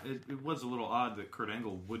 And yeah, it was a little odd that Kurt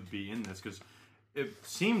Angle would be in this because it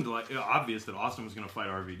seemed like obvious that Austin was going to fight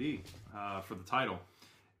RVD for the title.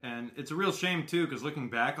 And it's a real shame, too, because looking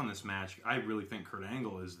back on this match, I really think Kurt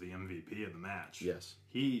Angle is the MVP of the match. Yes.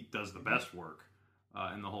 He does the best work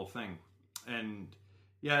in the whole thing. And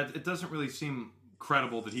yeah, it doesn't really seem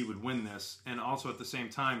credible that he would win this. And also at the same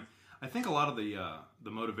time, I think a lot of the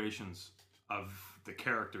motivations of the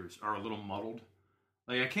characters are a little muddled.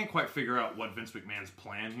 Like, I can't quite figure out what Vince McMahon's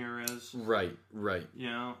plan here is. Right. You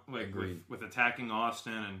know, like with attacking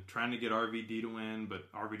Austin and trying to get RVD to win,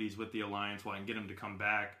 but RVD's with the Alliance while I can get him to come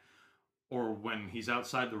back. Or when he's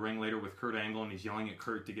outside the ring later with Kurt Angle and he's yelling at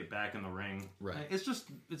Kurt to get back in the ring. Right. It's just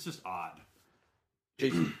odd.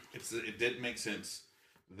 It didn't make sense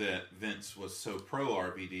that Vince was so pro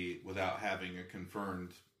RVD without having a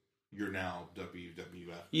confirmed, you're now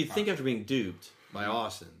WWF. You'd think after being duped by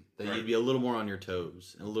Austin that you'd be a little more on your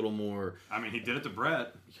toes and a little more. I mean, he did it to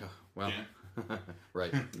Brett. Yeah, well,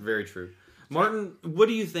 right, very true. Martin, what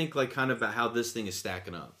do you think, kind of about how this thing is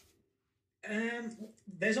stacking up?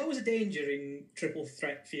 There's always a danger in triple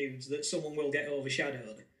threat feuds that someone will get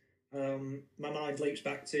overshadowed. My mind leaps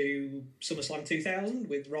back to SummerSlam 2000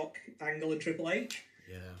 with Rock, Angle, and Triple H.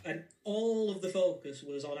 Yeah, and all of the focus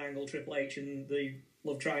was on Angle, Triple H, and the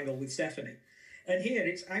love triangle with Stephanie. And here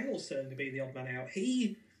it's Angle's turn to be the odd man out.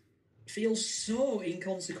 He feels so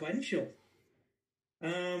inconsequential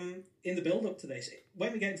in the build-up to this.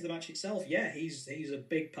 When we get into the match itself, yeah, he's a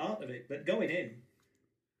big part of it. But going in,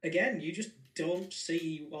 again, you just don't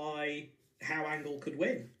see how Angle could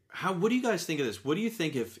win. What do you guys think of this? What do you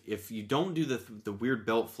think if you don't do the weird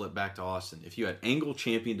belt flip back to Austin, if you had Angle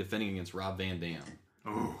champion defending against Rob Van Dam?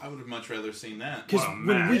 Oh, I would have much rather seen that. Because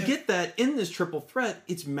when we get that in this triple threat,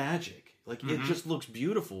 it's magic. It just looks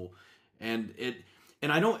beautiful, and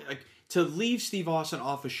I don't to leave Steve Austin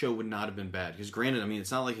off a show would not have been bad. Because granted, I mean,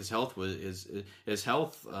 it's not like his health would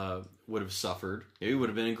have suffered. He would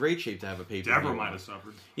have been in great shape to have a pay-per-view. Deborah might have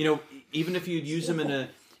suffered. Even if you'd use him in a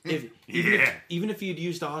even if you'd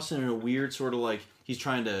used Austin in a weird sort of he's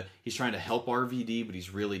trying to help RVD, but he's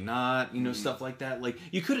really not. Stuff like that.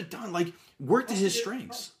 You could have done worked to his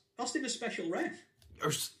strengths. Austin a special ref.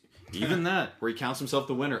 Or even that, where he counts himself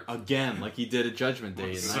the winner again, like he did at Judgment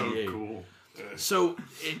Day in '98. So cool. So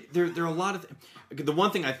there are a lot of. The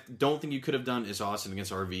one thing I don't think you could have done is Austin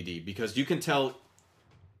against RVD, because you can tell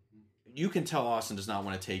Austin does not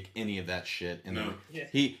want to take any of that shit. And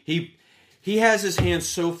he has his hands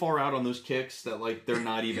so far out on those kicks that they're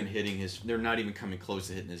not even they're not even coming close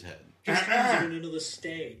to hitting his head. His hands are in another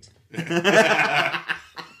state.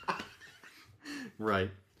 Right.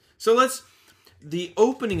 So the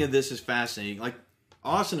opening of this is fascinating.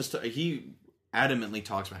 Austin he adamantly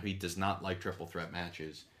talks about how he does not like triple threat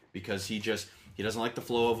matches because he doesn't like the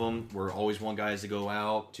flow of them, where always one guy has to go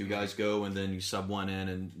out, two guys go, and then you sub one in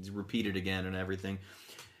and repeat it again and everything.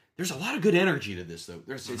 There's a lot of good energy to this, though.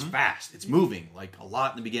 It's fast. It's moving, a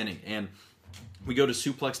lot in the beginning. And we go to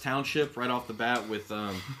Suplex Township right off the bat with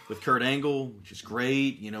Kurt Angle, which is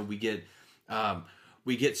great.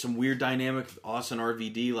 We get some weird dynamic with Austin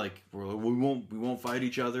RVD, we won't fight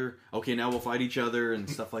each other. Okay, now we'll fight each other and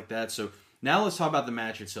stuff like that. So now let's talk about the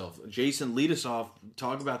match itself. Jason, lead us off.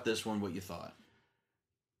 Talk about this one, what you thought.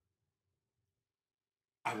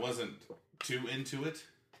 I wasn't too into it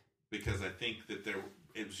because I think that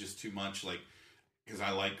it was just too much. Because I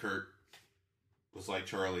like Kurt, was like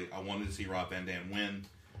Charlie. I wanted to see Rob Van Dam win,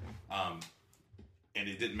 and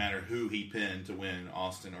it didn't matter who he pinned to win,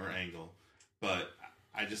 Austin or Angle. But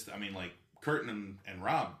Kurt and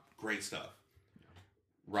Rob, great stuff.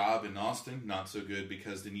 Rob and Austin, not so good,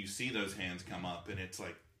 because then you see those hands come up, and it's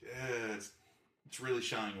like, it's really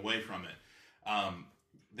shying away from it.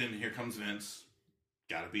 Then here comes Vince.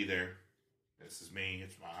 Got to be there. This is me.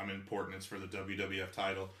 I'm important. It's for the WWF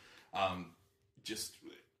title. I'm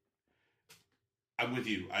with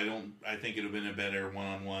you. I think it would have been a better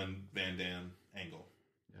one-on-one Van Dam angle.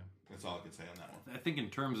 Yeah, that's all I can say on that one. I think in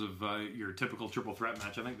terms of your typical triple threat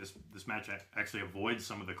match, I think this match actually avoids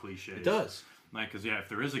some of the cliches. It does. Like, because if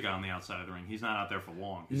there is a guy on the outside of the ring, he's not out there for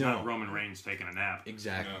long. He's not Roman Reigns taking a nap.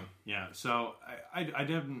 Exactly. Yeah. So I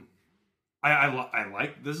didn't. I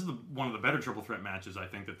like this is one of the better triple threat matches I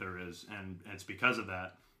think that there is, and it's because of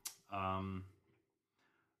that.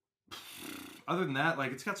 Other than that,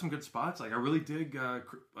 like, it's got some good spots. Like, I really dig.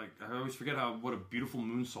 Like, I always forget what a beautiful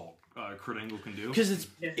moonsault Kurt Angle can do, because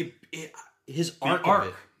his arc of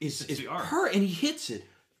it is and he hits it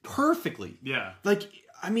perfectly. Yeah. Like,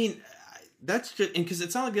 I mean, that's just because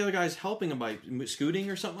it's not like the other guy's helping him by scooting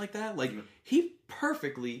or something like that. Like, he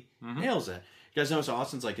perfectly nails that. You guys notice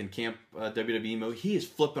Austin's like in camp WWE mode. He is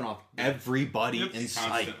flipping off everybody in sight.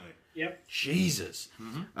 Constantly. Yep. Jesus.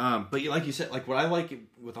 But like you said, like what I like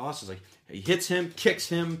with Austin is like he hits him, kicks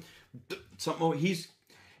him, something.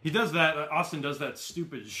 He does that. Austin does that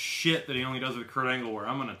stupid shit that he only does with Kurt Angle, where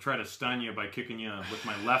I'm going to try to stun you by kicking you with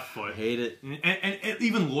my left foot. Hate it. And it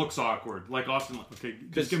even looks awkward. Like Austin, okay,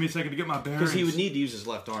 just give me a second to get my bearings. Because he would need to use his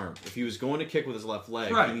left arm. If he was going to kick with his left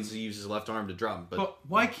leg, he needs to use his left arm to drop him. But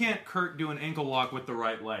why can't Kurt do an ankle lock with the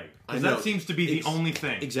right leg? Because that seems to be the only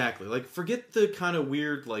thing. Exactly. Like, forget the kind of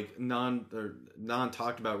weird, like, non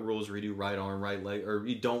talked about rules where you do right arm, right leg, or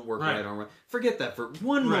you don't work right arm, right. Forget that for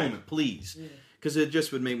one moment, please. Because it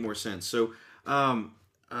just would make more sense. So, I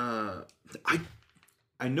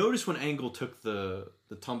noticed when Angle took the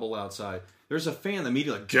tumble outside, there's a fan that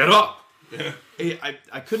immediately like, get up!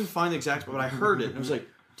 I couldn't find the exact, but I heard it. And I was like,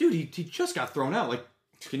 dude, he just got thrown out. Like,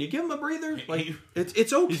 can you give him a breather? Like,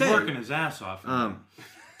 it's okay. He's working his ass off.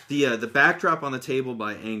 The backdrop on the table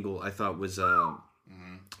by Angle, I thought was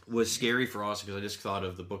scary for Austin, because I just thought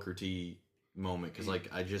of the Booker T moment. Because, like,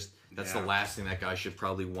 that's the last thing that guy should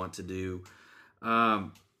probably want to do.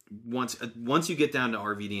 Once you get down to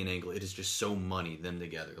RVD and Angle, it is just so money them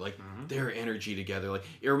together. Like, their energy together. Like,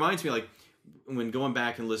 it reminds me, like, when going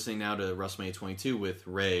back and listening now to WrestleMania 22 with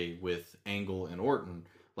Ray, with Angle and Orton,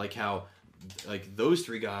 like how, like, those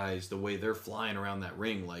three guys, the way they're flying around that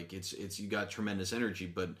ring, like, it's you got tremendous energy.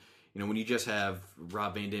 But, you know, when you just have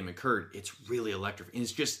Rob Van Dam and Kurt, it's really electric. And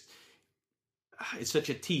it's such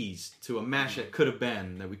a tease to a match that could have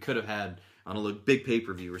been, that we could have had on a big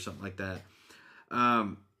pay-per-view or something like that.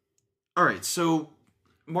 All right, so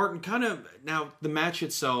Martin, kind of now the match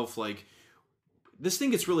itself, like, this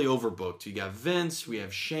thing gets really overbooked. You got Vince, we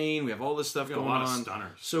have Shane, we have all this stuff going on. A lot of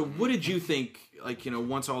stunners. So what did you think, like, you know,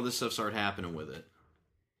 once all this stuff started happening with it?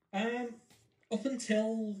 Up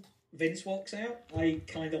until Vince walks out, I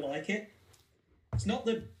kind of like it. It's not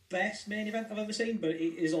the best main event I've ever seen, but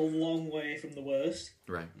it is a long way from the worst.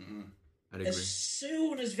 Right. I'd agree. As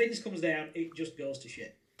soon as Vince comes down, it just goes to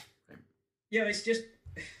shit. Yeah, it's just,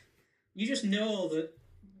 you just know that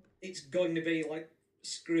it's going to be like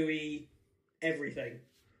screwy everything,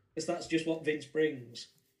 because that's just what Vince brings.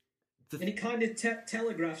 And it kind of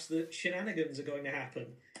telegraphs that shenanigans are going to happen.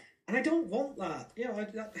 And I don't want that. You know,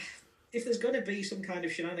 if there's going to be some kind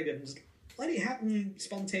of shenanigans, let it happen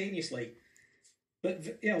spontaneously.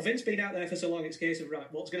 But, you know, Vince being out there for so long, it's a case of, right,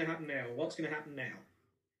 what's going to happen now? What's going to happen now?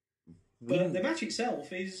 But the match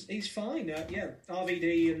itself is fine.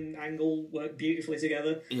 RVD and Angle work beautifully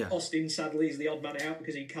together. Yeah. Austin, sadly, is the odd man out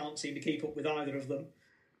because he can't seem to keep up with either of them.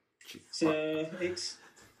 So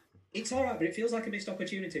it's all right, but it feels like a missed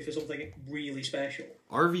opportunity for something really special.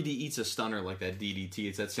 RVD eats a stunner like that DDT.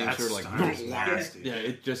 It's that same sort of like...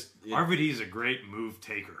 RVD is a great move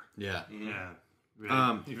taker. Yeah. Yeah. Really.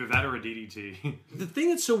 Either that or a DDT. The thing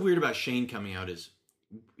that's so weird about Shane coming out is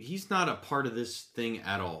he's not a part of this thing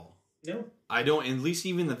at all. No. I don't, at least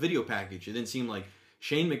even the video package, it didn't seem like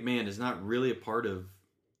Shane McMahon is not really a part of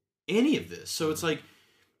any of this. So it's like,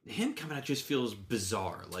 him coming out just feels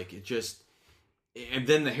bizarre. Like, it just, and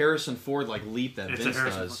then the Harrison Ford, like, leap that Vince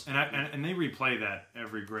does. And they replay that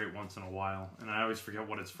every great once in a while, and I always forget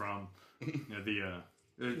what it's from. You know,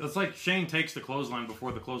 it's like Shane takes the clothesline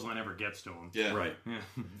before the clothesline ever gets to him. Yeah. Right. Yeah.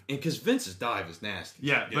 And because Vince's dive is nasty.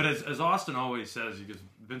 Yeah, but as Austin always says, because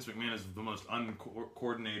Vince McMahon is the most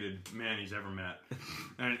uncoordinated man he's ever met.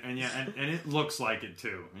 And it looks like it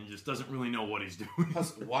too. He just doesn't really know what he's doing.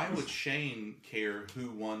 Plus, why would Shane care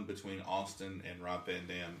who won between Austin and Rob Van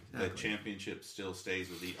Dam? The championship still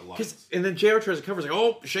stays with the Alliance. And then JR tries to cover, like,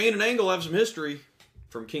 oh, Shane and Angle have some history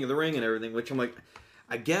from King of the Ring and everything, which I'm like,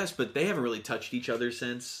 I guess, but they haven't really touched each other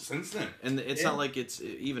since then. And it's not like it's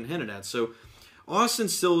even hinted at. So Austin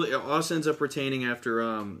ends up retaining after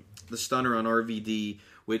the stunner on RVD,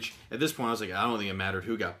 which at this point I was like, I don't think it mattered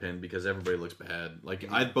who got pinned because everybody looks bad. Like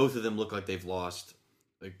both of them look like they've lost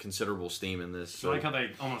a considerable steam in this. So I like how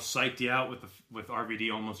they almost psyched you out with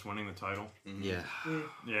RVD almost winning the title. Yeah.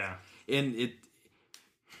 Yeah. And it,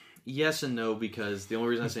 yes and no, because the only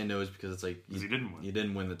reason I say no is because it's like you didn't win. You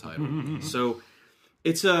didn't win the title. So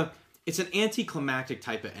it's an anticlimactic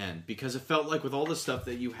type of end because it felt like with all the stuff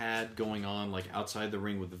that you had going on, like outside the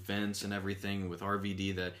ring with the Vince and everything with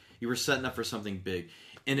RVD, that you were setting up for something big,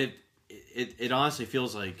 and it honestly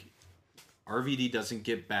feels like RVD doesn't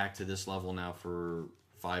get back to this level now for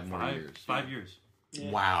 5 more years. 5 years.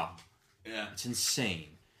 Yeah. Wow. Yeah. It's insane.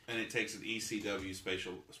 And it takes an ECW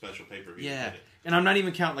special pay-per-view. Yeah. And I'm not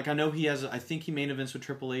even counting, like, I know he has, I think he main events with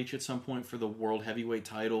Triple H at some point for the World Heavyweight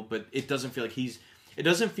title, but it doesn't feel like it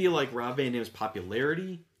doesn't feel like Rob Van Dam's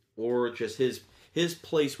popularity or just his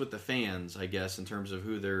place with the fans, I guess, in terms of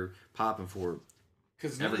who they're popping for.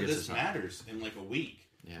 Because none of this matters in like a week.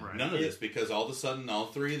 Yeah. Right. None of this, because all of a sudden all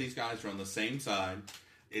 3 of these guys are on the same side.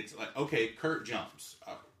 It's like, okay, Kurt jumps.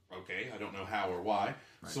 Okay, I don't know how or why.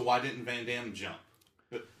 Right. So why didn't Van Dam jump?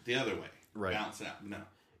 But the other way. Right. Balance it out. No.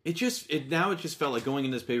 It just felt like going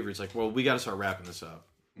into this paper, it's like, well, we got to start wrapping this up,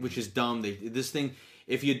 which is dumb. This thing,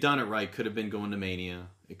 if you had done it right, could have been going to Mania.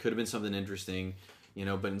 It could have been something interesting,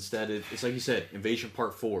 but instead it's like you said, Invasion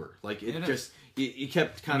Part 4. Like, you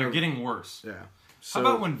kept kind of... getting worse. Yeah. So, how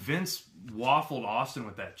about when Vince waffled Austin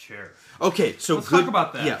with that chair? Okay, so let's talk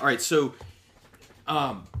about that. Yeah, all right, so...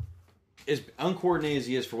 as uncoordinated as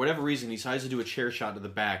he is, for whatever reason, he decides to do a chair shot to the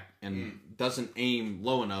back and doesn't aim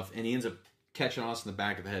low enough, and he ends up catching Austin in the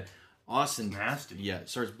back of the head. Austin, nasty. Yeah,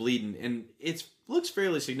 starts bleeding, and it looks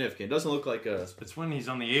fairly significant. It doesn't look like a... It's when he's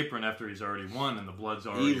on the apron after he's already won, and the blood's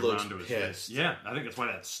already around to his face. Yeah, I think that's why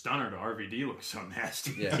that stunner to RVD looks so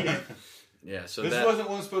nasty. Yeah, yeah. So this wasn't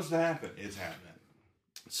what was supposed to happen. It's happening.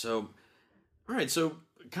 So, all right. So,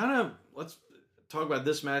 kind of let's talk about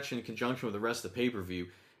this match in conjunction with the rest of the pay-per-view.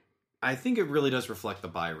 I think it really does reflect the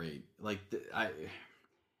buy rate. Like,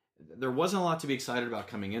 there wasn't a lot to be excited about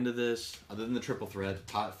coming into this, other than the triple threat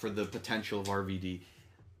for the potential of RVD.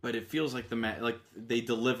 But it feels like they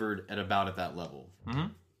delivered at that level. Mm-hmm.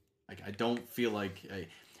 Like, I don't feel like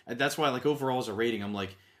that's why, like, overall as a rating, I'm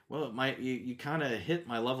like, well, you kind of hit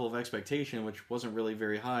my level of expectation, which wasn't really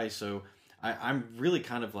very high. So I'm really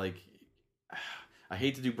kind of like, I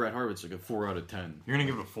hate to do Bret Hart, but it's like a 4 out of 10. You're gonna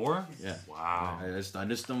give it a 4? Yeah. Wow. I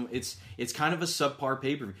just don't. It's kind of a subpar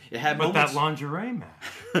pay per view. It had that lingerie match.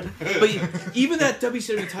 But even that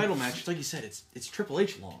WCW title match, it's like you said, it's Triple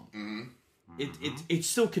H long. Mm-hmm. It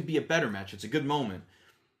still could be a better match. It's a good moment.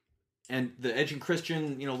 And the Edge and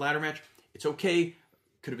Christian, ladder match, it's okay.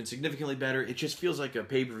 Could have been significantly better. It just feels like a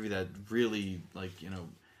pay per view that really,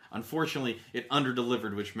 unfortunately, it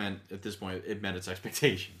under-delivered, which meant at this point it met its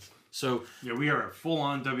expectations. So yeah, we are at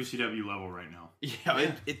full-on WCW level right now.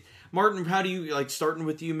 Yeah. Martin, how do you starting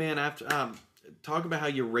with you, man? After talk about how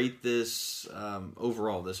you rate this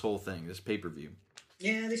overall, this whole thing, this pay per view.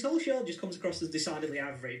 Yeah, this whole show just comes across as decidedly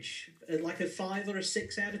average, like a 5 or a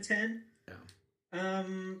 6 out of 10. Yeah.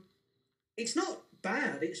 It's not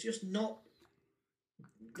bad. It's just not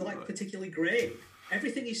particularly great.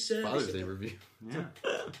 Everything is serviceable. Father's Day review. Yeah.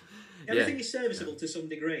 Everything is serviceable to some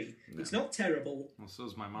degree. Yeah. It's not terrible. Well, so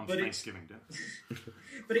is my mom's Thanksgiving dinner.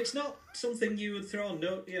 But it's not something you would throw on.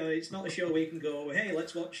 No, it's not a show where you can go, hey,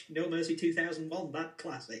 let's watch No Mercy 2001, that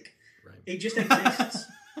classic. Right. It just exists.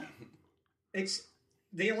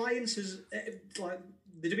 The Alliance has,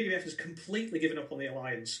 the WWF has completely given up on the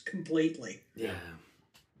Alliance. Completely. Yeah.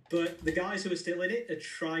 But the guys who are still in it are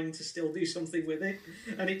trying to still do something with it.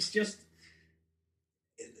 And it's just...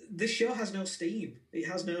 This show has no steam. It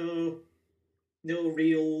has no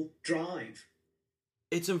real drive.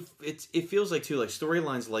 It feels like too, like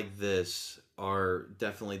storylines like this are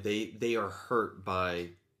definitely they are hurt by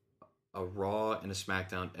a Raw and a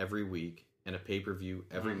SmackDown every week and a pay-per-view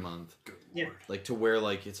every month. Good yeah. Lord. Like to where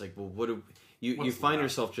it's like, well, what do you find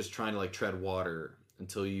yourself just trying to tread water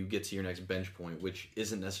until you get to your next bench point, which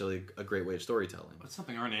isn't necessarily a great way of storytelling. That's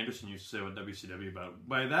something Arn Anderson used to say about WCW about.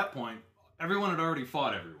 By that point, everyone had already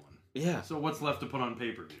fought everyone. Yeah. So what's left to put on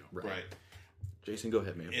pay-per-view? Right. Jason, go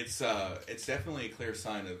ahead, man. It's definitely a clear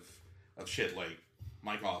sign of shit like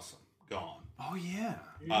Mike Awesome gone. Oh yeah.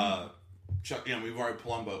 Chuck, we've already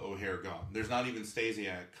Palumbo O'Hare gone. There's not even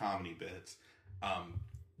Stasiak comedy bits.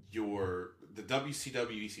 The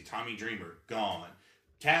WCW EC Tommy Dreamer gone.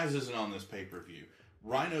 Taz isn't on this pay-per-view.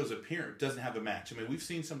 Rhino's appearance doesn't have a match. I mean, we've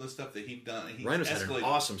seen some of the stuff that he's done. He's Rhino's had an escalated.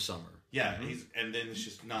 awesome summer. Yeah, and then it's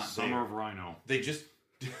just not Summer there. of Rhino. They just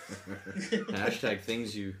Hashtag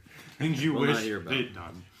things you will wish not hear about. they'd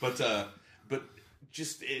done. But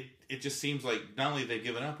just it just seems like not only they've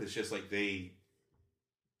given up, it's just like they're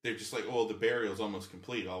just like, oh, the burial's almost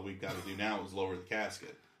complete. All we've got to do now is lower the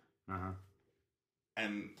casket.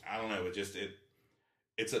 And I don't know,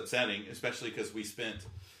 it's upsetting, especially because we spent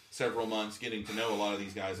several months getting to know a lot of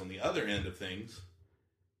these guys on the other end of things,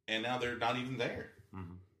 and now they're not even there.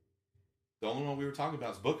 The only one we were talking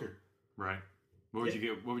about is Booker. Right. What would you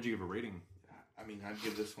give? What would you give a rating? I mean, I'd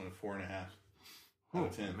give this one a 4.5 out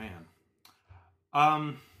of 10. Man.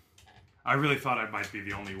 I really thought I might be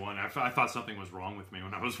the only one. I thought something was wrong with me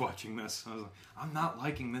when I was watching this. I was like, I'm not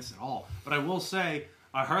liking this at all. But I will say,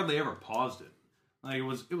 I hardly ever paused it. Like it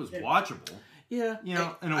was watchable. Yeah, you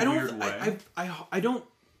know, in a weird way. I don't,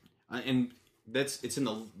 and it's in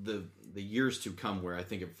the years to come where I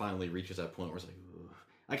think it finally reaches that point where it's like, ugh.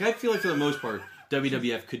 Like I feel like for the most part,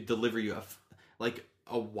 WWF could deliver you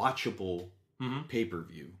a watchable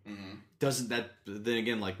pay-per-view. Doesn't that then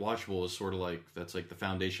again, like watchable is sort of like that's like the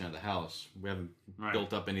foundation of the house. We haven't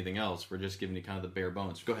built up anything else. We're just giving you kind of the bare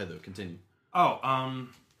bones. Go ahead though, continue.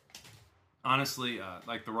 Honestly,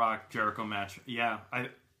 like the Rock Jericho match, yeah, I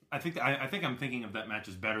think I'm thinking of that match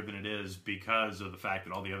as better than it is because of the fact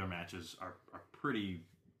that all the other matches are pretty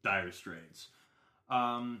dire straits.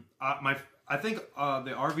 I think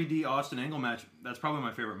the RVD Austin Angle match, that's probably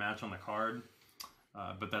my favorite match on the card.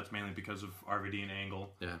 But that's mainly because of RVD and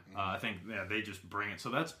Angle. Yeah. I think they just bring it.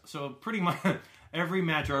 So pretty much every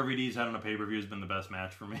match RVD's had on a pay-per-view has been the best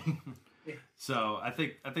match for me. So I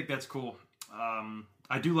think that's cool.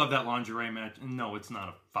 I do love that lingerie match. No, it's not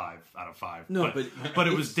a 5 out of 5. No, but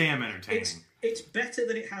it was damn entertaining. It's better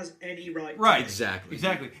than it has any right. Right, exactly.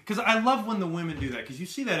 Because I love when the women do that. Because you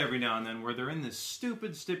see that every now and then where they're in this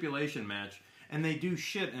stupid stipulation match and they do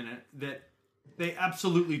shit in it that they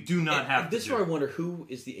absolutely do not have to do. This is where I wonder who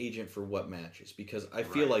is the agent for what matches, because I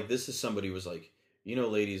feel like this is somebody who was like, you know,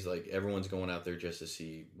 ladies, like everyone's going out there just to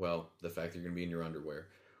see, well, the fact that you're going to be in your underwear.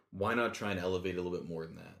 Why not try and elevate it a little bit more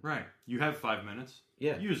than that? Right. You have 5 minutes.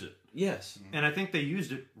 Yeah. Use it. Yes. And I think they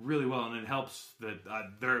used it really well, and it helps that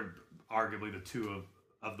they're arguably the two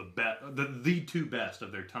of the two best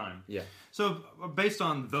of their time. Yeah. So based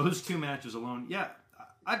on those two matches alone, yeah,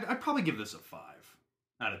 I'd probably give this a 5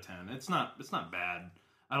 out of 10. It's not bad.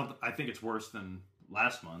 I think it's worse than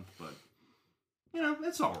last month, but you know,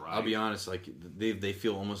 it's all right. I'll be honest, like they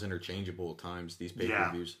feel almost interchangeable at times, these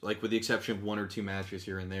pay-per-views. Yeah. Like with the exception of 1 or 2 matches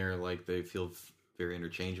here and there, like they feel very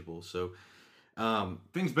interchangeable. So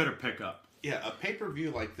things better pick up. Yeah, a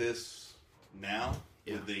pay-per-view like this now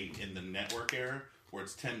in the network era where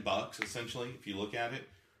it's $10 essentially, if you look at it,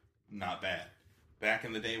 not bad. Back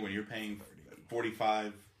in the day when you're paying $45 a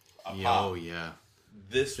pop. Oh yeah.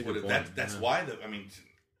 This would that's why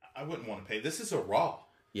I wouldn't want to pay. This is a Raw.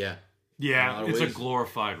 Yeah. Yeah, it's a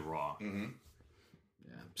glorified Raw. Mm-hmm.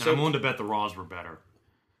 Yeah. So I'm willing to bet the Raws were better.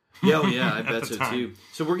 Yeah, I bet so too.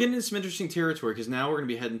 So we're getting into some interesting territory because now we're going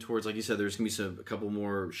to be heading towards, like you said, there's going to be a couple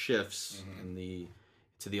more shifts in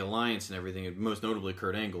to the alliance and everything, and most notably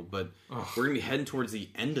Kurt Angle. But we're going to be heading towards the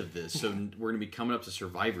end of this, so we're going to be coming up to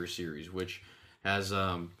Survivor Series, which has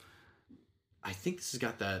I think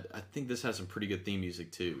this has some pretty good theme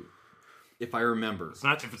music too, if I remember.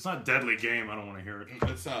 If it's not Deadly Game, I don't want to hear it.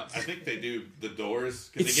 It's not. I think they do the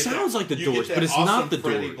Doors. It sounds like the Doors, but it's not the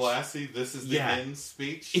Doors. Freddie Blassie, this is the end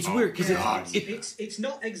speech. It's weird because it's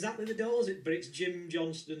not exactly the Doors, but it's Jim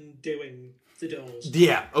Johnston doing the Doors.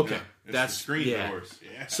 Yeah. Okay. Yeah, That's the screen Doors.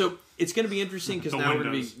 Yeah. So it's going to be interesting because now we're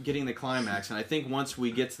going to be getting the climax, and I think once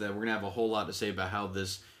we get to that, we're going to have a whole lot to say about how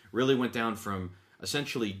this really went down from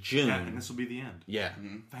essentially June. Yeah, and this will be the end. Yeah.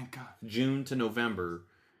 Mm-hmm. Thank God. June to November,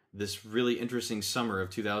 this really interesting summer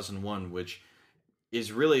of 2001, which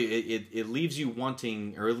is really, it leaves you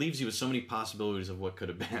wanting, or it leaves you with so many possibilities of what could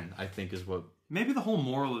have been, I think is what... Maybe the whole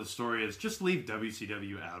moral of the story is just leave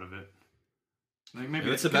WCW out of it. Like maybe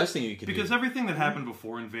that's the best thing you could do. Because everything that happened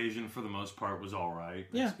before Invasion, for the most part, was all right.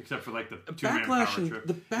 Yeah. Except for like the two-man power trip.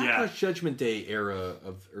 The Backlash Judgment Day era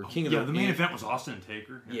or King of the... Yeah, the main event was Austin and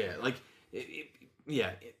Taker. Yeah, like...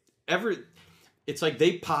 It's like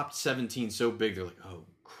they popped 17 so big, they're like, oh,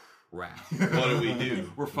 crap. What do we do?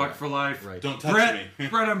 We're fucked for life. Right. Don't touch me.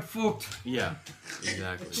 Brett, I'm fucked. Yeah,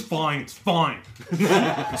 exactly. It's fine.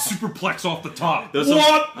 Superplex off the top.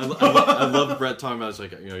 What? I love Brett talking about it. It's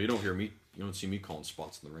like, you don't hear me, you don't see me calling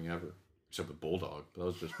spots in the ring ever. Except with Bulldog. That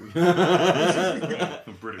was just weird. Ever,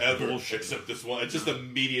 except this one. It's just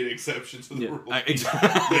immediate exception to the rule.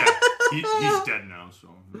 Exactly. Yeah, he's dead now, so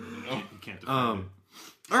you can't defend it.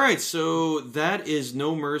 All right, so that is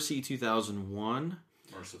No Mercy 2001.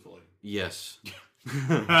 Mercifully. Yes.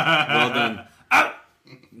 Well done.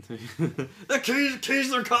 The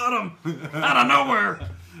Keysler caught him out of nowhere.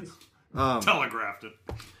 Telegraphed it.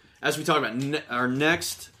 As we talk about our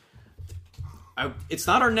next, it's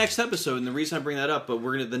not our next episode, and the reason I bring that up, but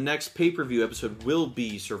the next pay-per-view episode will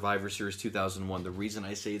be Survivor Series 2001. The reason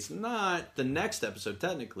I say it's not the next episode,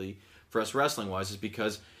 technically, for us wrestling-wise, is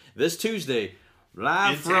because this Tuesday,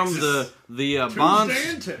 live from the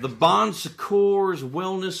Bon Secours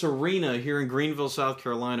Wellness Arena here in Greenville, South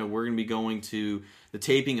Carolina, we're going to be going to the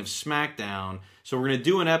taping of SmackDown. So we're going to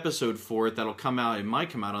do an episode for it that'll come out. It might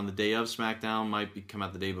come out on the day of SmackDown, might come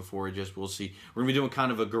out the day before. We'll see. We're going to be doing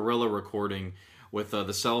kind of a guerrilla recording with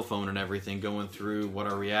the cell phone and everything, going through what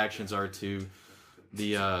our reactions are to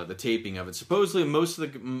the taping of it. Supposedly, most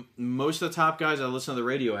of the top guys I listen to the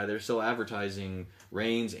radio, they're still advertising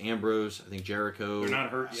Reigns, Ambrose, I think Jericho, they're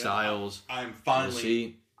not hurt Styles. yet. I'm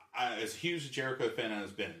finally, as huge a Jericho fan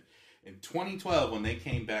as I've been. In 2012, when they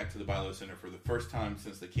came back to the Bilo Center for the first time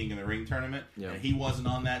since the King of the Ring tournament, and he wasn't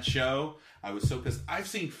on that show, I was so pissed. I've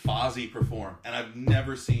seen Fozzy perform, and I've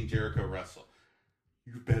never seen Jericho wrestle.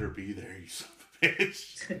 You better be there, you son of a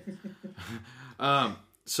bitch.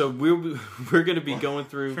 So we're going to be going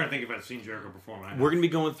through. I'm trying to think if I've seen Jericho perform. We're going to be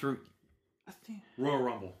going through. Royal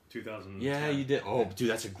Rumble 2010. Yeah, you did. Oh, dude,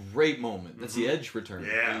 that's a great moment. That's the Edge return.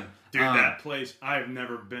 Yeah, dude, that place. I've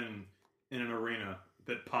never been in an arena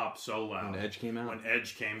that popped so loud. When Edge came out? When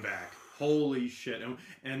Edge came back. Holy shit.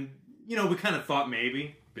 And you know, we kind of thought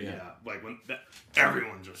maybe. But yeah like when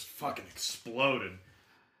everyone just fucking exploded.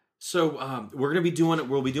 So we're going to be doing it.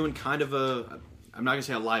 We'll be doing kind of I'm not going to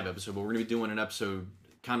say a live episode, but we're going to be doing an episode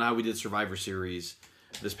kind of how we did Survivor Series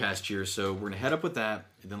this past year. So we're going to head up with that.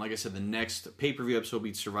 And then, like I said, the next pay-per-view episode will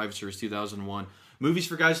be Survivor Series 2001. Movies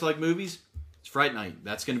for guys who like movies? It's Fright Night.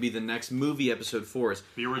 That's going to be the next movie episode for us.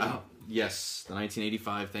 The original. Yes, the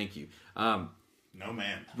 1985. Thank you. No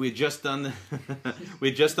man. We had just done the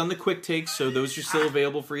quick takes, so those are still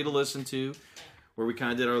available for you to listen to, where we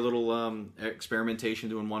kind of did our little experimentation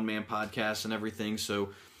doing one-man podcasts and everything. So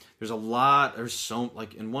there's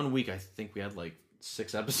in 1 week I think we had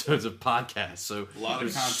 6 episodes of podcasts. So a lot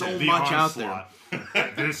there's of content. so much out there.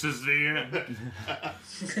 This is the end.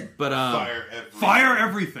 But fire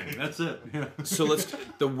everything. That's it. Yeah. So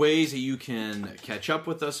the ways that you can catch up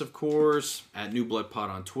with us, of course, at New Blood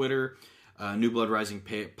Pod on Twitter, New Blood Rising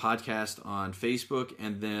Podcast on Facebook,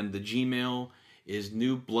 and then the Gmail is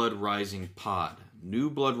New Blood Rising Pod.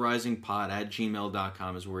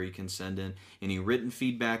 newbloodrisingpod@gmail.com is where you can send in any written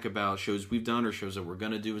feedback about shows we've done or shows that we're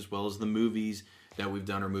going to do, as well as the movies that we've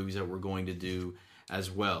done or movies that we're going to do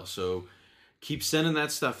as well. So keep sending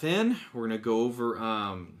that stuff in. We're going to go over,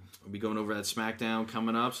 we'll be going over that SmackDown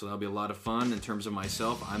coming up, so that'll be a lot of fun. In terms of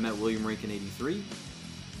myself, I'm at William Rankin 83.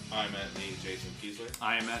 I'm at the Jason Keysler.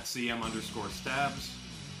 I am at CM_Stabs.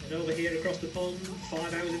 And over here across the pond,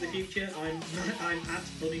 5 hours in the future, I'm at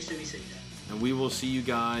Bunny Suey Cedar. And we will see you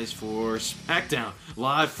guys for SmackDown,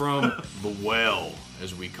 live from the Well,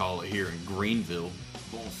 as we call it here in Greenville.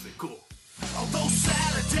 Bon, c'est cool. On those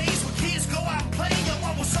Saturdays when kids go out and play, yo,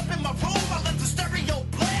 I was up in my room, I let the stereo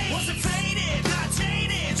play. Wasn't faded, not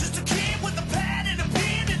jaded, just a kid with a pad and a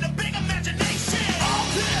pen and a big imagination. All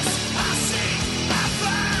this I see, I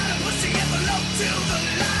find, push the envelope to the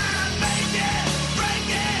line, make it, break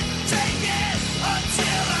it, take it,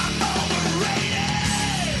 until I'm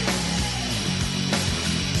overrated.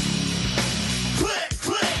 Click,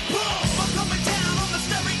 click, boom, I'm coming down on the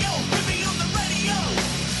stereo, put me on the radio.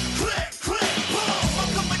 Click, click, boom, I'm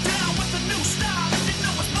coming down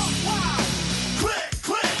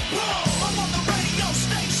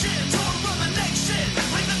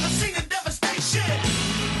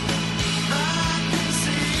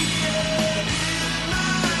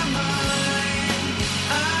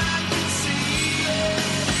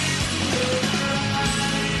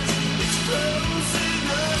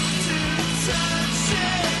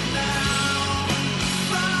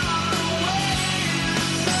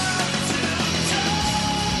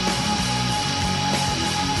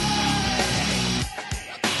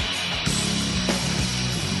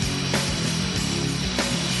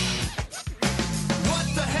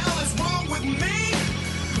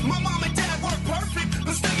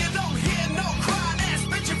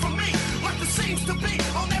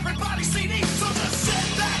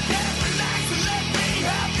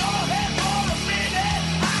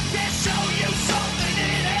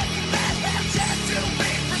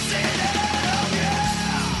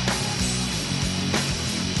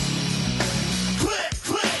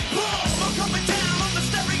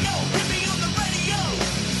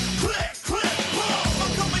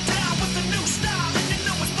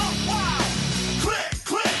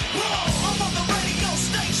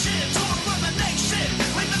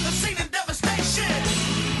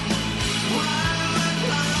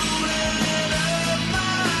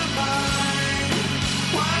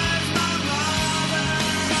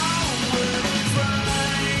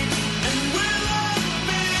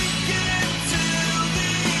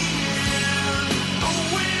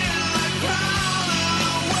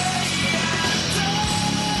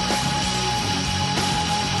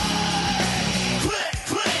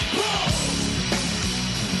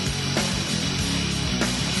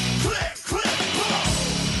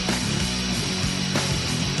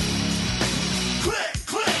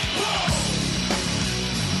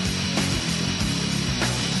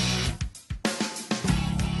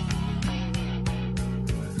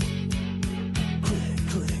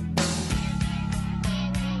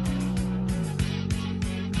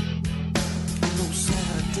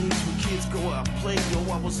play. Yo,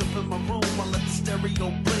 I was up in my room, I let the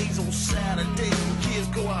stereo blaze on Saturday. When kids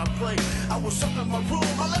go out and play, I was up in my room,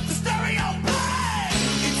 I let the stereo play.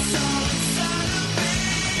 It's all inside of me.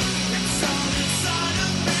 It's all inside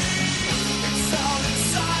of me. It's all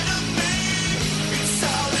inside of me. It's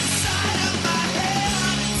all inside of my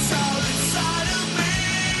head. It's all inside of me.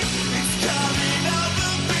 It's coming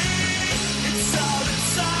over me. It's all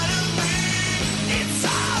inside of me. It's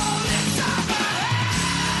all inside my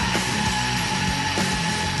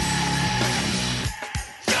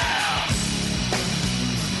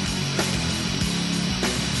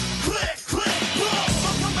Click, click, boom.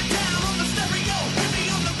 I'm coming down on the stereo. Hit me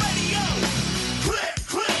on the radio. Click,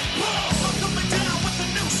 click, boom. I'm coming down with a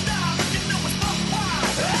new style. And you know it's my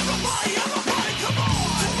wild. Everybody, everybody, come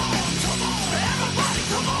on. Come on, come on. Everybody,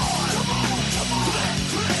 come on. Come on, come on. Click,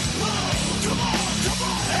 click, boom. Come on, come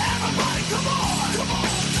on. Everybody, come on. Come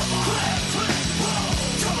on, come on. Click, click, boom.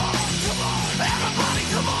 Come on, come on. Everybody,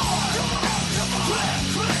 come on. Come on, come on. Click,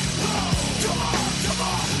 click, boom. Come on, come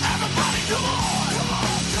on. Everybody, come on.